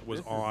guy that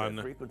was This is on.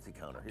 the frequency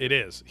counter here. It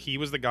is. He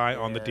was the guy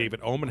on the And David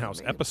Omenhouse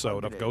they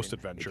episode of plugged it Ghost in. It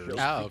Adventures. shows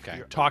Oh,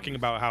 okay. Talking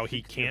about how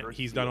he can't.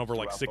 He's done over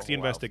like 60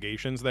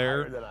 investigations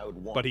there,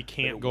 but he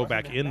can't go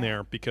back in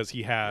there because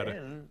he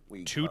had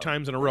 2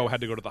 times in a row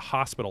had to go to the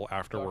hospital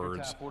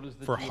afterwards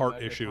for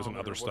heart issues and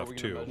other stuff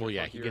too. Well,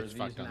 yeah, he gets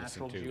fucked on this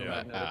thing too.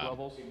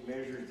 But,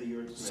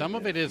 some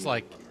of it is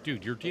like,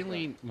 dude, you're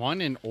dealing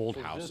in old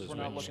houses,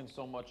 which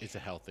is a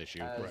health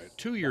issue. Right.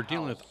 2, you're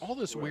dealing with all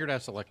this weird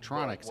ass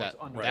electronics that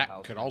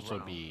could also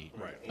be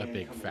a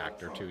big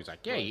factor too. He's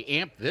like, yeah, you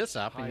amp this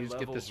up and you just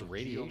get this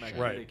radiation.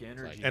 Right.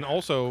 Like, And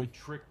also,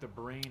 trick the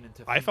brain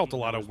into I felt a thinking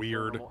lot there of was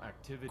weird paranormal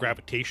activity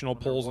gravitational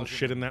when there pulls and wasn't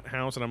shit in that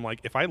house, and I'm like,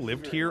 if I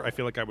lived here, I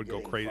feel like I would go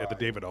crazy at the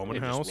David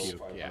Omen house.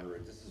 Yeah.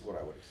 This is what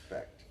I would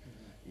expect.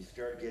 You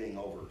start getting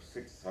over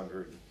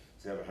 600,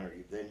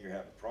 700, then you're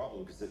having a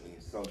problem because it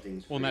means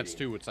something's. Well, and that's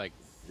too. It's like,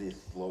 this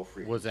low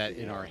frequency. was that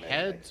in our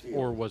heads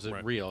or was it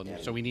real? And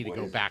so we need to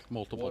go back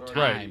multiple Right,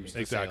 times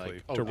exactly, to, say,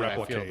 like, oh, to did I feel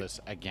replicate. this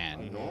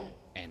again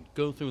and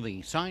go through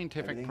the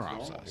scientific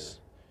process.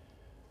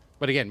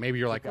 But again, maybe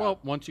you're like, well,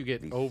 once you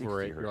get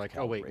over it, you're like,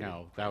 oh wait,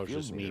 no, that was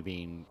just me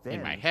being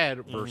in my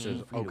head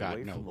versus, oh god,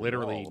 no,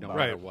 literally, no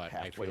matter what,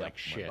 I feel like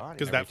shit.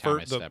 Because that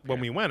first, when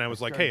we went, I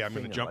was like, hey, I'm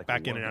going to jump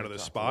back in and out of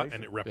this spot,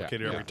 and it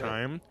replicated every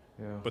time.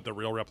 Yeah. But the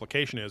real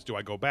replication is, do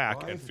I go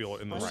back and feel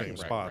it in those same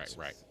spots?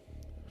 Right.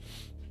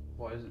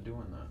 Why is it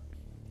doing that?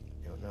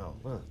 You know,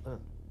 look.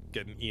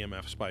 Getting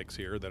EMF spikes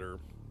here that are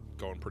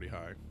going pretty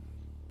high.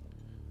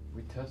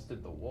 We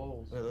tested the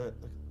walls. Look,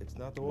 it's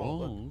not the wall.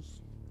 Look.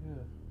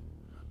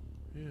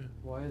 Yeah. Yeah.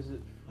 Why is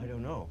it? I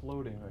don't know.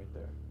 Floating right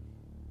there.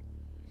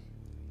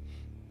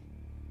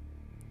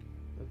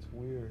 That's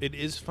weird. It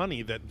is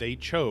funny that they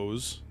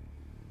chose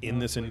in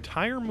this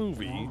entire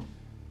movie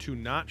to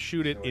not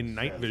shoot it in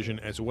night vision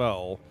as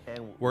well,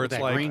 where it's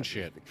that like green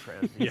shit.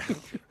 Yeah.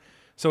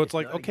 So it's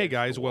like, okay,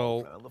 guys,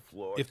 well,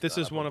 if this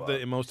is one of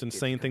the most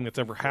insane thing that's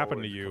ever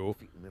happened to you,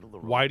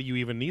 why do you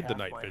even need the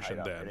night vision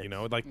then? You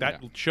know, like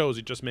that shows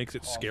it just makes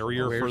it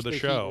scarier for Where's the heat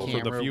show, for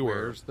the camera? viewer.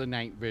 Where's the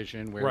night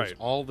vision? Where's Right.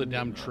 all the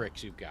dumb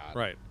tricks you've got?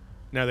 Right.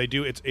 Now they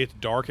do. It's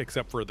dark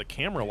except for the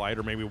camera light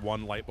or maybe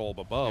one light bulb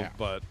above,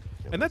 but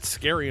and that's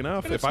scary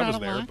enough But if it's I not was a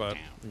there. But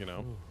lockdown. you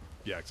know,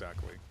 yeah,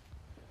 exactly.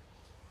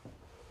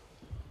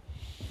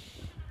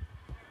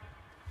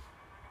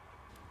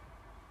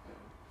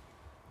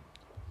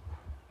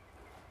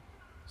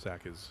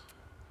 Zach is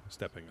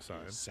stepping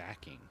aside.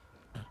 Sacking.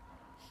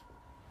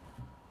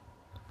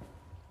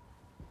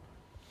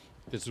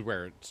 This is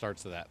where it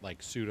starts to that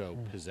like pseudo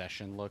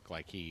possession look,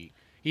 like he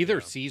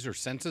either sees or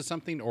senses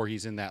something, or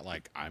he's in that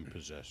like I'm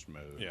possessed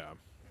mode. Yeah.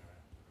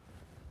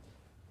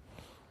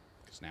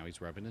 Because now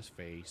he's rubbing his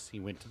face. He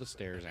went to the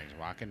stairs and he's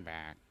walking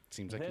back.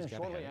 Seems like Then he's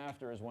got a shortly headache.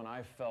 after is when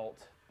I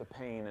felt the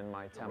pain in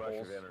my rush of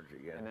temples,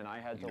 energy, yeah. and then I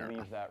had to Yeah.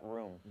 leave that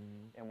room.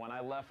 And when I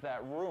left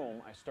that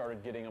room, I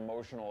started getting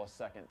emotional a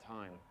second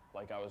time,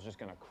 like I was just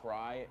gonna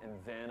cry, and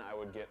then I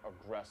would get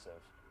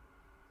aggressive.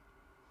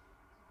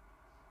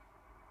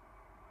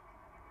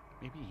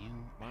 Maybe you.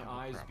 My have a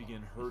eyes problem.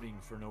 begin hurting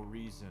for no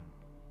reason,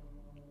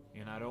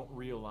 and I don't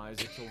realize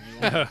it's a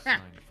warning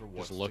sign for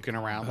what's Just looking to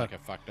come. around like a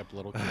fucked up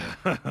little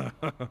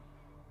kid.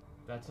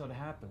 That's what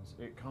happens.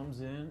 It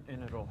comes in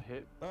and it'll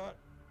hit.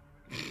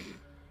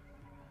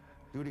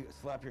 Dude,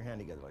 slap your hand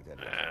together like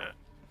that.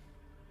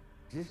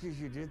 Just as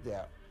you did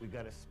that, we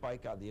got a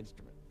spike on the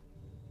instrument.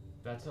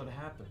 That's what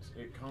happens.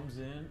 It comes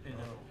in and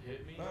it'll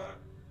hit me.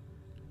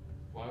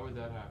 Why would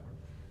that happen?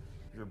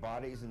 Your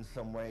body's in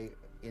some way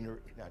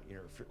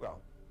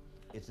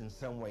it's in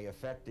some way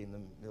affecting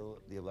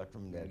the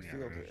electromagnetic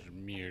field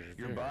here.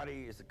 Your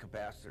body is a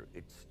capacitor.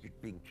 It's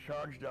being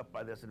charged up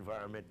by this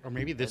environment. Or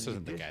maybe this and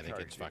isn't the you guy that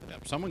gets discharge fucked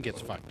up. Someone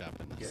gets fucked up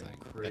in this thing.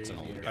 That's an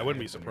old guy. I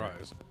wouldn't be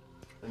surprised.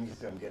 Let me see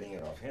if I'm getting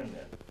it off him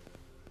then.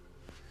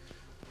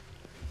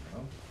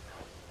 No?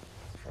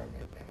 Try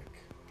my back.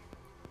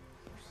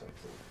 Or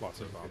something. Lots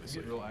of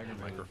obviously real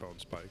aggravating. microphone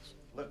spikes.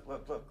 Look.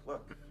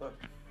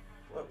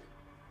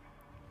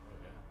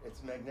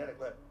 It's magnetic.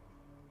 Look.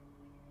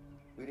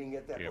 We didn't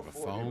get that Do you have a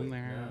before. phone did we?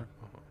 there?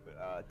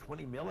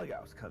 20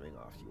 milligauss coming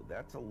off you.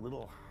 That's a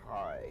little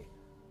high.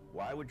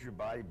 Why would your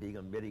body be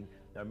emitting?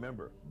 Now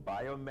remember,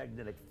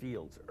 biomagnetic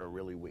fields are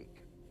really weak.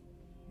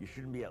 You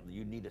shouldn't be able.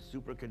 You need a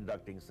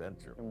superconducting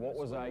sensor. And what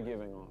was I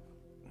giving off?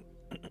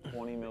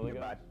 20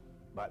 milligrams?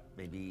 About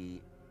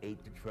maybe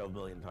 8 to 12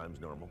 million times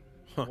normal.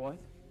 What?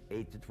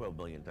 8 to 12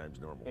 million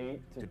times normal.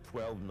 8 to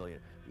 12 million.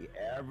 The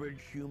average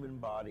human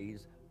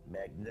body's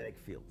magnetic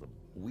field that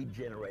we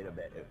generate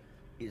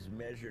is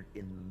measured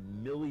in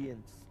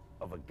millionths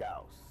of a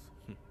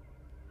Gauss.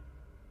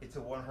 It's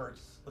a 1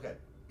 hertz. Look at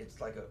it.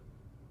 It's like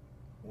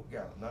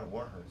not a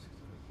 1 hertz.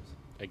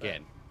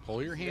 Again,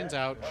 pull your hands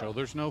out. Show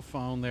there's no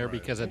phone there,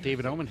 because at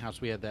David Omen House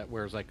we had that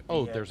where it's like,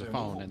 oh, there's a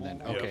phone, and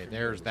then okay,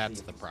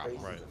 that's the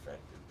problem. Right.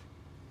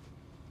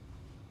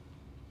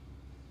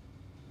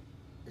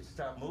 It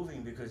stopped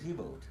moving because he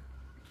moved.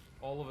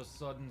 All of a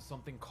sudden,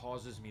 something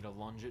causes me to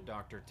lunge at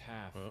Dr.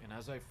 Taff, and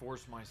as I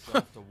force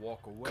myself to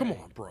walk away, Come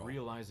on, bro.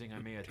 realizing I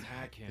may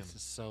attack him, This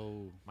is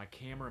so... my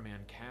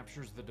cameraman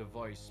captures the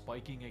device,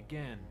 spiking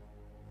again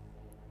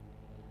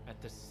at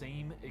the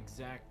same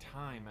exact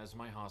time as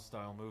my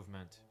hostile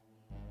movement.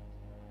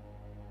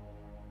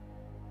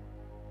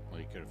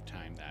 Well, you could have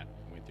timed that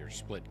with your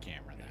split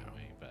camera that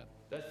way, but...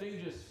 That thing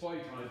just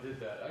spiked when it did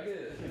that. I get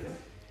it.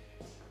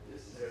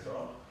 This is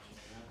wrong.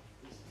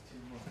 This is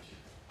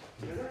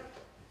too much.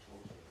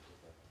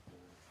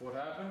 What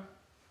happened?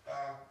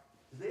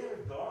 Is there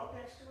a dog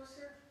next to us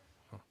here?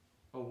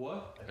 A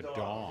what? A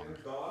dog. Is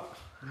there a dog?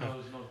 No,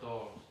 there's no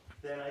dogs.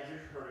 Then I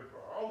just heard it go,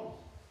 oh.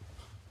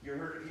 You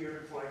heard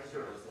it twice,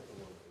 sir.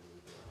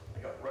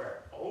 I got where?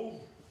 Oh.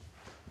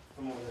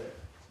 From over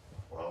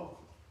there. Oh.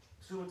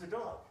 So it's a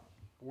dog.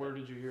 Where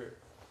did you hear it?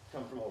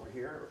 Come from over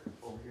here,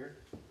 over here.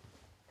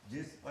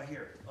 This, right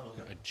here. Oh,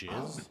 look. A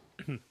jizz?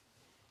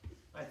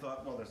 I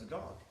thought, well, there's a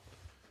dog.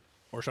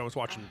 Or someone's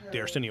watching the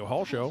Arsenio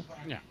Hall show.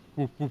 Yeah.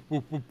 Do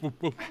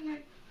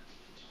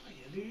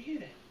you hear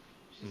that?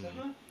 She said,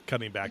 huh?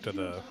 Cutting back to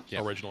the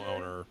original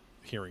owner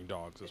hearing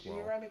dogs as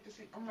well.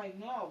 I'm like,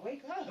 no,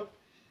 wake up.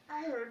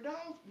 I heard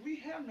dogs. We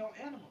have no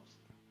animals.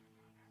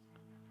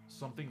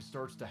 Something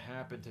starts to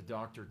happen to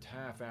Dr.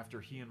 Taff after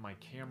he and my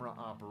camera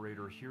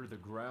operator hear the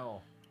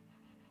growl.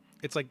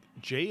 It's like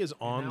Jay is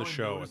on Now the I'm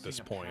show at noticing this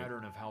a point.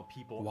 pattern of how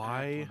people act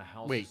Why? when the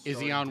house Wait, is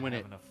he starting on to when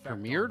have it an effect on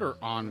premiered or them.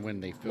 on when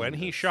they filmed When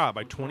he it? shot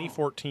by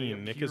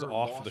 2014, Nick is appear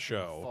off lost the in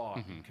show. thought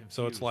and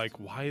So it's confused. like,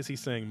 why is he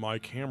saying my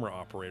camera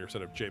operator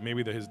instead of Jay?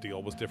 Maybe his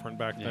deal was different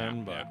back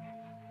then, but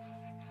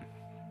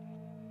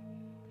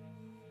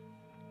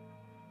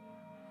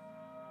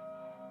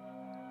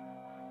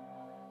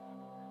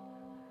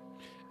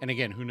And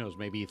again, who knows?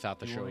 Maybe he thought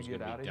the You show wanna was going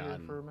get to out be of here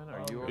done. for a minute? Are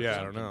or you Yeah,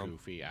 I don't something know.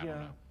 Goofy. I don't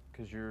know.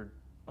 Because you're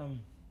No,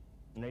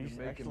 You're you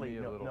making actually, me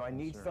a little I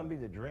need concerned.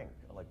 somebody to drink,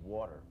 like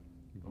water.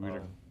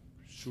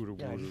 Shoot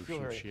Yeah, I just feel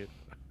very- shit.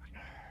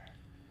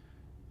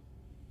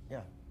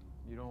 Yeah.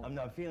 you don't. I'm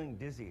not feeling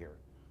dizzy here.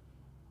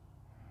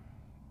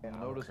 I'm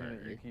noticing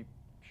that you keep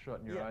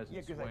shutting your eyes and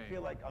because swaying. I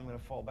feel like I'm going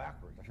to fall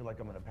backwards. I feel like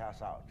I'm going to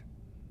pass out.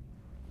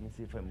 Let me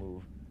see if I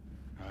move.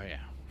 Oh, yeah.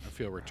 I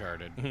feel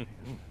retarded.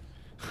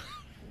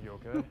 You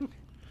okay?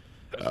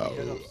 As I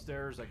head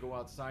upstairs, I go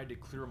outside to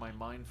clear my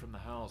mind from the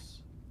house.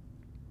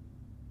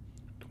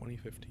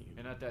 2015.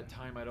 And at that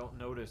time, I don't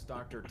notice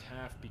Dr.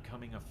 Taff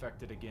becoming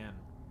affected again.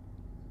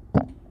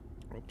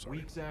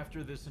 Weeks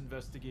after this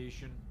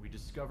investigation, we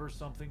discover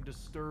something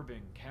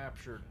disturbing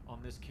captured on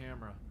this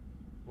camera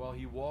while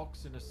he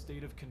walks in a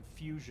state of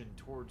confusion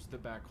towards the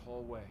back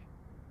hallway.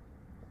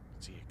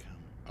 See it come.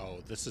 Oh,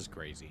 this is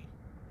crazy.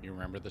 You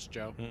remember this,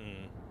 Joe?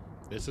 Mm-mm.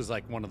 This is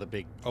like one of the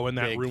big. Oh, in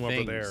that big room over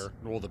things. there.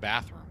 Well, the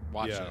bathroom.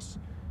 Watch Yeah. this.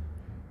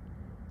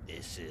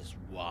 This is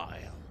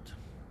wild.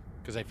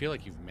 Because I feel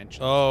like you've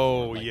mentioned. Oh,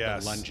 this before, like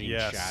yes. The lunging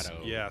yes. shadow.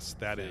 Yes,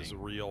 that thing. is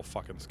real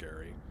fucking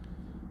scary.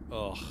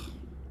 Ugh.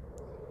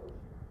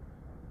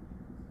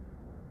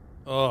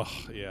 Ugh,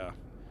 yeah.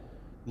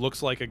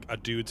 Looks like a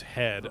dude's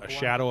head, a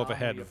shadow of a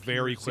head,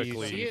 very So you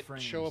quickly. see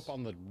it show up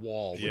on the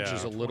wall, which Yeah.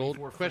 is a little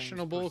 24 frames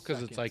questionable per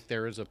because it's like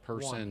there is a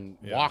person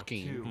Yeah.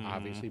 walking, 2,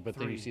 obviously, but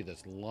then you 3, see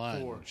this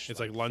lunge. It's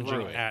like lunging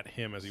through it. at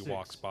him as he 6,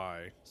 walks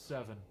by.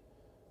 7.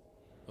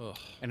 Ugh.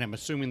 And I'm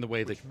assuming the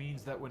way that Which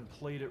means that when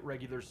played at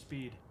regular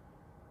speed,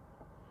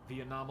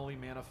 the anomaly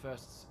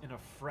manifests in a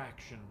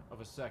fraction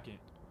of a second.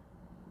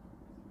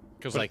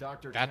 Because But like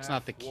Dr. that's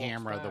not the Taff walks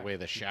camera the back, way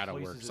the he shadow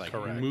places works, his like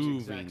hand in the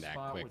moving exact that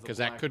spot quick. where the Because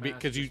that black could be mass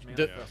because you just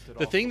the manifested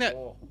the off thing the that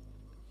wall.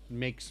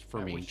 makes for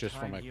At me which just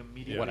from time a he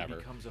immediately whatever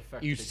becomes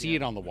affected you see it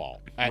again. on the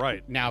wall.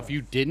 Right. Now, if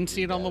you didn't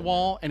see it on the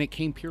wall and it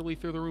came purely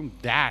through the room,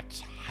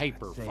 that's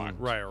hyper fun.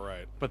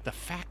 Right. But the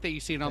fact that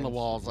you see it on the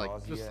wall is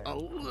like just a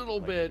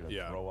little bit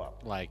Yeah.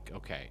 like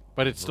okay,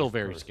 but it's still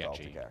very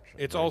sketchy.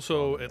 It's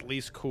also at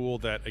least cool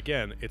that,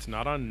 again, it's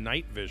not on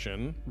night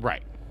vision.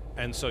 Right.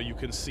 And so you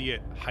can see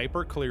it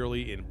hyper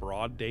clearly in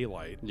broad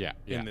daylight. Yeah,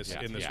 in this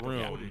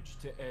room.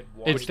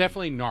 It's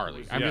definitely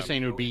gnarly. I'm Yeah. just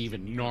saying it would be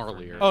even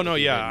gnarlier. Oh no,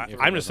 if yeah. it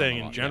I'm was just saying on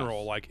in the wall.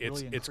 general, like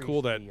it's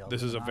cool that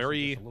this is a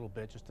very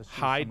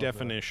high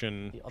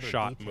definition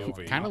shot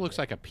movie. Kind of looks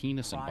like a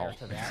penis and ball. Prior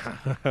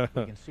to that,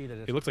 we can see that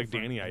it's He looks like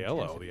different Danny Aiello,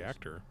 the intensities.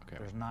 actor.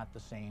 There's not the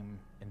same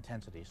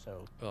intensity.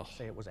 So Ugh.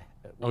 say it was a.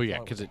 Oh, we yeah,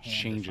 thought 'cause was a it hand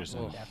or changes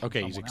something like it. that from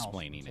Okay, he's someone else,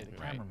 explaining say it,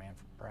 the right. cameraman,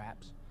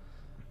 perhaps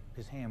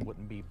his hand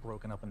wouldn't be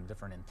broken up into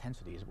different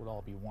intensities. It would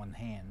all be one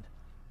hand.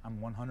 I'm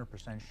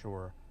 100%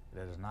 sure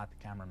that is not the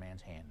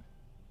cameraman's hand.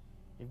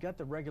 You've got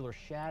the regular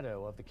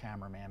shadow of the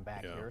cameraman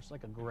back Yeah. here. It's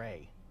like a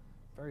gray,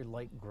 very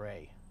light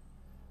gray.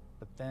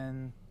 But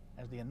then,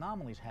 as the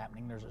anomaly's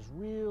happening, there's this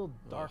real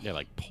dark. Yeah,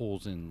 like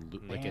pulls in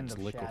like band it's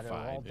of shadow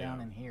all liquefied.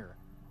 down in here.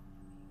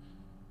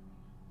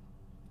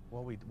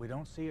 Well, we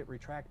don't see it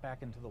retract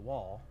back into the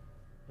wall.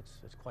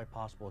 It's quite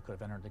possible it could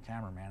have entered the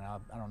cameraman.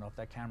 I don't know if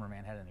that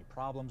cameraman had any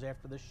problems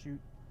after this shoot.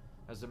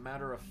 As a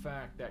matter of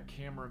fact, that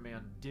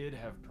cameraman did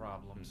have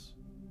problems.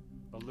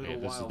 A little Hey,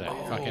 this is while that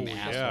later, fucking he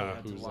asshole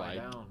had to who's lie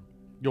like, down.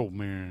 "Yo,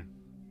 man."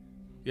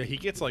 Yeah, he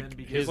gets like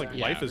his like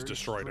life is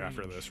destroyed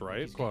after this,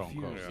 right? Quote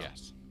unquote. Yeah.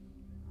 Yes.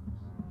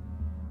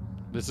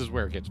 This is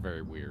where it gets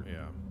very weird.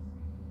 Yeah.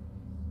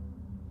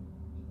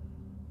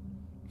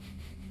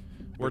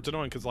 Where it's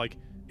annoying because like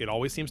it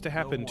always seems to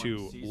happen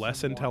to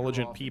less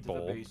intelligent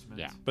people.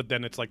 Yeah. But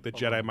then it's like the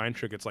Jedi mind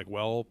trick. It's like,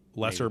 well,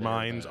 lesser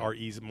minds are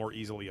more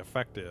easily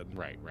affected.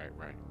 Right.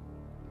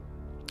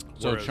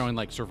 So it's showing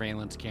like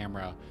surveillance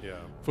camera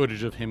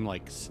footage of him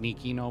like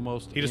sneaking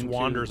almost. He just into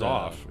wanders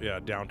off,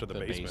 down to the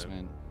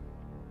basement.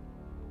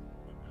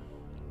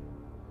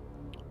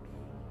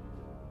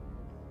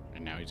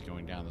 And now he's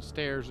going down the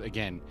stairs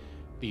again.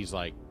 These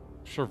like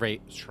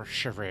surveillance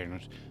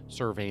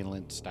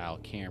style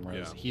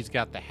cameras. Yeah. He's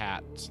got the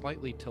hat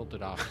slightly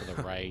tilted off to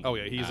the right. Oh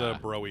yeah, he's a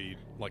broy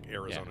like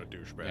Arizona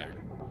douchebag. Yeah.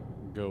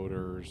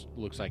 Goaters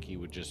looks like he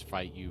would just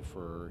fight you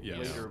for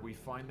Later, we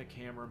find the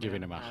cameraman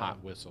giving him a Adam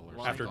hot whistle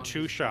or After something.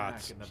 2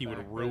 shots, he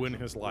would ruin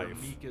his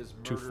life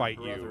to fight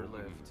you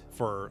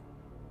for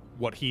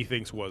what he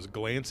thinks was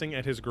glancing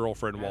at his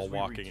girlfriend while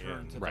walking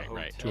in.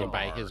 Right. To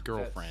invite his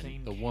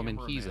girlfriend, the woman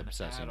he's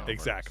obsessing over.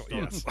 Exactly.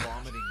 Yes.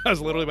 I was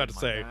literally about to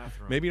say,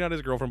 maybe not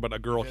his girlfriend, but a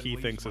girl he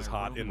thinks is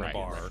hot in the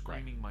bar.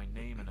 Screaming my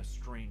name in a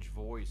strange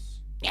voice.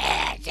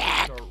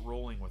 Start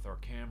rolling with our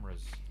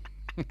cameras.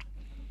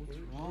 What's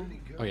wrong?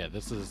 Oh yeah,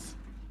 this is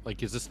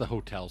like, is this the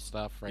hotel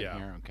stuff right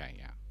here? Okay,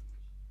 yeah.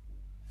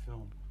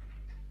 Film.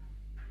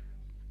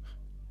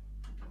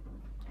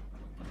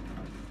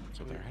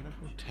 So they're at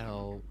a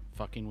hotel,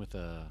 fucking with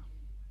a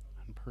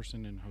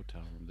person in a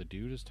hotel room. The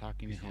dude is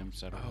talking to him,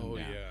 settling him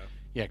down.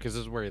 Yeah, because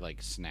this is where he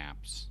like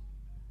snaps.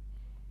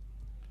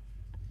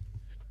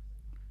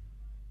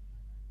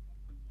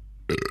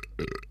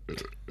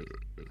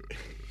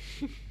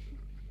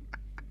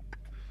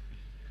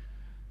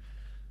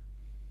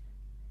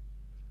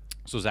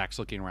 So Zach's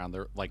looking around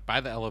there, like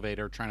by the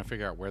elevator, trying to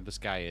figure out where this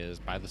guy is,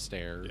 by the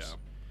stairs. Yeah.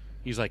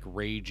 He's like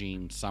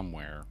raging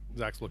somewhere.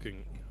 Zach's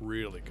looking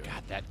really good.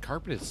 God, that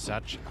carpet is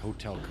such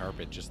hotel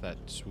carpet, just that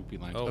swoopy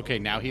line. Oh. Okay,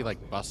 now he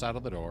like busts out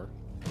of the door.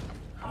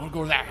 I want to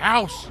go to that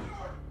house.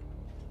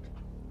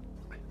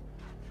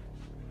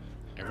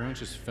 Everyone's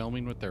just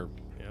filming with their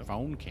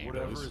phone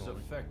cameras. Whatever is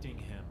affecting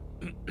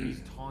him,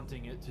 he's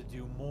taunting it to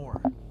do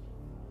more.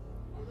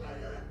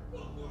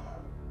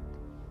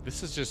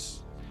 This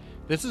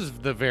is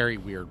the very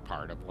weird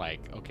part of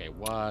like, okay,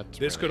 what?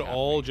 This could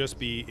all just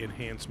be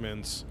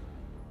enhancements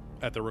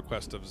at the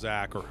request of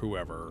Zach or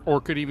whoever. Or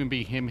it could even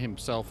be him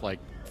himself like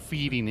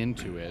feeding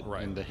into it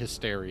and the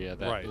hysteria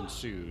that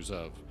ensues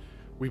of,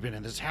 we've been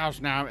in this house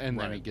now, and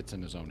then he gets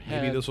in his own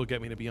head. Maybe this will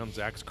get me to be on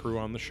Zach's crew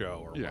on the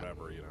show or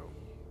whatever, you know.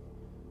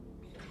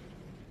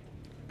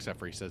 Except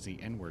for he says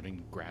the N-word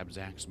and grabs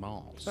Zach's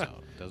balls, so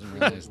doesn't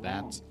realize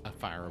that's a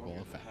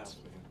fireable offense.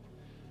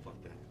 Fuck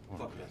that. Fuck that.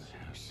 Fuck that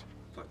shit.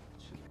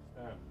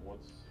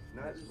 What's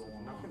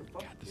going on?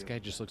 God, this guy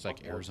just looks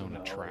like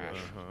Arizona trash.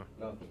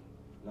 Nothing.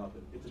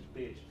 It's a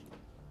bitch.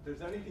 If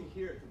there's anything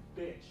here, it's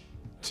a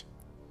bitch.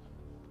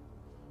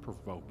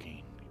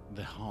 Provoking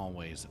the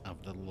hallways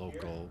of the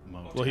local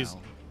motel. Well,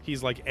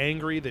 he's like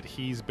angry that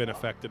he's been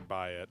affected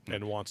by it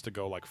and wants to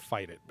go like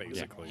fight it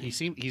basically.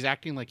 Yeah. He's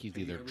acting like he's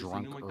either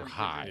drunk or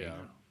high,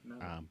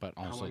 but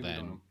also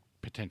then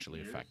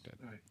potentially affected.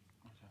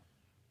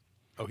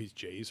 Oh, he's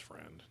Jay's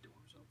friend.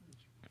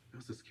 That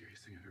was the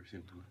scariest thing I've ever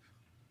seen in my life.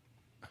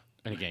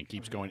 And again,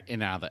 keeps going in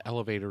and out of the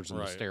elevators and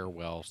the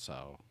stairwell.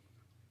 So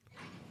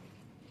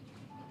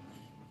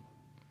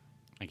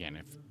again,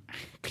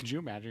 could you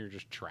imagine you're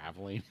just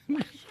traveling?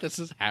 This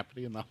is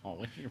happening in the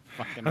hallway of your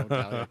fucking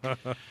hotel.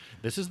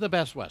 This is the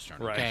best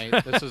Western, okay?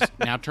 This is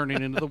now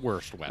turning into the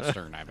worst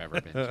Western I've ever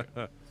been to.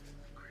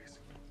 Crazy.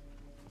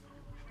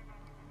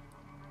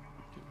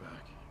 Get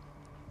back.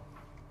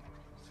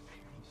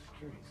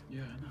 Security.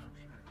 Yeah, I know.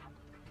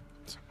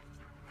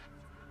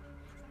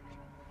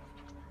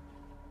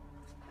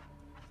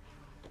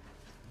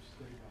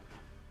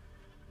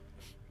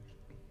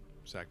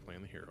 Zach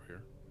playing the hero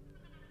here.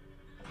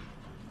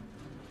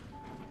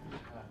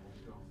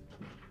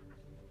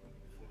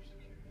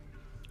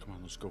 Come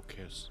on, let's go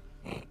kiss.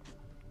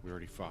 We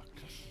already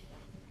fucked.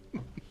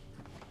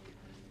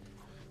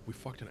 We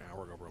fucked an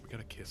hour ago, bro. We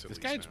gotta kiss at This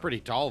least guy's now. pretty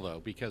tall though,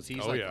 because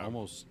he's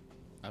almost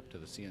up to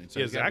the ceiling.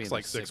 So yeah, he's gotta be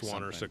Zach's in like the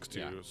 6'1" or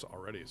 6'2" 6'2"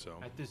 already. So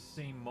At this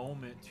same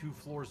moment, 2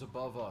 floors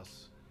above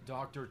us,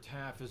 Dr.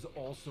 Taff is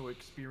also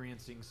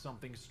experiencing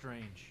something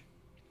strange.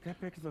 That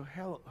back to the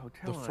hotel.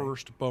 the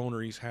first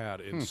boner he's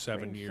had in 7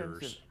 Strange years.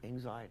 sense of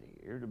anxiety,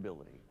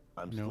 irritability.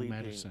 I'm No sleeping,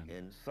 medicine.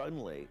 and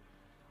suddenly,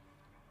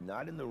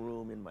 not in the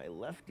room, in my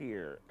left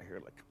ear, I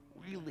hear like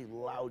a really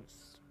loud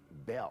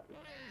bell.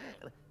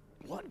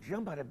 Blood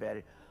jump out of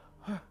bed.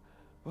 What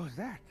was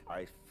that?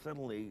 I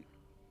suddenly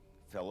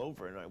fell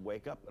over, and I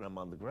wake up, and I'm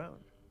on the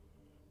ground.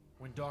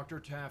 When Dr.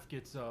 Taff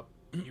gets up,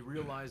 he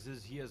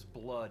realizes he has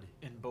blood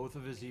in both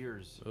of his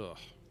ears. Ugh.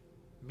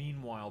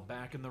 Meanwhile,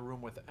 back in the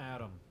room with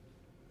Adam.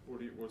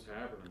 What's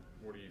happening?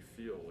 What do you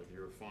feel? Like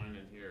you're fine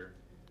in here?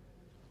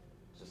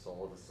 Just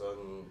all of a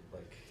sudden,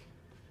 like,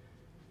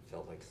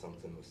 felt like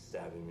something was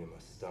stabbing me in my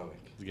stomach.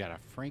 He's got a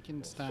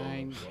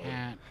Frankenstein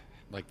hat,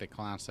 like the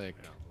classic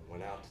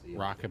Went out to the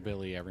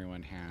rockabilly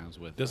everyone has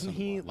with. Doesn't some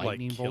he like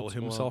lightning kill bolts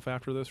himself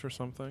after this or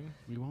something?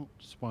 We won't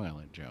spoil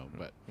it, Joe,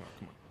 but come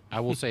on. I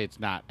will say it's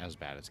not as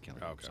bad as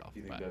killing himself. Do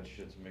you think But that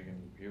shit's making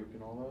you puke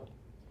and all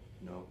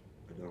that? No,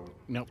 I don't.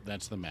 nope,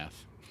 that's the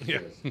meth. Yeah.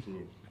 Yes, can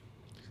you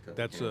just cut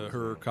the That's camera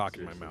her so cock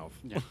in my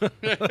seriously.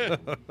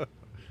 mouth.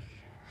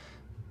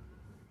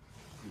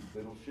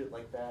 Little shit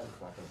like that,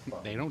 it's not gonna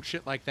fuck. They don't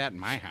shit like that in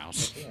my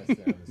house.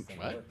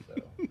 What?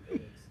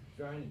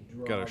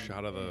 Got a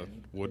shot of the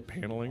wood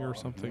paneling or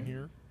something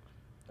here.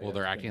 Well,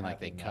 they're acting like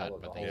they cut,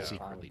 but they Yeah.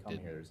 secretly come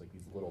didn't. here, there's like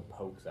these little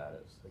pokes at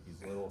us, like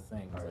these little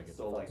things. Alright, like it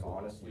so like fucks with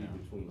us, honestly, you know?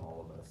 between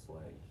all of us,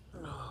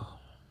 like,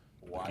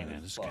 why Looking at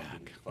the his fuck cock.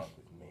 did you fuck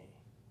with me?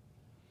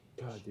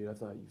 God, dude, I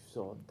thought you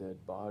saw a dead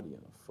body in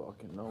a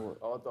fucking nowhere.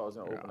 Oh, I thought I was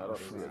gonna open that up.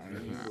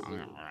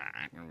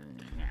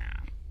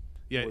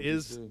 Yeah, What'd it you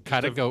is see?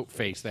 Cut a just goat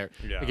face there.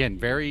 Yeah. Again,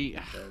 very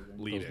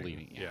leading.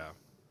 leading. Yeah.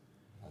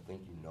 I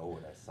think you know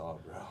what I saw,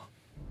 bro.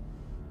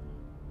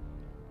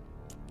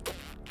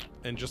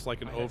 And just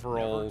like an I had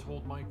overall never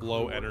told my crew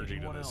low or energy to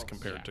anyone this else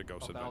compared to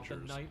Ghost about the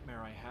Adventures. nightmare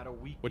I had a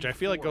week Which I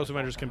feel like before Ghost I bought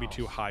Adventures the can be house,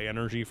 too high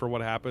energy for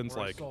what happens.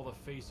 where I Like, saw the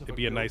face of it'd a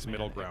be a goat nice man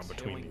middle ground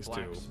between exhaling these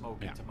black two. smoke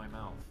Yeah. into my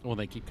mouth. Well,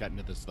 they keep cutting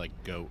to this like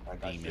goat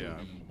Like, I demon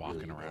shouldn't be walking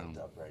really around. worked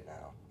up right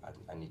now.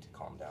 I need to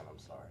calm down. I'm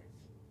sorry.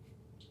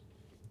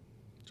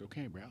 It's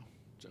okay, bro.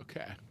 It's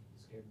okay.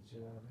 Scared the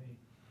shit out of me.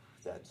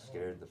 That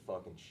scared the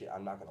fucking shit.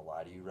 I'm not gonna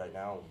lie to you right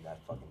now. When that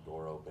fucking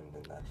door opened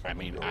and that. I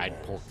mean, fucking I'd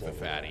girl pork the standing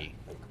there, fatty.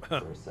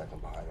 Like, for a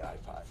second behind, I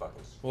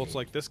fucking. Well, it's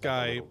like this screamed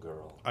guy. a little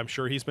girl. I'm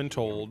sure he's been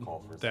told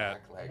Call for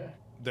that Zach,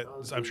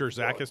 like, I'm sure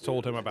Zach has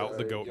told him about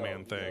the goat yo, man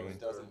yo, thing.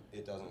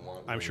 It doesn't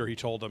want. I'm sure he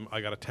told him I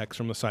got a text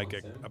from the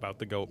psychic about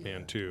the goat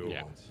man too.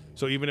 Yeah.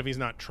 So even if he's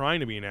not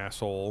trying to be an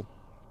asshole,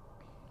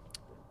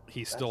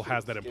 he still shit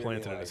has that scared me,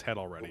 implanted in like, his head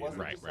already. it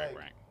wasn't Right, just right, like-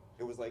 right.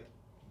 It was like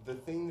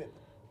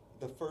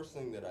the first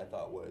thing that I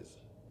thought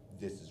was,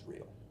 this is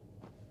real.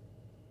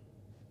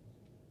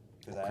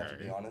 Because I have to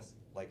be Okay. honest,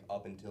 like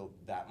up until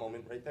that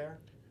moment right there,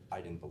 I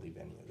didn't believe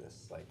any of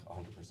this. Like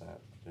 100%.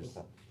 There's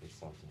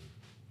something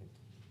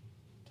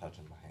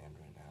touching my hand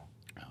right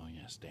now. Oh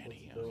yes,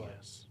 Danny. What's it Oh feel like?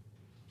 yes.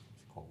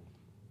 It's cold.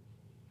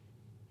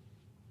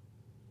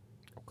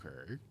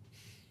 Okay.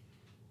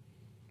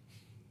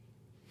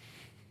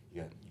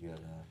 You got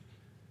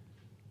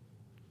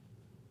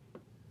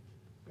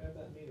Grab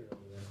that meter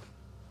over there.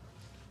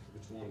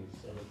 which one?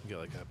 You get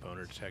like a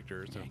boner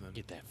detector or Yeah, something.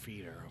 get that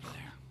feeder over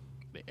there.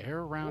 The air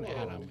around Whoa,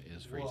 Adam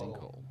is freezing whoa.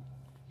 cold.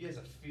 He has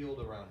a field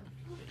around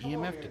him. The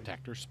EMF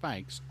detector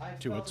spikes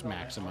to its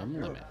maximum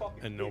limit.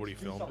 And nobody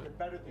filmed it.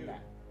 Better than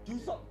that. Do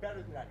something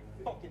better than that,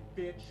 you fucking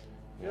bitch.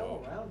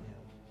 Feel around him.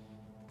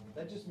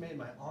 That just made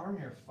my arm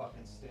hair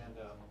fucking stand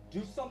up.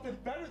 Do something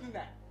better than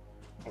that.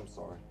 I'm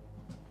sorry.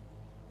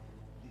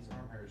 These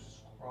arm hairs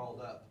just crawled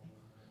up,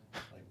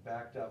 like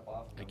backed up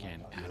off. of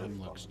Again, my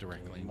Adam looks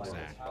directly like at a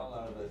Zach. towel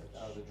out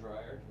of the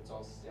dryer. It's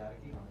all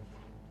staticky.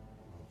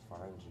 I'll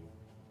find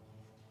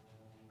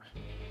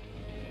you.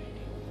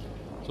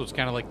 So it's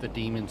kind of like the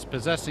demons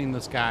possessing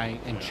this guy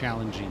and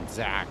challenging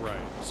Zach. Right.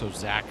 So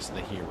Zach's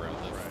the hero,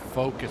 the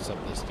focus of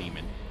this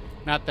demon.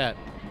 Not that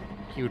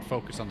he would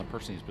focus on the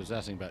person he's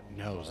possessing, but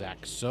no,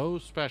 Zach's so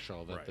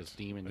special that this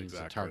demon needs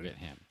to target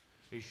him.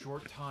 A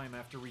short time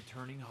after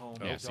returning home,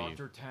 Yeah, see.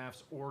 Dr.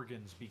 Taft's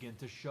organs begin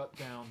to shut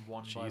down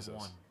one Jesus. by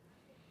one.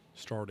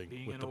 Starting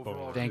Being with an the overall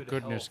boner. Thank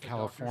good goodness health, the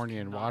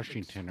California doctors and cannot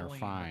Washington are explain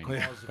fine, the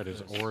cause of but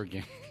his this.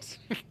 organs.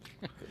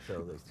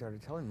 So they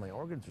started telling me my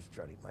organs are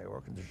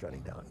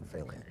shutting down and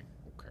failing.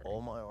 All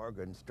my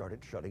organs started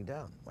shutting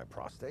down. My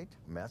prostate,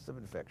 massive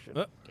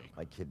infection.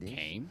 My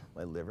kidneys,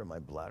 my liver, my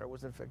bladder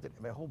was infected.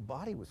 My whole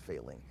body was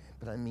failing.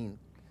 But I mean,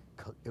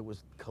 it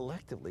was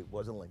collectively. It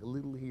wasn't like a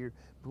little here,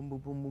 boom, boom,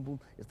 boom, boom, boom.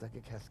 It's like a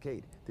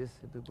cascade. This,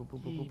 boom, boom,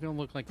 boom, boom, You boom. don't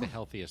look like the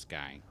healthiest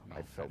guy.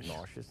 I felt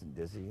nauseous and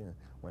dizzy. And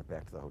went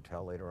back to the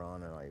hotel later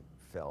on, and I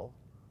fell,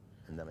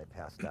 and then I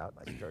passed out.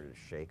 I started to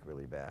shake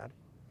really bad,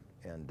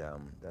 and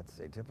that's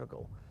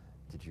atypical.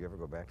 Did you ever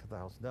go back to the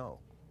house? No.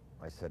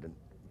 I said, and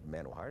the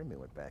man who hired me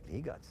went back, and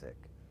he got sick.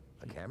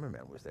 A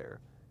cameraman was there,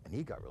 and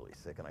he got really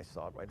sick, and I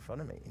saw it right in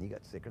front of me, and he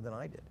got sicker than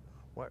I did.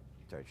 What?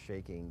 Started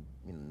shaking,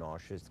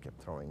 nauseous, kept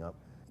throwing up.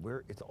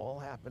 It's all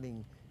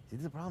happening. See,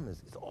 the problem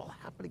is, it's all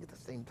happening at the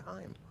same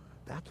time.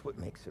 That's what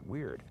makes it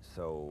weird.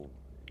 So.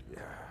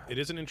 It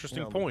is an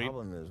interesting The point,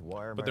 problem is,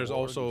 why are but my there's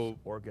also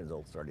organs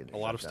all starting to a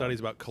lot shut of studies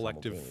down about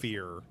collective simultaneously?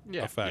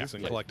 fear effects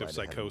and This collective might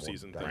have had more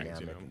psychoses and things.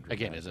 You know, dynamic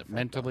Again, is it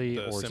mentally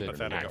the or is it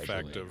sympathetic actually?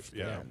 effect of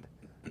understand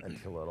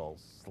until it all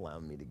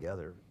slammed me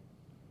together.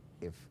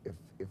 If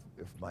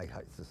my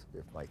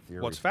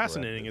theory. What's is correct,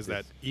 fascinating is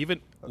that this- even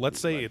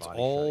let's my say it's body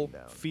all shutting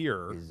down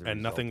fear is the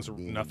and result of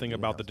being nothing in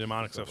about the the house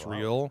demonic for stuff's several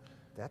real. hours.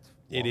 That's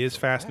It is long-term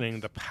fascinating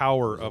effects. the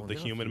power It was of the only a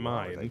human few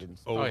hours. I mind didn't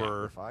sleep.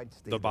 over If I'd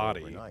stayed the there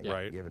body, overnight,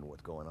 right? Given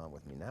what's going on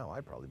with me now,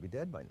 I'd probably be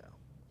dead by now.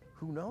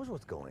 Who knows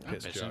what's going on?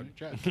 Piss jug.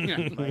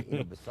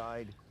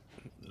 Beside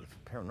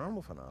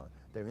paranormal phenomena.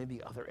 There may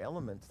be other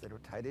elements that are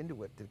tied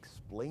into it to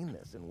explain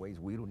this in ways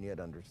we don't yet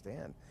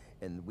understand.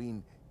 And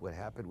what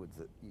happened with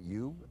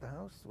you at the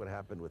house, what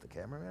happened with the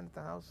cameraman at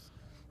the house,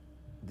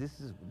 this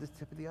is this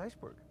tip of the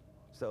iceberg.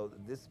 So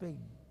this may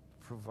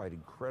provide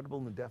incredible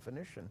new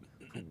definition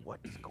for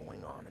what's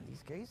going on in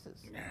these cases.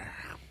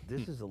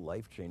 This is a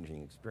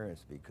life-changing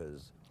experience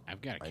because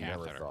I've got a I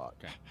catheter. never thought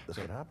this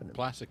would happen to me.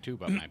 Plastic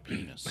tube up my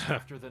penis.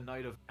 After the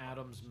night of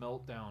Adam's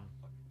meltdown,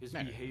 his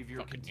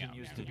behavior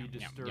continues to be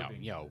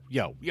disturbing. Yo,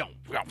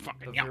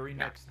 fucking The very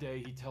next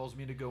day, he tells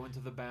me to go into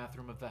the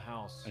bathroom of the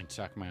house and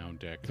suck my own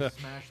dick. to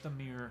smash the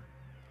mirror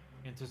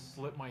and to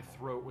slit my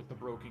throat with the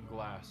broken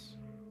glass.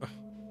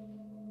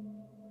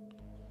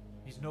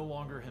 He's no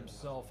longer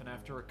himself, and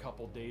after a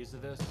couple days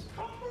of this,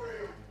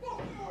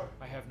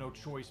 I have no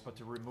choice but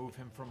to remove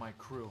him from my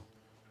crew.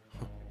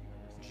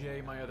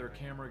 Jay, my other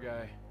camera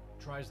guy,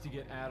 tries to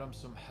get Adam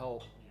some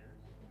help,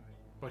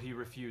 but he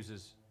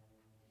refuses.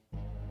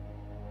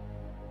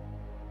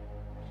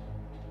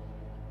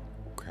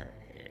 Okay.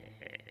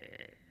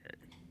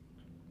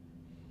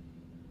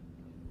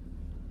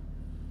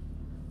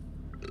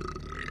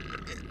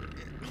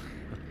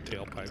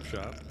 Tailpipe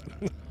shot.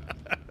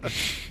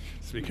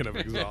 Speaking of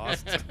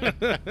exhaust.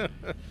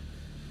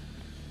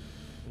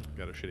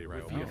 Got a shitty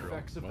With the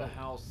effects of the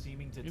house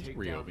seeming to He's take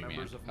Ryobi, down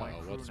members man. of my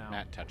crew What's now.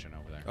 Matt touching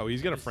over there? Oh,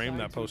 he's gonna I frame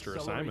that decide to poster of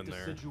accelerate Simon the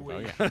there.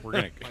 situation Oh, yeah. We're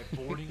gonna. by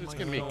boarding It's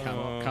gonna be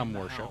myself cum in the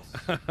worship.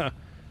 house,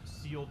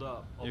 sealed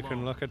up, You can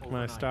alone, look at my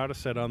overnight, starter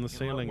set on the and let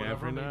ceiling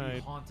whatever every may be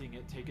night. haunting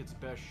it take its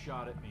best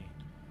shot at me.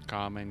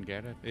 Come and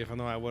get it. Even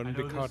though I wouldn't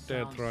I be know caught this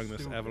dead sounds throwing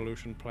this stupid,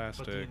 evolution But the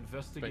plastic.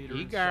 investigator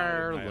Igor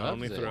inside of me I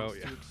only loves throw wants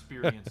yeah. to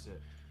experience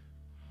it.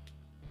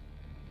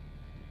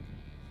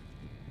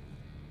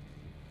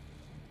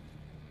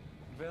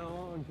 Been a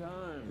long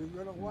time. It's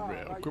been a while. How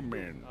you Welcome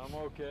doing? in. I'm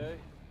okay.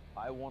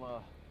 I want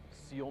to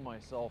seal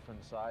myself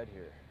inside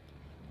here.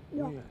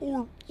 That's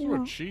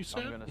what she said.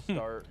 I'm going to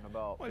start in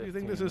about Why do you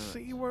think this 15 is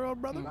minutes. SeaWorld,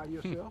 brother? By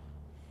yourself?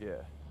 Yeah.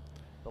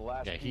 The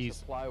last Yeah, piece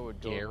he's of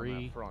plywood goes on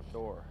Gary. that front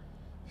door.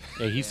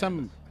 Yeah, he's some.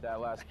 And that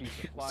last piece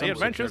of plywood. The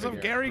Adventures of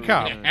security Gary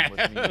guard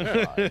Cobb. screwed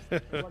in with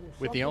me inside.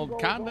 With the old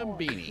Something goes condom on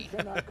beanie. you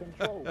cannot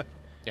control.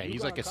 Yeah, You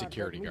he's gotta like a contact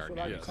security me guard so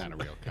now. I He's can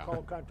not a real cop.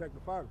 Call contact the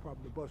fire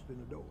department to bust in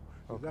the door.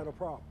 Is that a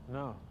problem?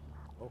 No,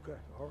 Okay,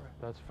 all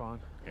right. that's fine.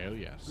 Hell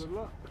yes. Good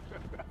luck.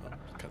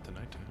 Cut the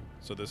nighttime.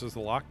 So this is the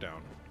lockdown.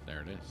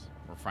 There it is.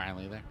 We're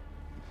finally there.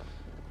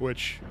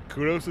 Which,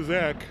 kudos to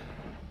Zach,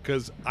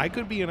 because I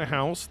could be in a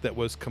house that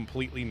was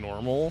completely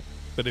normal,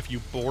 but if you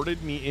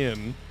boarded me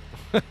in,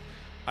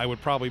 I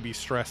would probably be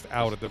stressed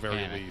out at the very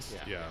panic, least.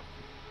 yeah. Yeah.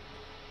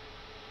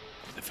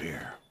 The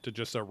fear. To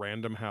just a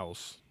random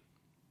house.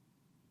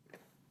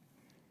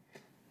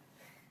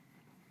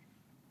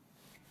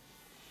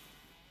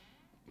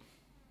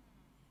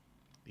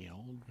 The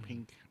old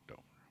pink door.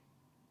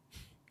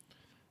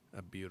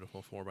 A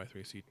beautiful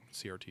 4x3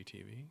 CRT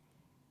TV.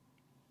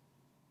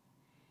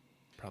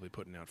 Probably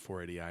putting out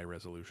 480i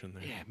resolution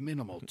there. Yeah,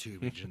 minimal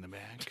tubage in the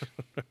back.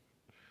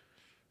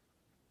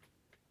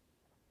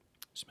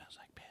 Smells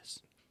like piss.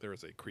 There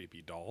is a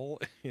creepy doll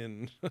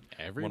in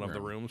Every one of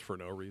the room. rooms for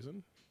no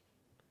reason.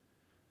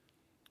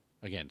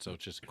 Again, so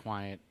it's just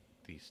quiet.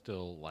 These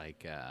still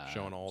like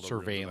Showing all the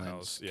rooms of the surveillance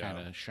house, yeah.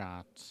 kind of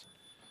shots.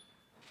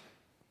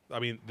 I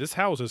mean, this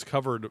house is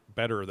covered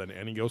better than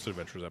any Ghost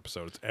Adventures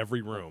episode. It's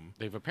every room.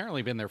 They've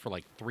apparently been there for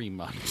like 3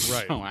 months.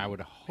 Right. So I would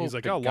hope. He's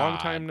like, to oh, long God,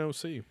 time no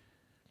see.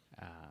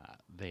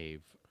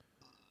 They've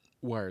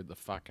wired the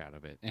fuck out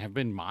of it and have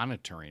been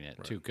monitoring it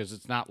too, because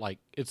it's not like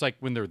it's like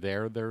when they're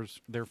there,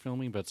 they're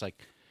filming, but it's like,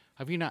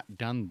 have you not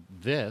done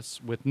this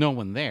with no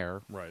one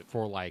there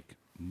for like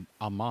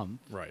a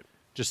month,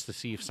 just to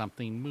see if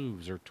something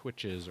moves or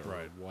twitches or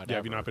whatever? Yeah,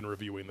 have you not been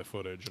reviewing the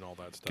footage and all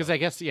that stuff? Because I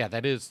guess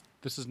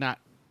this is not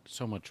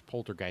so much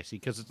poltergeisty,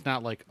 because it's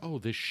not like, oh,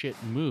 this shit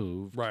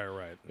moved.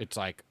 Right. It's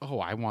like, oh,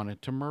 I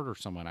wanted to murder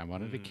someone. I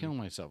wanted to kill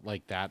myself.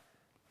 Like that,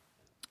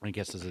 I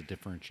guess, is a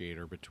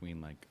differentiator between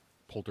like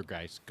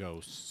poltergeist,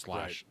 ghost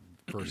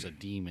 / versus a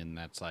demon.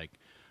 That's like,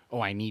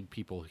 oh, I need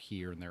people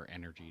here and their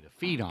energy to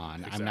feed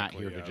on. I'm not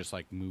here to just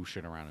like move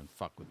shit around and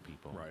fuck with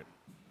people. Right.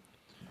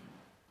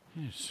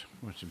 Just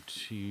watch some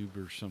tube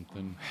or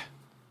something.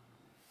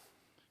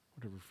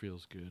 Whatever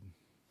feels good.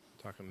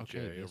 Talking to Okay,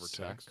 Jay this over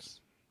sucks.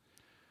 text.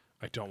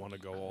 I don't want to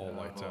go all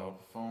lights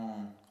out.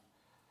 Phone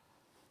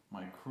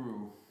my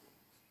crew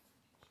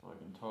so I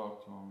can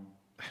talk to them.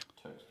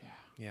 Text them.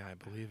 Yeah, I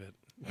believe it.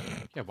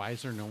 Yeah, why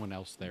is there no one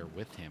else there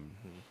with him?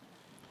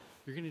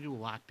 You're gonna do a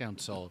lockdown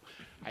solo.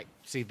 I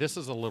see. This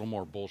is a little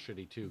more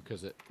bullshitty too,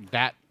 because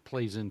that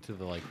plays into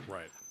the like.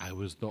 I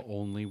was the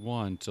only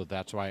one, so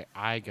that's why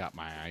I got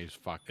my eyes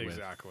fucked with.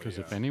 Exactly, Because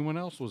if yeah. anyone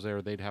else was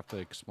there, they'd have to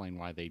explain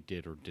why they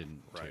did or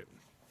didn't. Right.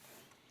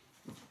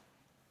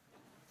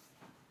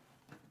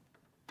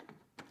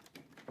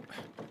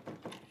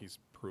 He's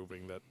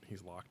proving that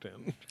he's locked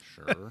in.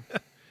 Sure.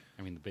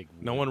 I mean, the big.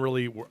 No one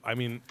really. I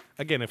mean,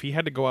 again, if he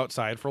had to go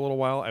outside for a little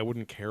while, I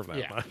wouldn't care that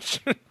Yeah. much.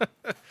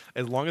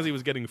 As long as he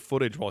was getting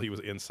footage while he was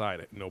inside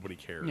it, nobody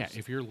cares. Yeah,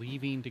 if you're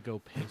leaving to go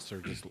piss or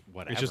just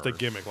whatever. It's just a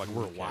gimmick. Like, who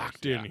we're cares?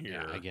 locked Yeah, in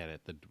here. Yeah, I get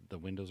it. The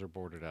windows are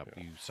boarded up.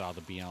 You saw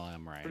the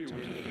BLM, right? Pretty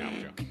weird. No,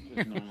 I'm joking.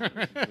 There's no one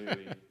that's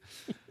completely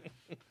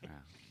Yeah.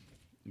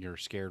 You're a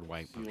scared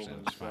white sealed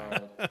person. It's fine.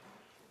 inside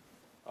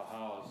a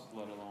house,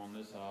 let alone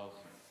this house.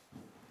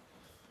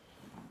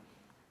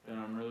 And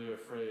I'm really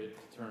afraid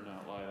to turn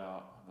that light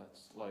out.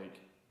 That's like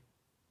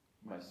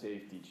my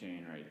safety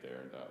chain right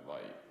there, that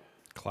light.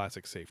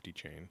 Classic safety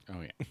chain.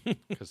 Oh, yeah.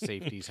 Because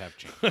safeties have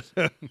chains.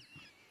 The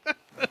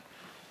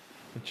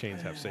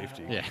chains have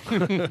safety. Yeah.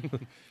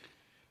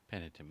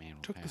 Penitent man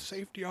will Took the pass.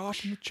 safety off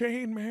from the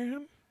chain,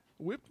 man.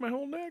 Whipped my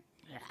whole neck.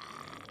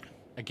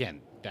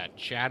 Again, that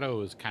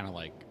shadow is kind of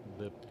like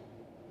the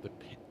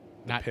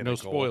not no pinnacle.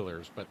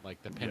 spoilers, but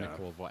like the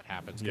pinnacle of what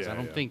happens. Because Yeah, I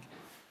don't yeah.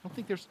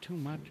 think there's too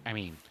much. I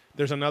mean,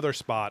 There's another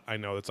spot I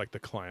know that's like the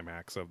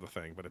climax of the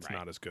thing, but it's Right.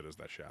 not as good as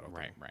that shadow.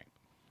 right, thing. right.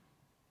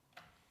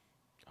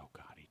 Oh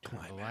God, he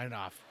turned the light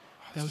off.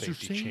 The That was your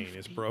safety chain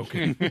is safety.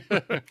 broken.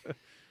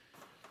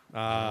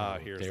 Oh,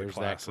 Here's the there's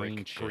that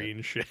classic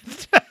green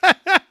shit.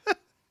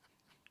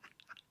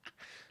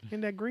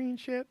 In that green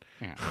shit.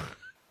 Yeah.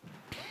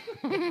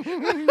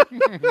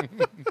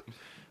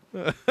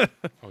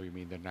 Oh, you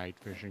mean the night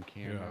vision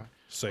camera?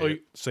 Say Oh,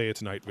 it, say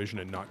it's night vision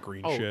and not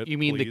green Oh, shit. you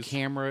mean please. the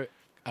camera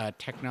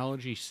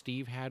technology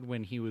Steve had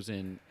when he was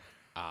in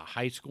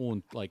high school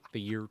in like the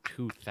year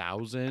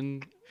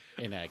 2000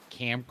 in a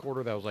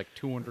camcorder that was like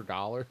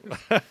 $200?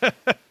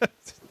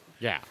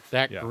 Yeah,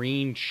 that Yeah.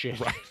 green shit.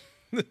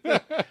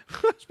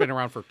 It's been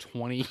around for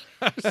 20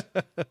 years.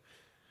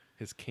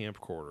 His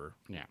camcorder.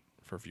 Yeah.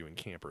 For viewing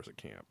campers at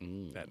camp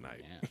at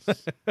night.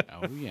 Yes.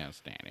 Oh, yes,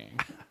 Danny.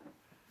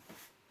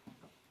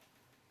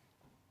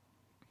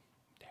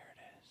 There it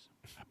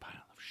is. A pile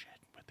of shit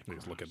with the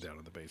He's looking cross. down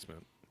in the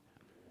basement.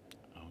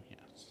 Oh,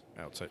 yes.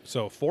 Outside.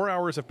 So 4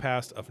 hours have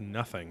passed of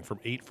nothing from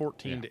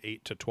 8:14 Yeah. to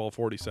 8 to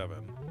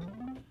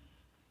 12:47.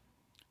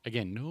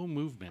 Again, no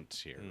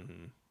movements here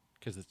Mm-hmm.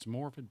 because it's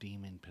more of a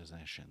demon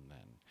possession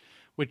than,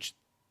 which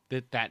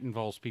that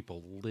involves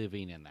people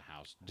living in the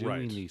house doing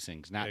Right. these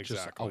things, not just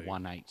Exactly. a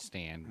one night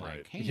stand. Like,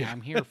 Right. hey, Yeah.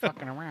 I'm here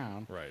fucking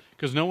around. Right.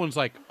 Because no one's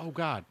like, oh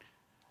God,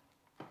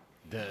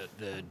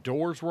 the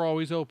doors were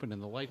always open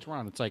and the lights were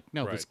on. It's like,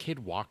 no, this Right. kid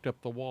walked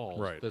up the walls.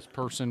 Right. This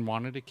person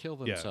wanted to kill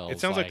Yeah. themselves. It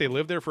sounds like they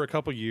lived there for a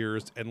couple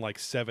years and like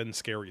 7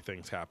 scary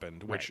things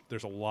happened, which Right.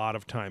 there's a lot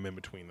of time in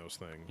between those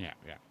things. Yeah,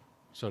 yeah.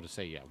 So to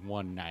say, yeah,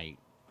 one night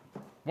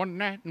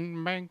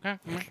in Bangkok.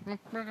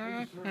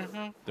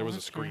 There was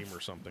a scream or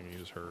something you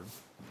just heard.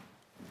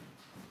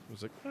 It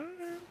was like,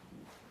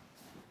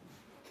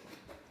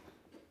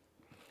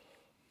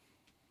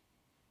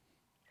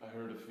 I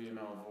heard a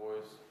female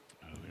voice.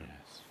 Oh,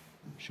 yes.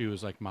 She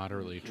was like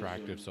moderately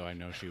attractive, so I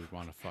know she would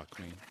want to fuck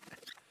me.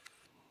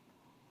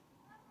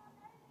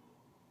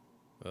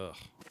 ugh.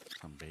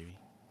 Some baby.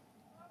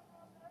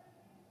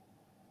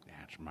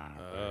 That's my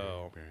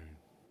Oh. baby. Wild.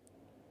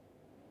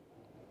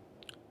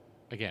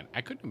 Again,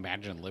 I couldn't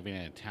imagine living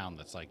in a town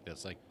that's like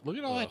this. Like, look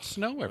at all that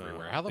snow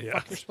everywhere. How the yeah.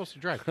 fuck are you supposed to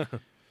drive?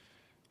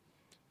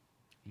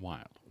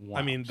 Wild.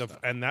 I mean, stuff.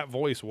 and that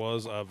voice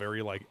was a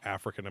very like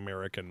African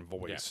American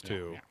voice Yeah,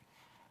 too. yeah.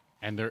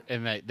 And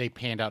they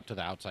panned out to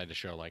the outside to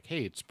show like,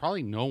 hey, it's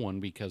probably no one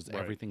because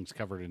Right. everything's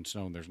covered in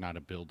snow and there's not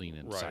a building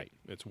in Right. sight.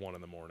 It's 1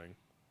 in the morning.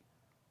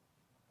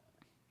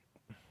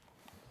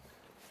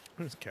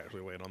 I'm just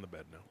casually laying on the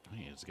bed now.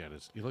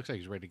 He looks like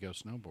he's ready to go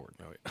snowboard.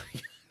 Oh, yeah.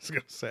 I was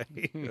gonna say.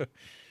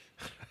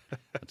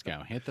 Let's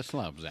go hit the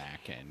slopes,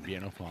 Zach, in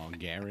beautiful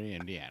Gary,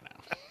 Indiana.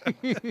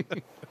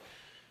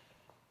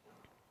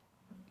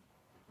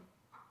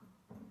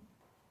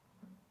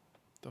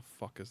 The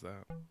fuck is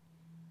that?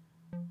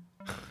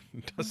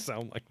 It does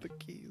sound like the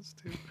keys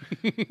too.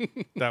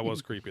 That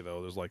was creepy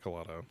though. There's like a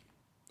lot of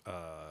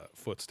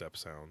footstep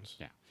sounds.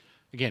 Yeah.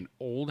 Again,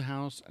 old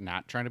house.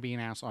 Not trying to be an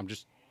asshole. I'm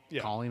just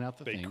Yeah. calling out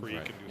the They things. creak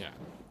right? and do- Yeah.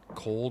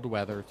 Cold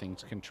weather,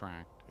 things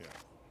contract. Yeah.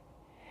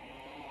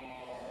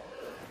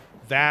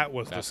 That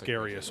was That's the the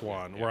scariest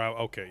one. Where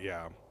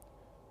yeah.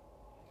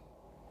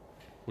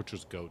 Which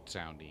was goat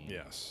sounding.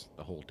 Yes.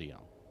 The whole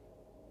deal.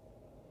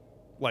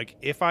 Like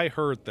if I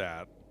heard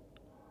that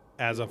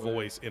as a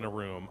voice in a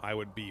room, I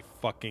would be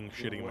fucking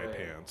shitting my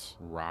pants.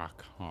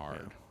 Rock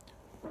hard.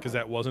 Because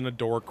that wasn't a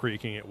door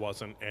creaking. It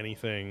wasn't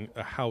anything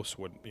a house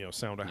would,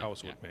 sound a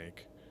house would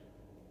make.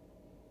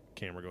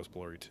 Camera goes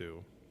blurry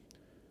too.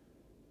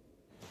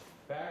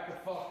 Back the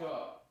fuck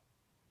up.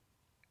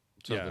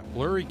 So Yeah. the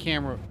blurry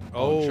camera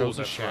Oh, shows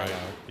a that's right. shadow.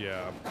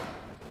 Yeah.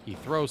 He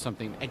throws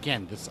something.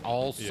 Again, this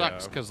all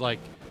sucks Yeah. because like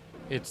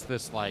it's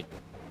this like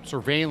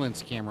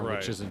surveillance camera Right.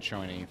 which isn't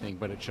showing anything,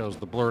 but it shows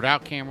the blurred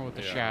out camera with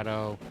the Yeah.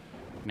 shadow.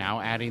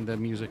 Now adding the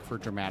music for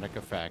dramatic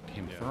effect.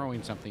 Him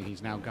throwing something.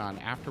 He's now gone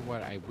after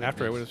what I witnessed.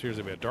 After I witnessed, here's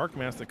a dark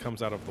mass that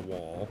comes out of the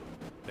wall.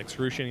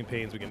 Excruciating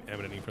pains begin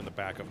emanating from the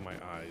back of my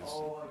eyes.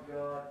 Oh my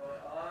god,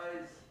 my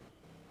eyes.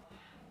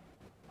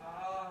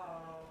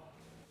 Ow.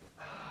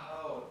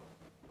 Ow.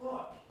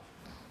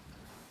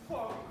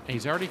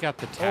 He's already got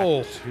the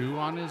tattoo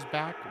on his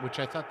back, which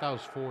I thought that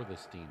was for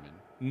this demon.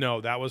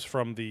 No, that was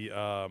from the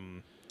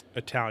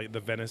Italian, the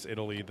Venice,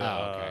 Italy,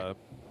 the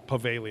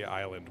Poveglia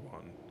Island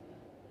one.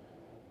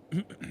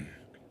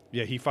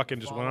 Yeah, he fucking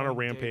just went on a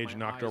Following day, rampage, my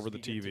knocked eyes over the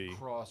begin to TV.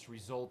 cross,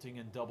 resulting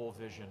in double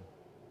vision.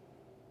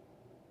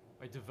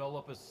 I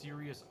develop a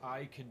serious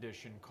eye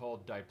condition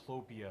called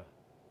diplopia.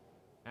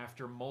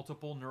 After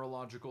multiple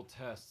neurological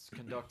tests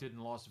conducted in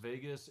Las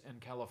Vegas and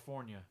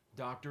California,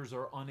 doctors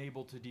are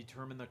unable to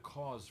determine the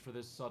cause for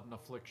this sudden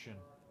affliction.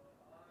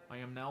 I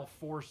am now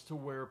forced to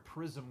wear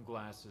prism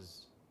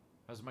glasses,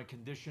 as my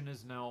condition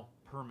is now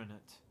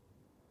permanent.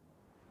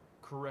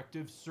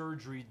 Corrective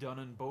surgery done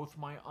in both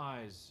my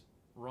eyes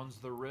runs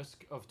the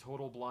risk of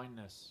total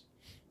blindness.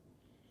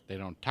 They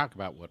don't talk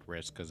about what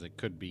risk because it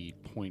could be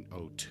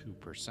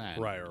 0.02%.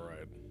 Right.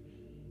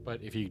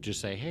 But if you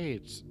just say, hey,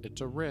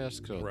 it's a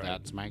risk, so Right.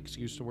 that's my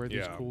excuse to wear these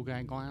Yeah. cool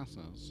guy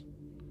glasses.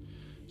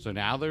 So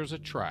now there's a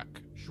truck,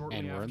 Shortly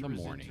and we're in after the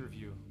his morning.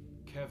 interview,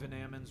 Kevin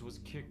Ammons was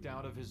kicked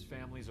out of his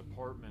family's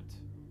apartment.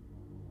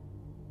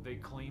 They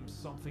claim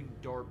something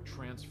dark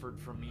transferred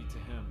from me to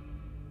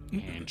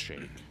him.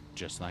 Handshake,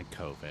 just like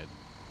COVID.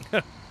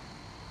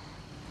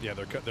 Yeah,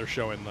 they're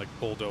showing like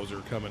bulldozer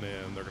coming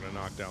in. They're gonna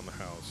knock down the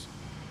house.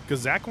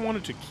 Because Zach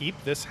wanted to keep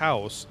this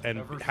house and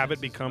Ever have it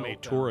since his become a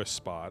meltdown, tourist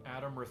spot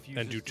Adam refuses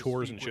and do to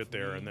tours speak and shit with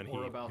there. me And then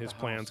or about his the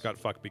plans house. got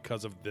fucked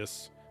because of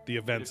the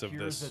events of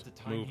appears this that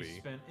the time he movie.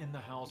 spent in the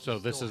house So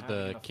is this still is having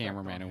an the effect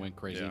cameraman on who him. went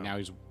crazy. Yeah. Now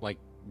he's like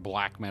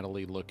black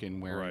metal-y looking,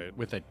 wearing Right.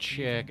 with a He even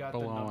chick got the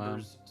below him.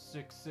 numbers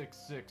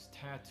 666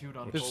 tattooed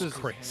on This both is his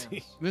crazy.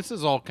 hands. This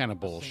is all kind of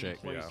The same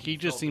bullshit. place He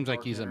felt just the seems like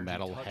dark he's a energy touch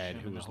metalhead him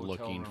in who the was hotel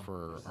looking room.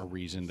 for a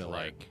reason to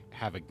like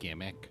have a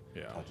gimmick.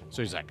 Yeah.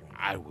 So he's like,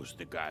 I was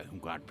the guy who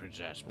got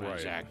possessed by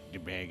Right. Zach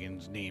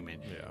DeBagan's demon.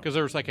 Yeah. Because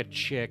there was like a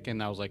chick, and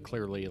that was like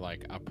clearly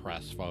like a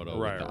press photo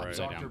Right, with the right.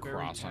 upside Dr. down Barry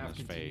cross on Taft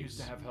his continues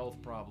face. to have health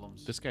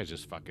problems. This guy's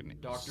just fucking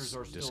Doctors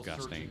are still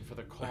disgusting. searching for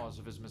the cause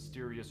of his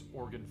mysterious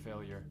organ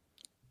failure.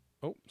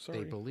 Oh, They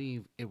sorry.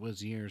 believe it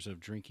was years of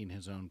drinking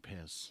his own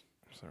piss.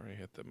 Sorry, I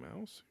hit the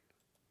mouse.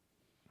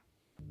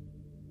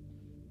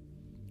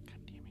 God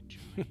damn it,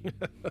 Joey.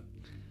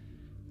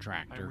 I'm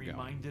Tractor going.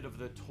 reminded of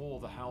the toll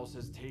the house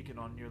has taken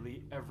on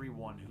nearly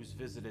everyone who's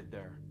visited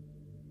there.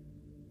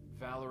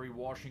 Valerie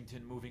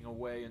Washington moving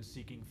away and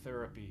seeking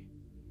therapy.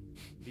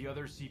 The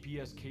other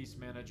CPS case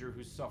manager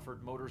who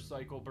suffered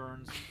motorcycle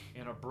burns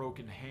and a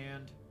broken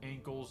hand,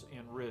 ankles,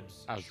 and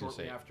ribs I was gonna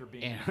shortly say, after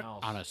being in and the house.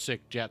 on a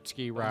sick jet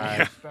ski The ride,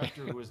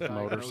 inspector who was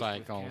diagnosed with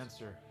motorcycles.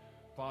 cancer.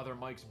 Father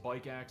Mike's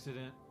bike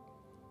accident.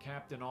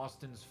 Captain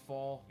Austin's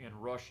fall and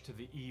rush to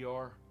the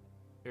ER.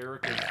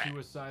 Erica's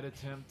suicide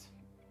attempt.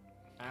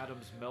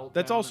 Adam's meltdown.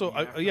 That's also,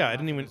 and the yeah. I aftermath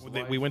didn't even. of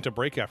his We life. went to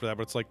break after that,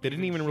 but it's like they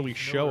didn't even really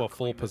show a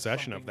full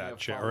possession of that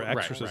chick or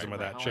exorcism of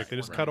that chick. They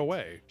just cut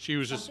away. She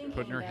was just Something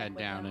putting her came head back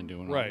down with and him.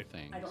 doing Right. all the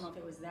things. I don't know if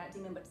it was that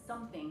demon, but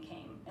something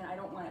came, and I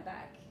don't want it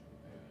back.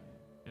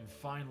 And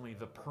finally,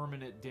 the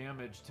permanent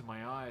damage to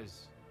my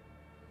eyes.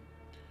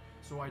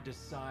 So I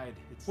decide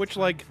it's Which,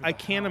 time like, for I the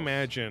can't house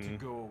imagine. to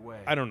go away.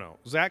 I don't know.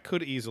 Zach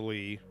could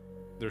easily.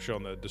 They're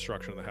showing the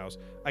destruction of the house.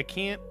 I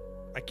can't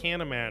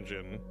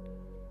imagine.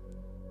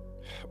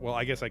 Well,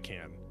 I guess I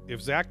can.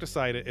 If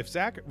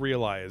Zach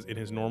realized in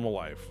his normal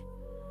life,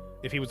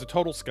 if he was a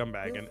total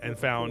scumbag and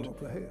found,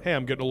 hey,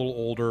 I'm getting a little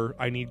older,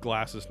 I need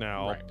glasses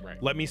now.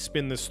 Right. Let me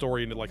spin this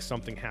story into like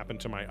something happened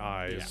to my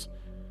eyes.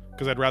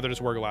 Because I'd rather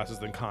just wear glasses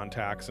than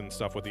contacts and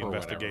stuff with the For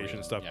whatever investigation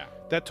reason, stuff. yeah.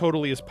 That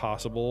totally is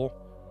possible.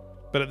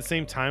 But at the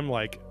same time,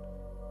 like,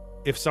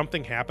 if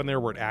something happened there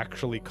where it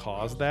actually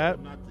caused that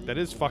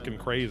is fucking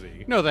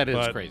crazy. No, that is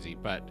But- crazy.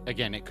 But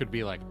again, it could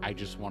be like, I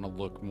just want to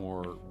look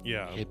more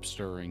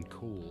hipster and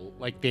cool.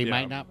 Like they Yeah.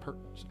 might not.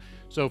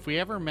 So if we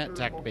ever met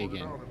Zach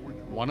Bagan,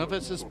 one of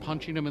us is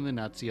punching him in the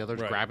nuts, the other's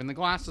Right. grabbing the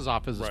glasses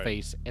off his Right.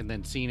 face, and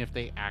then seeing if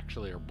they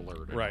actually are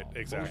blurred. at Right, all.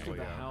 exactly,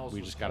 The yeah. house We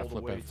was just got to hauled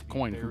flip away a to be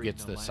coin who buried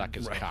gets in to a suck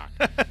his landfill.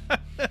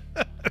 cock.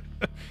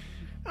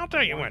 I'll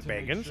tell you what, Wanted to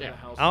make Bacon. sure the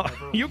house I'll,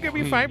 never you give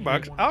me harmed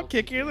 $5, anyone I'll else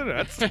kick you in the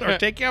nuts, or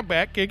take you out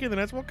back, kick you in the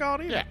nuts. We'll call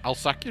it even. Yeah, I'll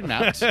suck your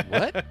nuts.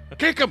 What?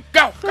 Kick him!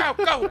 Go! Go!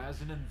 Go!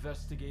 As an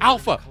investigator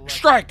Alpha, and collector,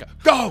 striker,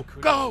 go!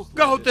 I Go! couldn't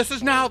Go! let This this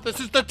is now. This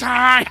is the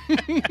time.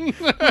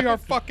 We are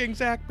fucking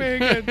Zach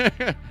Bacon.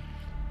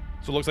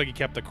 So it looks like he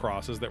kept the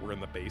crosses that were in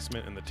the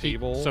basement and the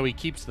table. So he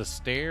keeps the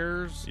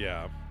stairs.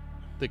 Yeah.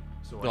 The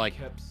So like I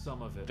kept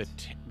some of it. the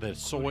including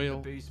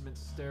soil, the basement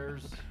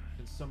stairs,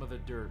 and some of the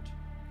dirt.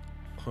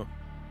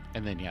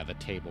 and then yeah, the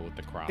table with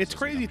the crosses. It's and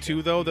crazy the-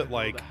 too, though, that Even though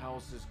like the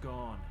house is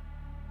gone.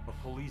 A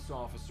police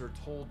officer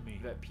told me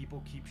that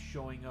people keep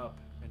showing up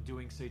and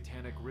doing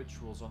satanic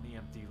rituals on the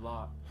empty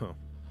lot.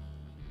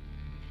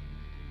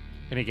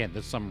 And again,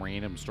 there's some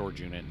random storage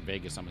unit in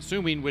Vegas. I'm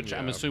assuming, which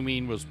I'm Yeah.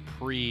 assuming was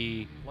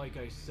pre Like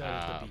I said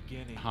at the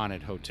beginning,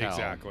 haunted hotel.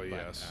 Exactly, but,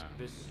 yes.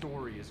 this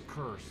story is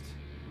cursed.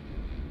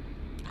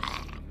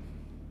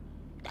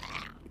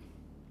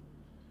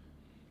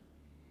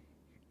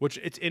 Which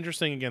it's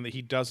interesting again that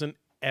he doesn't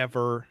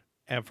ever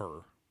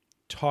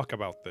talk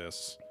about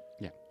this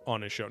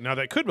on his show. Now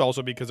that could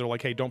also be because they're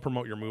like, hey, don't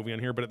promote your movie on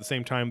here. But at the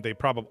same time,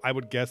 I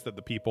would guess that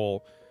the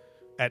people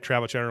at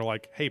Travel Channel are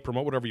like, hey,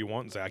 promote whatever you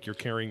want, Zach. You're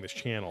carrying this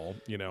channel,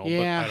 you know.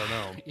 Yeah, but I don't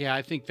know. Yeah,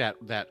 I think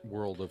that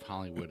world of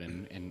Hollywood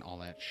and all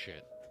that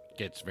shit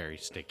gets very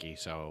sticky.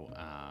 So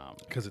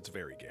because it's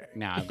very gay.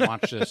 Now I've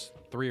watched this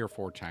 3 or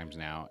 4 times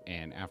now,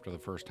 and after the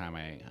first time,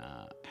 I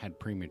had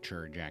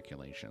premature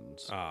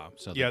ejaculations.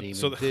 So the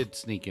demon did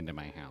sneak into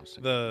my house.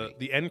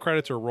 The end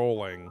credits are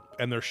rolling,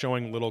 and they're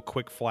showing little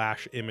quick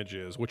flash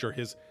images, which are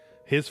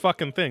his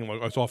fucking thing.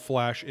 Like, I saw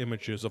flash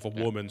images of a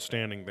woman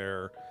standing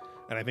there,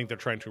 and I think they're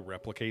trying to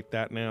replicate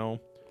that now.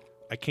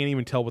 I can't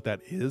even tell what that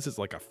is. It's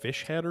like a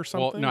fish head or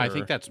something. Well, no, I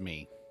think that's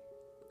me.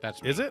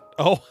 That's me. Is it?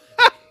 Oh.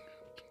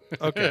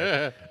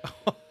 Okay.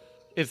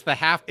 It's the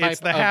half pipe. It's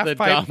the half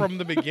pipe from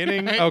the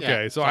beginning.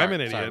 Okay, Yeah, so sorry, I'm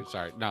an idiot.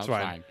 Sorry. No, it's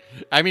fine. fine.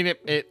 I mean,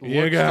 it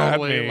You looks got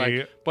totally me.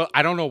 like, but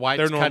I don't know why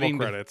They're it's normal cutting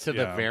credits, to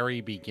the yeah.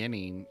 very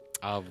beginning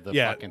of the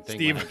fucking thing.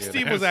 when I do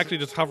Steve this. was actually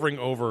just hovering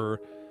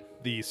over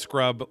the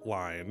scrub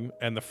line,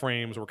 and the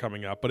frames were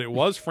coming up, but it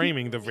was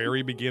framing the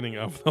very beginning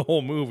of the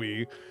whole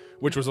movie,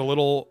 which was a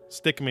little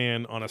stick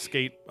man on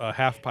a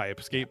half pipe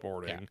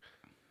skateboarding.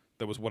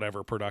 That was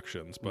whatever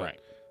productions, but right.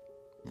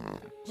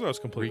 So that's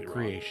completely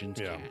Recreations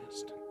wrong.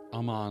 cast.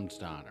 Amon's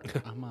daughter.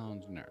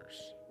 Amon's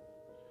nurse.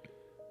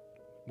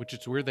 Which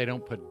it's weird they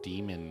don't put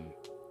demon.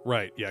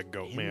 Right, yeah,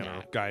 goat in man or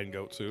that. guy in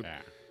goat suit.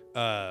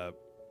 Yeah.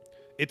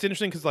 It's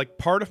interesting because like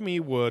part of me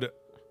would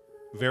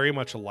very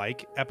much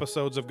like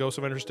episodes of Ghost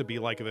Adventures to be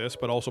like this,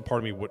 but also part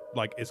of me would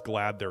is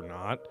glad they're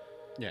not.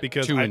 Yeah,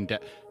 because too I- in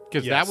depth.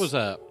 Because Yes. that was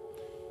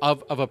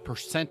of a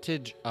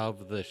percentage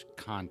of the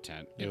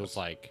content. It was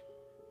like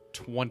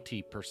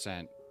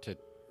 20% to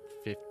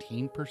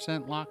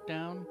 15%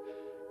 lockdown.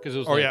 Because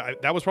it was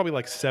that was probably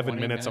like 7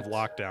 20 minutes of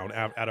minutes? lockdown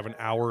out of an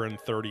hour and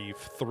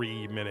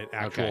 33-minute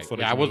actual Okay.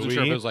 footage. Yeah, I wasn't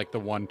sure if movie. it was like the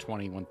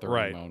 120, 130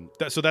 right.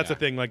 mode. So that's the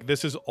thing. Like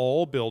this is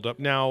all build up.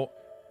 Now,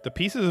 the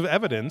pieces of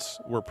evidence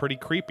were pretty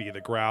creepy.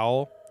 The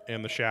growl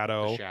and the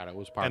shadow. The shadow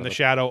was part and of the the-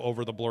 shadow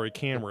over the blurry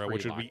camera, the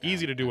which would be pre-lockdown,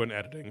 easy to do in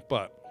editing,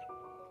 but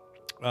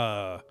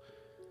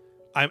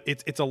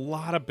it's a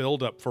lot of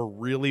build up for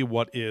really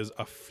what is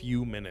a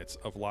few minutes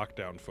of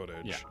lockdown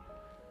footage. Yeah.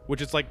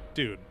 Which is like,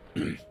 dude,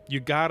 you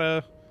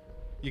gotta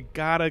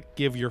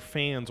give your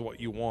fans what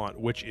you want,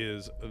 which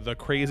is the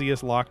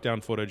craziest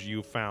lockdown footage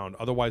you've found.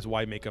 Otherwise,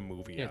 why make a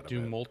movie Yeah, out of do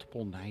it?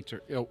 multiple nights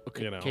or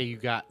okay, You know. okay, you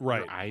got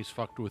Right. your eyes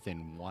fucked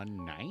within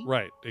one night.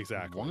 Right,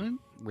 exactly. One?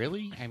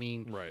 Really? I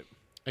mean, right.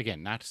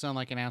 Again, not to sound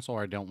like an asshole,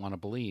 or I don't want to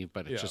believe,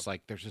 but it's Yeah. just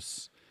like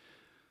there's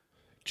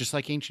just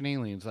like Ancient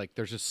Aliens. Like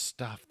there's just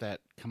stuff that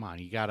come on,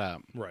 you gotta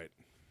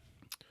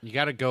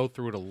go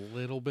through it a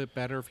little bit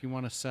better if you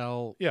want to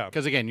sell. Yeah.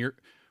 because again,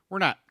 we're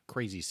not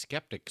crazy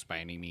skeptics by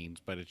any means,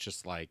 but it's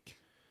just like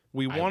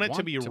We I want it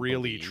to be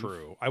really believe.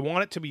 true. I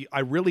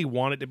really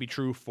want it to be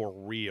true for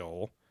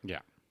real. Yeah.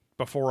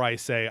 Before I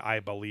say I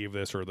believe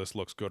this or this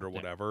looks good or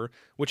whatever,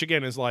 which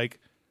again is like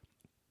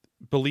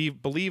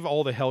believe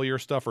all the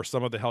Hellier stuff or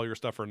some of the Hellier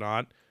stuff or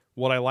not.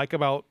 What I like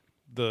about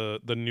the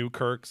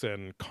Newkirks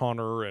and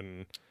Connor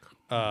and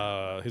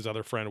his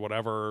other friend,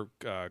 whatever,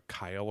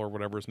 Kyle or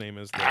whatever his name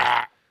is.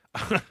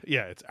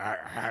 Yeah, it's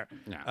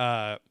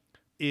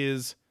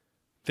is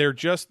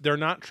they're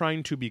not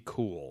trying to be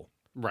cool.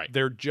 Right.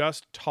 They're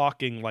just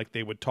talking like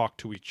they would talk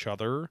to each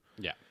other.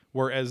 Yeah.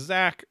 Whereas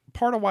Zach,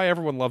 part of why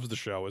everyone loves the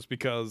show is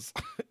because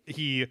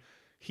he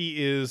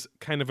is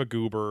kind of a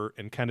goober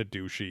and kind of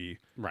douchey.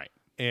 Right.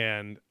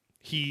 And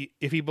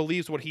if he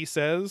believes what he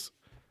says,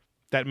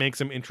 that makes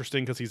him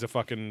interesting because he's a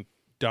fucking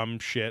dumb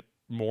shit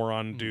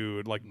moron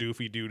dude, like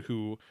doofy dude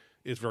who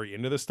is very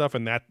into this stuff,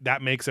 and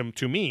that makes him,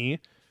 to me,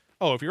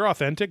 oh, if you're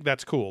authentic,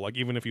 that's cool. Like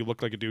even if you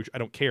look like a douche, I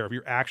don't care if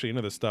you're actually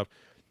into this stuff.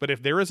 But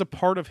if there is a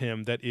part of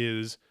him that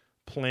is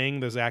playing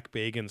the Zach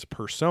Bagans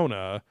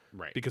persona,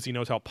 right, because he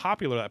knows how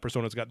popular that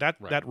persona's got,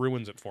 that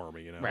ruins it for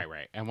me, you know.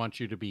 Right. I want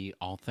you to be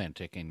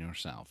authentic in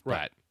yourself,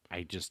 Right. but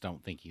I just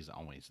don't think he's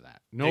always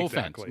that. No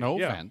Exactly. offense. No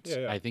Yeah. offense.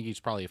 Yeah. I think he's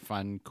probably a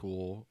fun,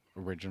 cool,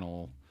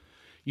 original,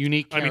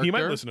 unique I character. mean, he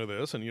might listen to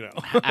this, and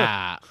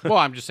well,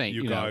 I'm just saying,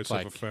 you know, guys it's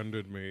have like,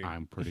 offended me.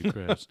 I'm pretty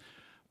pissed.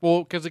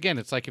 Well, because again,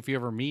 it's like if you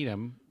ever meet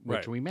him, which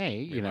Right. we may,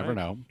 We you never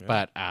might. know. Yeah.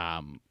 But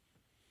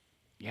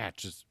yeah,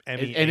 it's just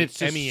and it's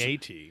just,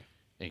 MEAT.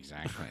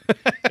 Exactly.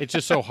 It's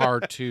just so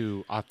hard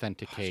to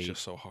authenticate. It's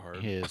just so hard.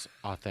 His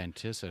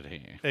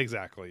authenticity.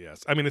 Exactly.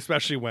 Yes. I mean,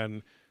 especially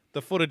when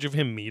the footage of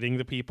him meeting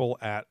the people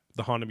at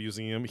the Haunted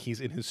Museum,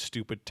 he's in his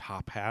stupid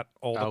top hat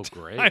all the Oh,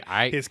 time.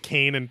 great. His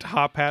cane and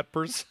top hat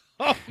persona.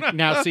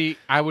 Now, see,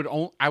 I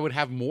would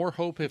have more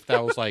hope if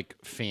that was like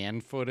fan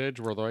footage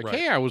where they're like, Right.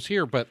 "Hey, I was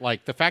here," but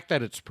like the fact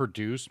that it's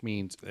produced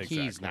means he's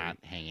Exactly. not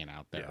hanging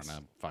out there Yes. on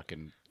a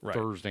fucking Right.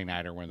 Thursday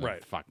night or when the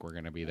Right. fuck we're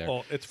gonna be there.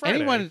 Well, it's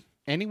Friday.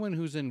 Anyone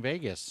who's in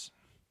Vegas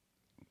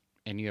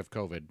and you have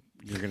COVID,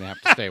 you're gonna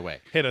have to stay away.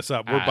 Hit us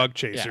up. We're bug yeah,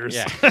 chasers.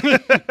 yeah.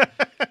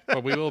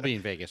 But we will be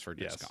in Vegas for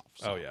disc golf.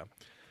 Oh yeah.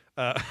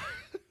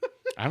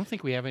 I don't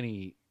think we have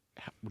any.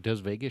 Does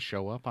Vegas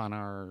show up on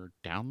our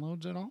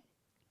downloads at all?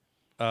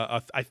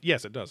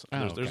 Yes, it does.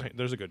 Oh, There's okay.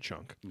 there's a good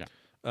chunk. Yeah.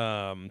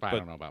 I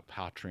don't know about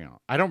Patreon.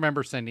 I don't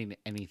remember sending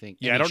anything.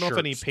 Yeah, I don't know if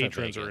any shirts to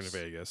patrons are in Vegas.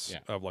 Vegas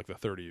Yeah. of like the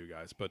 30 of you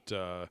guys, but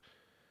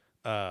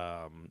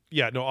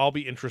yeah, no, I'll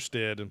be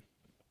interested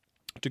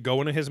to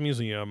go into his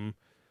museum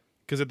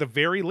because at the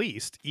very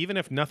least, even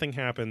if nothing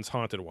happens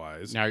haunted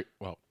wise, Now,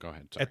 well, go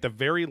ahead. Sorry. at the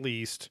very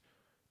least,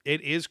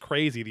 it is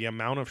crazy the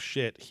amount of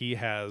shit he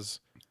has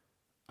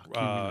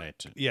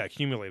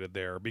accumulated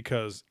there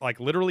because like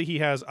literally he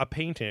has a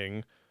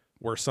painting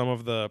where some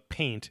of the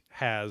paint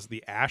has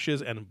the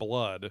ashes and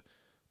blood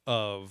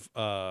of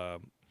oh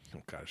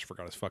gosh, I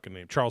forgot his fucking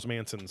name. Charles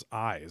Manson's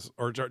eyes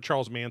or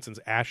Charles Manson's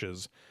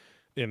ashes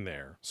in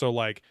there. So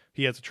like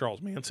he has a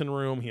Charles Manson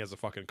room, he has a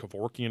fucking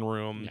Kevorkian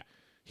room. Yeah.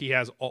 He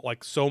has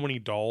like so many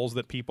dolls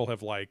that people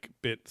have like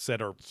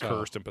said are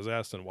cursed and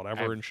possessed and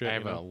whatever and shit. I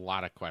have you know? a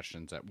lot of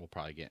questions that will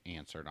probably get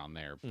answered on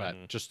there. But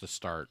Mhm. just to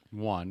start,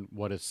 one,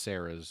 what is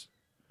Sarah's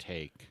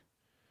take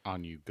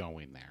on you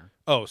going there?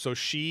 Oh, so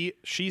she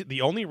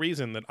the only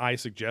reason that I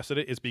suggested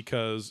it is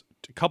because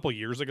a couple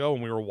years ago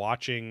when we were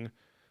watching,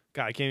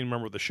 God, I can't even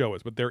remember what the show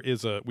is, but there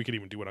is we could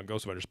even do it on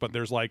Ghost Avengers, but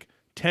there's like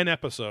 10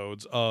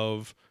 episodes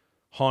of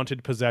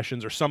haunted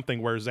possessions or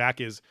something where Zach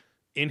is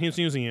in his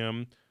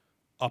museum,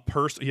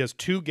 he has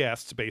two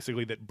guests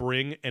basically that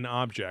bring an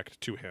object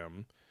to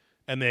him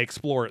and they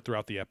explore it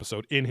throughout the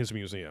episode in his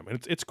museum.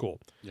 And it's cool.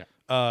 Yeah.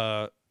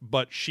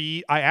 But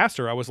I asked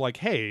her, I was like,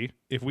 hey,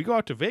 if we go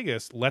out to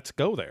Vegas, let's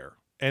go there.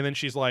 And then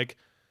she's like,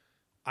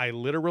 I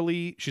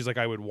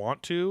would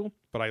want to,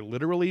 but I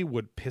literally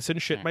would piss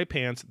and shit my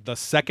pants the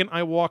second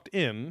I walked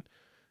in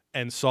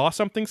and saw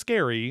something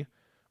scary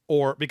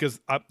or because,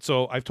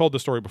 so I've told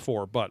this story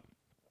before, but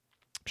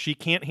she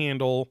can't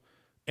handle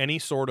any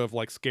sort of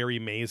like scary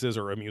mazes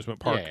or amusement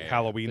park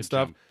Halloween the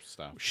stuff. jump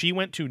stuff. She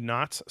went to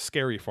Knott's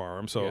Scary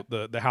Farm, so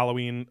the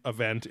Halloween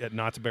event at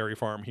Knott's Berry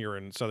Farm here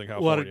in Southern A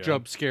California. lot of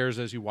jump scares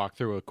as you walk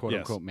through a quote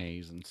unquote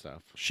maze and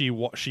stuff. She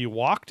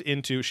walked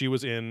into she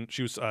was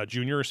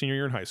junior or senior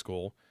year in high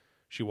school.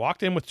 She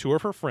walked in with two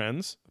of her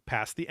friends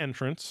past the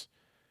entrance,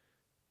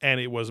 and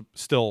it was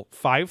still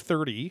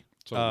 5:30.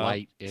 So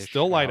light-ish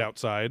still light out.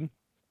 outside,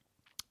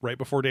 right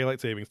before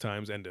daylight savings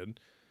times ended.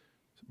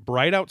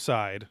 Bright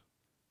outside,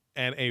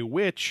 and a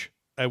witch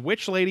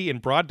lady in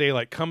broad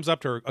daylight comes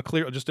up to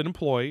her, just an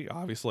employee,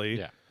 obviously.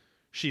 Yeah.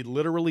 She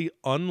literally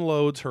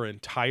unloads her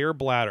entire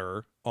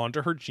bladder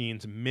onto her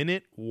jeans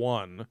minute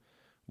one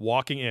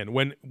walking in.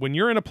 When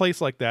you're in a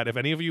place like that, if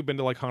any of you have been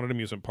to like haunted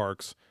amusement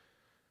parks,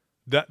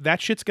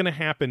 that shit's going to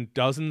happen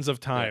dozens of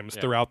times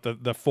throughout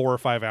the 4 or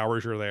 5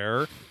 hours you're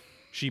there.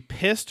 She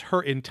pissed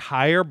her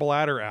entire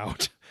bladder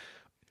out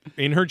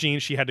in her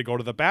jeans. She had to go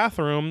to the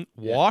bathroom,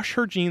 wash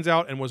her jeans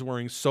out, and was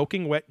wearing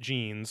soaking wet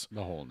jeans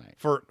the whole night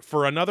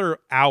for another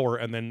hour,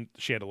 and then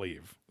she had to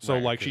leave. So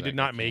Right, like 'cause she did I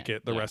not make can't.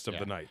 it the Yeah, rest of yeah.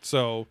 the night.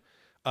 So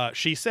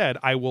she said,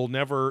 I will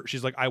never,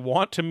 she's like, I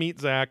want to meet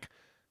Zach,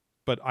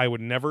 but I would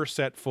never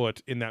set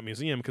foot in that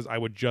museum because I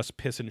would just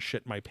piss and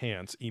shit my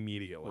pants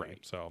immediately. Right.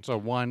 So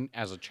one,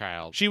 as a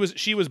child, she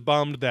was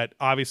bummed that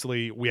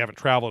obviously we haven't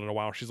traveled in a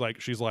while. She's like,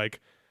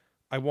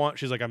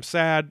 I'm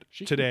sad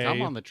she today. can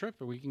come on the trip,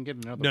 or we can get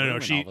another. No, room no,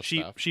 and all the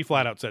stuff. she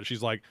flat out said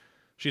she's like,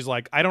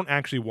 I don't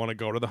actually want to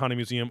go to the Haunted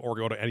Museum or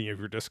go to any of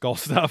your disc golf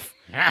stuff,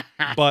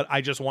 but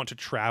I just want to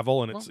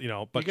travel, and it's but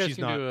you guys she's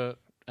can not. do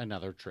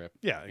another trip.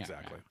 Yeah,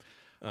 exactly.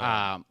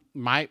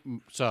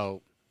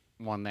 So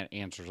one that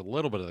answers a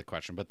little bit of the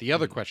question, but the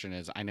other question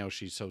is, I know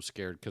she's so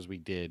scared because we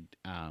did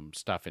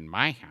stuff in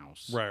my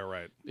house.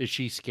 Right. Is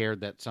she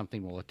scared that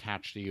something will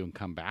attach to you and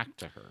come back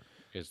to her?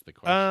 Is the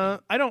question?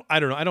 I don't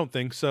know. I don't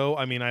think so.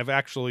 I mean, I've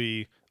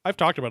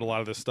talked about a lot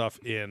of this stuff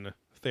in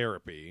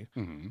therapy,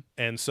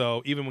 and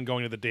so even when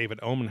going to the David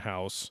Oman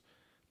house,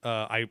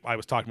 I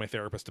was talking to my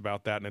therapist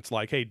about that, and it's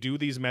like, hey, do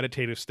these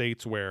meditative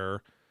states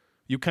where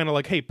you kind of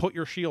like, hey, put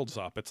your shields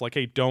up. It's like,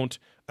 hey, don't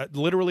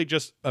literally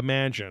just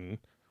imagine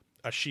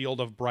a shield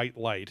of bright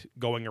light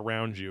going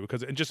around you,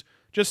 because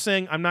just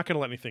saying, I'm not going to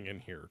let anything in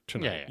here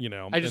tonight.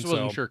 I just And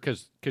wasn't so- sure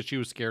because she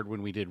was scared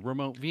when we did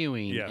remote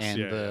viewing Yes, and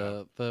yeah,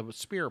 the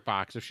spirit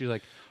box. If she's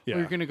like, well, Yeah.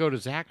 you're going to go to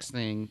Zach's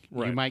thing,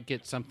 you Right. might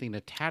get something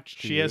attached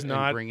to She you has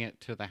not and bring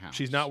it to the house.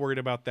 She's not worried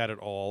about that at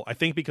all. I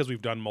think because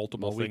we've done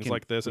multiple Well, we things can-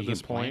 like this we at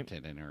this can point.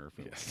 plant it in her.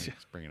 Let's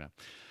bring it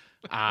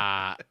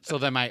up. So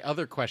then my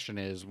other question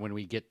is, when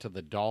we get to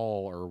the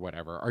doll or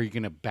whatever, are you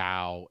going to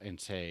bow and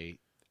say,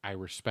 I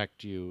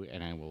respect you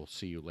and I will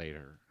see you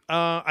later?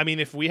 I mean,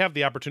 if we have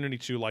the opportunity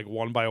to like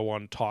one by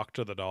one talk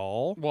to the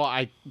doll, Well,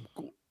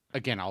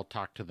 I'll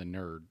talk to the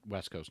nerd,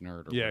 West Coast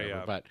nerd, or Yeah, whatever.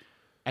 yeah. But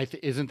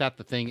isn't that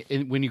the thing?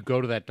 When you go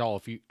to that doll,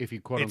 if you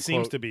quote It unquote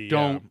seems to be,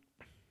 don't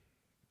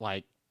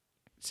like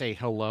say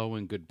hello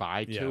and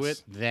goodbye to Yes.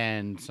 it,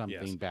 then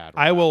something bad.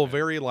 I will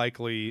very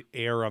likely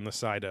err on the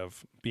side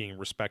of being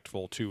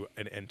respectful to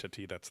an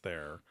entity that's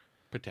there.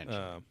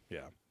 Potentially.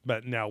 Yeah.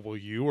 But now, will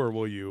you or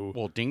will you?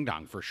 Well, Ding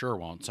Dong for sure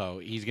won't. So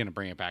he's going to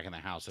bring it back in the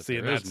house if See,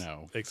 there and is that's-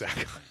 no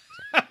exactly.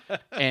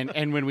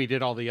 and when we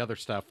did all the other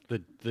stuff,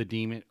 the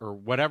demon or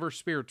whatever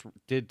spirits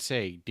did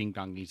say Ding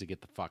Dong needs to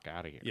get the fuck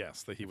out of here.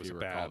 Yes, that he if was you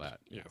bad. recall that.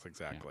 Yes,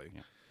 exactly.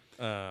 Yeah.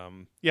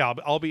 Yeah,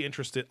 I'll be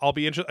interested. I'll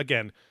be interested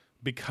again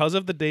because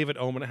of the David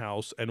Omen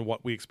house and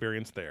what we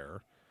experienced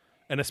there,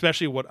 and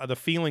especially what the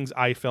feelings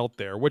I felt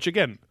there. Which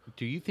again,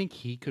 do you think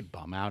he could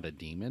bum out a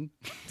demon?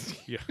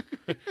 Yeah,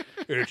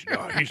 it's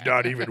not. He's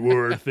not even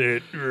worth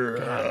it.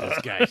 God,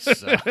 this guy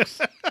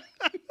sucks.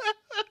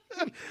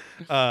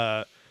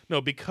 No,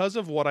 because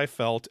of what I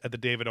felt at the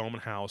David Omen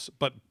house,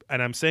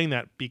 and I'm saying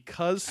that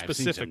because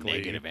specifically I've seen some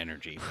negative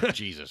energy.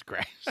 Jesus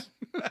Christ,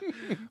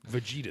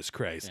 Vegeta's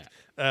Christ.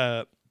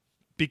 Yeah.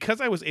 Because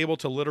I was able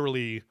to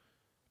literally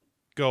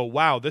go,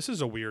 wow, this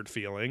is a weird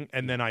feeling,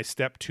 and then I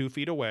step 2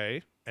 feet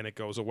away, and it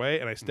goes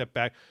away, and I step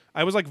back.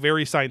 I was like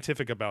very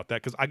scientific about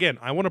that because again,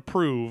 I want to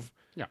prove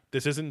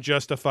this isn't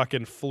just a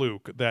fucking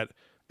fluke that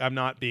I'm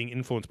not being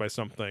influenced by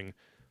something.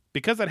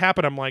 Because that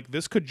happened, I'm like,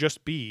 this could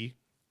just be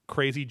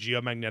crazy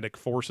geomagnetic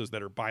forces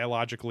that are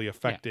biologically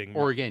affecting.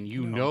 Or again,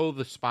 you know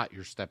the spot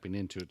you're stepping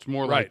into. It's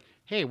more like,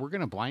 hey, we're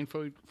going to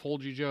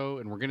blindfold you, Joe,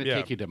 and we're going to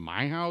take you to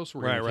my house.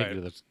 We're going to take you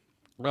to this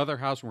other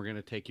house, and we're going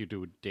to take you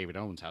to David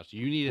Owen's house.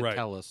 You need to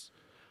tell us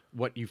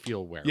what you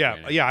feel where.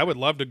 Yeah, I would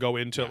love to go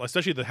into,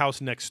 especially the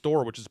house next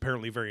door, which is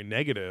apparently very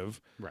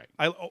negative. Right.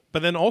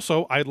 But then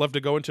also, I'd love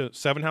to go into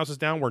 7 houses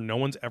down where no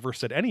one's ever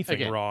said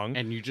anything wrong.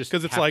 And you just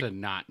have it's like, to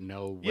not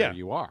know where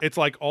you are. It's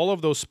like all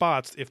of those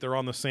spots, if they're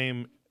on the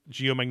same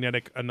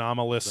geomagnetic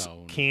anomalous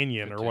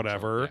canyon or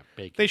whatever,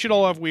 they should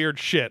all have weird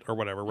shit or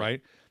whatever,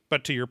 right?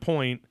 But to your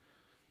point,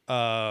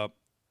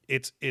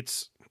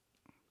 it's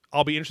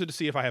I'll be interested to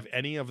see if I have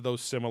any of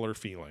those similar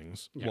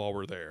feelings while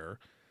we're there.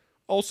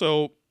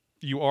 Also,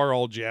 you are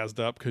all jazzed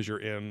up because you're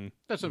in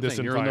this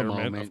environment, you're in the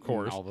moment, of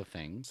course, and all the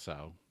things.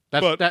 So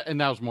that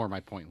was more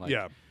my point. Like,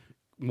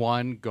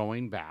 one,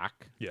 going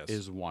back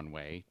is one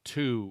way.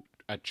 2,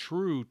 a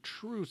true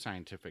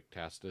scientific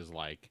test is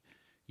like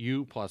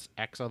you plus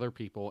X other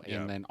people,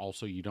 and then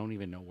also you don't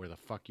even know where the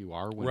fuck you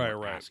are when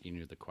we're asking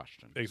you the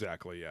question.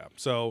 Exactly. Yeah.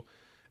 So,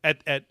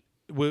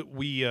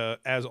 we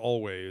as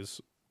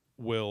always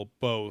will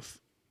both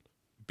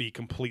be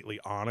completely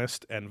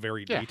honest and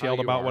very detailed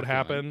about what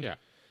happened. Yeah.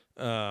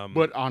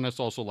 But honest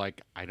also,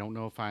 like, I don't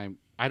know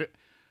if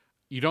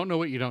you don't know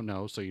what you don't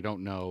know, so you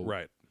don't know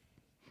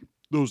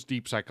those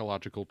deep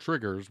psychological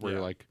triggers where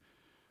you're like,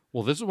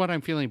 well, this is what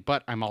I'm feeling,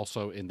 but I'm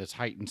also in this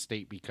heightened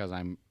state because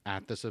I'm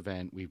at this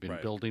event. We've been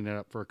building it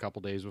up for a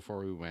couple days before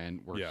we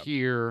went. We're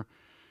here,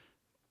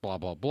 blah,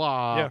 blah,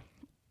 blah. Yeah.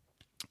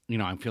 You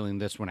know, I'm feeling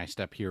this when I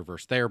step here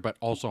versus there, but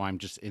also I'm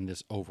just in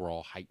this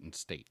overall heightened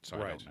state, so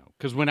I don't know.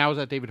 Because when I was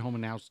at David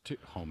Homan House,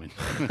 Homan,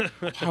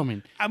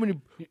 I'm going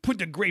to put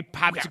the great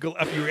popsicle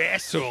up your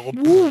asshole.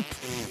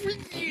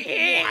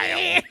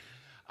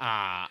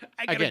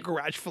 I got a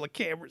garage full of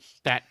cameras.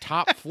 That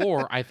top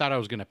floor, I thought I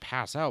was going to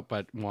pass out,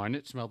 but 1,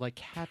 it smelled like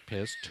cat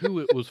piss. 2,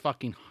 it was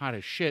fucking hot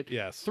as shit.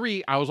 Yes.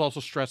 3, I was also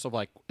stressed of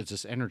like, is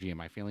this energy?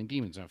 Am I feeling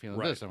demons? Am I feeling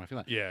this? Am I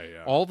feeling that?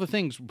 Yeah. All the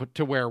things, but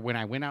to where when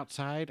I went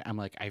outside, I'm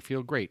like, I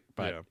feel great,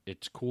 but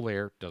it's cool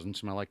air, doesn't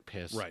smell like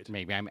piss. Right.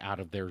 Maybe I'm out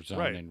of their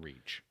zone and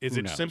reach. Is Who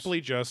it knows?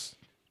 simply just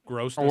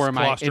grossness, or am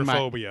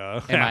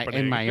claustrophobia am I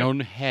in my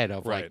own head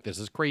of Right. like, this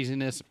is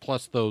craziness,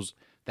 plus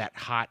that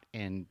hot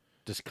and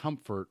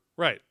discomfort,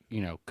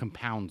 you know,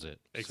 compounds it.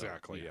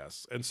 Exactly,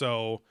 yes. And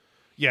so,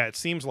 it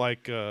seems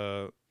like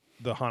the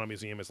Hana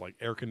Museum is like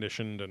air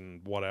conditioned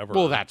and whatever.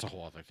 Well, that's a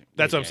whole other thing.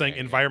 That's what I'm saying.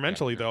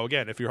 Environmentally, though,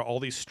 again, if you're all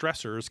these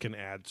stressors can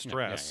add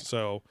stress.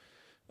 So,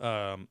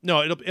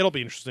 no, it'll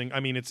be interesting.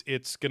 I mean,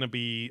 it's gonna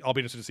be. I'll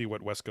be interested to see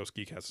what West Coast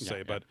Geek has to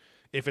say. But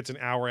if it's an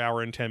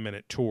hour and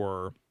 10-minute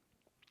tour,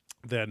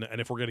 then and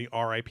if we're getting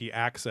RIP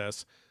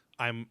access,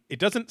 It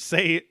doesn't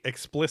say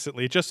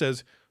explicitly. It just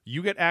says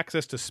you get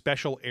access to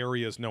special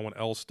areas no one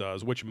else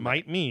does, which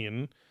might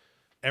mean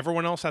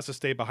everyone else has to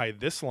stay behind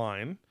this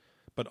line,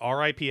 but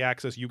RIP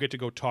access, you get to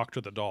go talk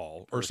to the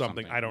doll or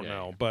something. I don't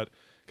know, but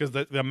because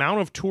the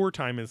amount of tour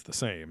time is the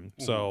same.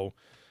 So,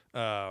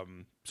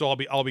 so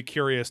I'll be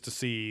curious to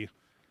see.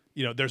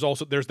 You know, there's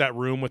that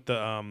room with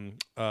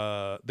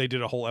the they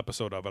did a whole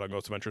episode of it on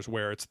Ghost Adventures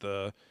where it's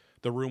the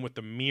room with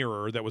the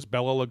mirror that was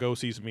Bela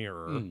Lugosi's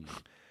mirror.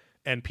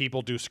 And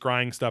people do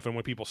scrying stuff, and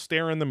when people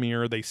stare in the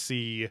mirror, they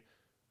see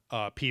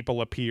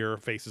people appear,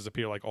 faces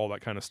appear, like all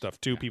that kind of stuff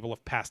too. People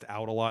have passed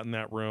out a lot in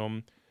that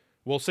room.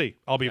 We'll see.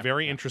 I'll be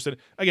very interested.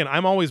 Again,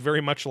 I'm always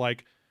very much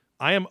like,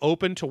 I am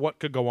open to what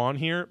could go on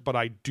here, but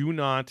I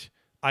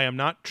am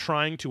not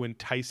trying to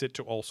entice it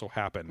to also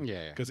happen.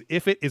 Because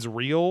if it is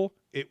real,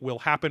 it will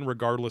happen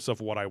regardless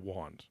of what I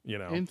want, you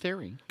know. In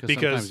theory, because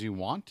sometimes you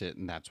want it,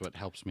 and that's what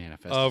helps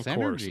manifest its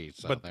energy.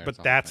 So but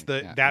that's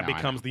that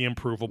becomes the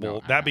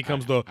improvable. That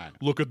becomes the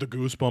look at the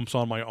goosebumps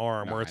on my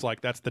arm, where it's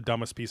like that's the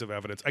dumbest piece of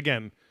evidence.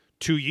 Again,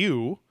 to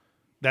you,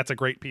 that's a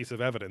great piece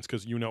of evidence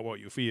because you know what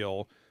you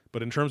feel.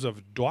 But in terms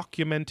of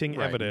documenting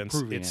evidence,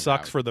 it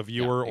sucks for the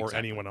viewer or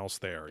anyone else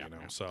there, you know.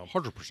 So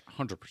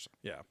 100%.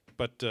 Yeah,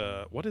 but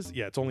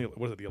it's only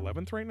the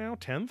 11th right now,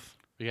 10th.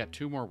 We got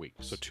 2 more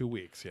weeks. So 2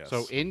 weeks, yes.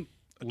 So in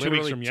 2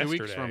 weeks from 2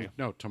 weeks yesterday.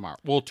 from tomorrow.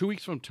 Well, 2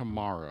 weeks from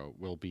tomorrow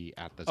we'll be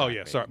at the. Oh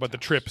yeah, sorry, but the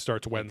trip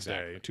starts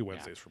Wednesday, 2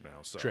 Wednesdays from now.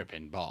 So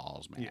tripping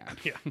balls, man.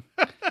 Yeah.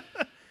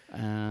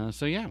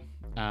 So yeah.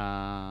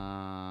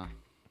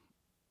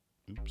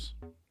 Oops.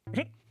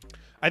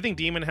 I think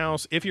Demon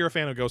House, if you're a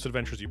fan of Ghost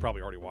Adventures, you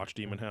probably already watched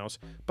Demon House,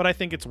 but I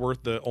think it's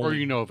worth the Or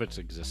you know of its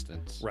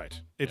existence. Right.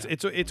 It's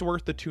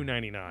worth the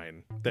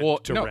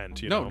 $2.99 to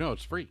rent, you no, know. No,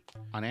 it's free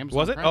on Amazon.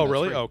 Was it? Prime. Oh, That's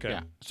really? free. Okay.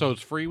 Yeah. So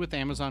it's free with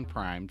Amazon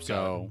Prime.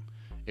 So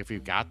if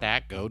you've got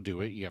that, go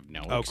do it. You have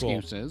no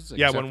excuses.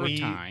 Yeah, except for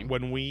time.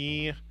 when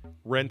we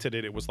rented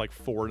it, it was like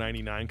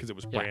 $4.99 because it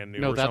was brand new.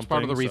 No, or that's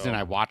part of the something, reason so-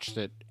 I watched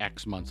it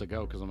X months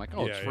ago because I'm like,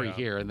 oh, it's Yeah, free yeah.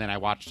 here, and then I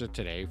watched it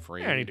today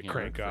free. Yeah, I need to here,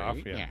 crank free. off,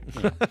 yeah.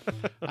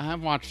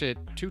 I've watched it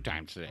 2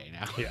 times today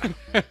now. Yeah.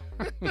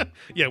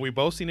 Yeah, we've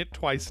both seen it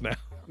twice now.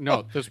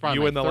 No, this is probably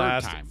you my in the third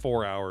last time.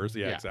 4 hours.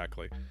 Yeah, Yeah.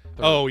 exactly. Third.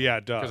 Oh, yeah,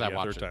 duh. Because I yeah,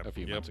 watched third it time. a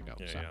few Yep. months ago.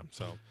 Yeah, so. yeah.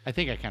 So I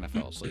think I kind of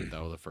fell asleep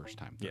though the first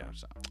time. Through,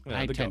 so Yeah,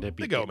 I the tend goat- to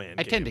be the goat man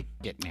I tend to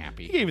gave- get nappy.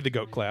 He gave you the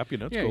goat clap, you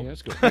know. It's yeah, cool. yeah,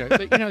 it's cool. Yeah,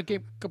 you know,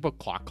 gave a couple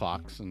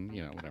clocks and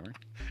whatever.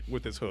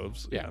 With his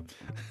hooves. Yeah.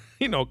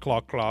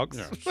 Clocks.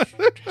 Yeah.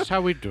 That's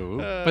how we do.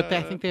 But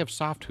I think they have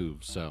soft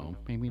hooves, so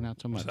maybe not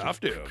so much.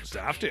 Soft hooves.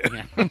 Yeah.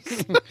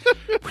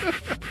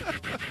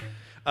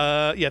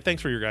 Yeah,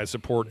 thanks for your guys'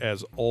 support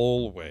as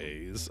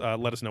always.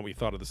 Let us know what you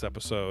thought of this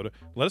episode.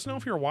 Let us know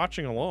if you're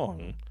watching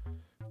along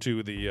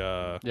to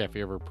the if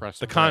you ever press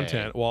the play.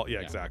 content. Well, yeah,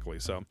 exactly.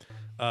 So,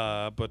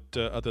 but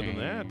other than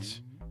that,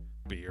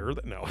 beer.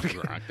 No,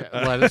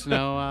 Let us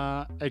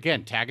know.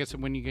 Again, tag us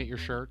when you get your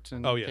shirts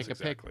and Oh, yes, take a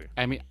exactly. pic.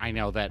 I mean, I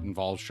know that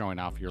involves showing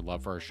off your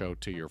love for our show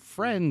to your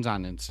friends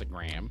on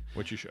Instagram,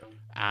 which you should.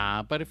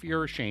 But if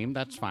you're ashamed,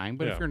 that's fine.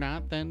 But Yeah. if you're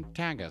not, then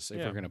tag us if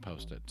Yeah. you're going to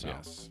post it. So.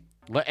 Yes.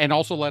 And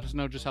also let us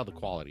know just how the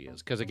quality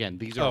is, because again,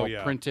 these are Oh, all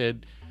yeah.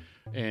 printed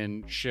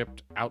and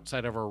shipped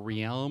outside of our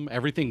realm.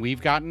 Everything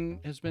we've gotten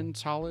has been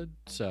solid,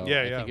 so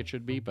Yeah, I yeah. think it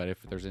should be. But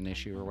if there's an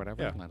issue or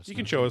whatever, Yeah, let us you know.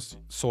 can show us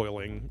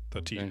soiling the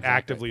Exactly.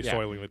 actively Yeah.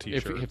 soiling the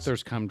t-shirts. If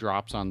there's cum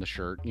drops on the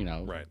shirt,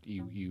 Right.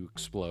 you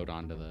explode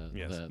onto the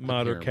the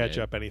mud or pyramid.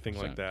 ketchup, anything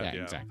like that,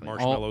 yeah. exactly.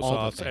 Marshmallow All the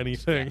sauce, things,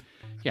 anything.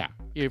 Yeah.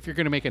 If you're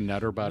gonna make a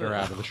nutter butter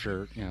out of the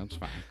shirt, it's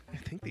fine. I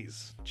think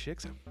these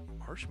chicks have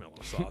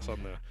marshmallow sauce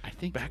on the I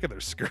think back of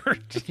their skirt.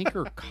 I think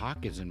her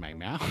cock is in my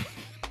mouth.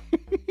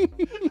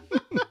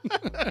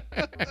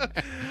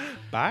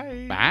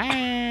 Bye.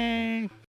 Bye.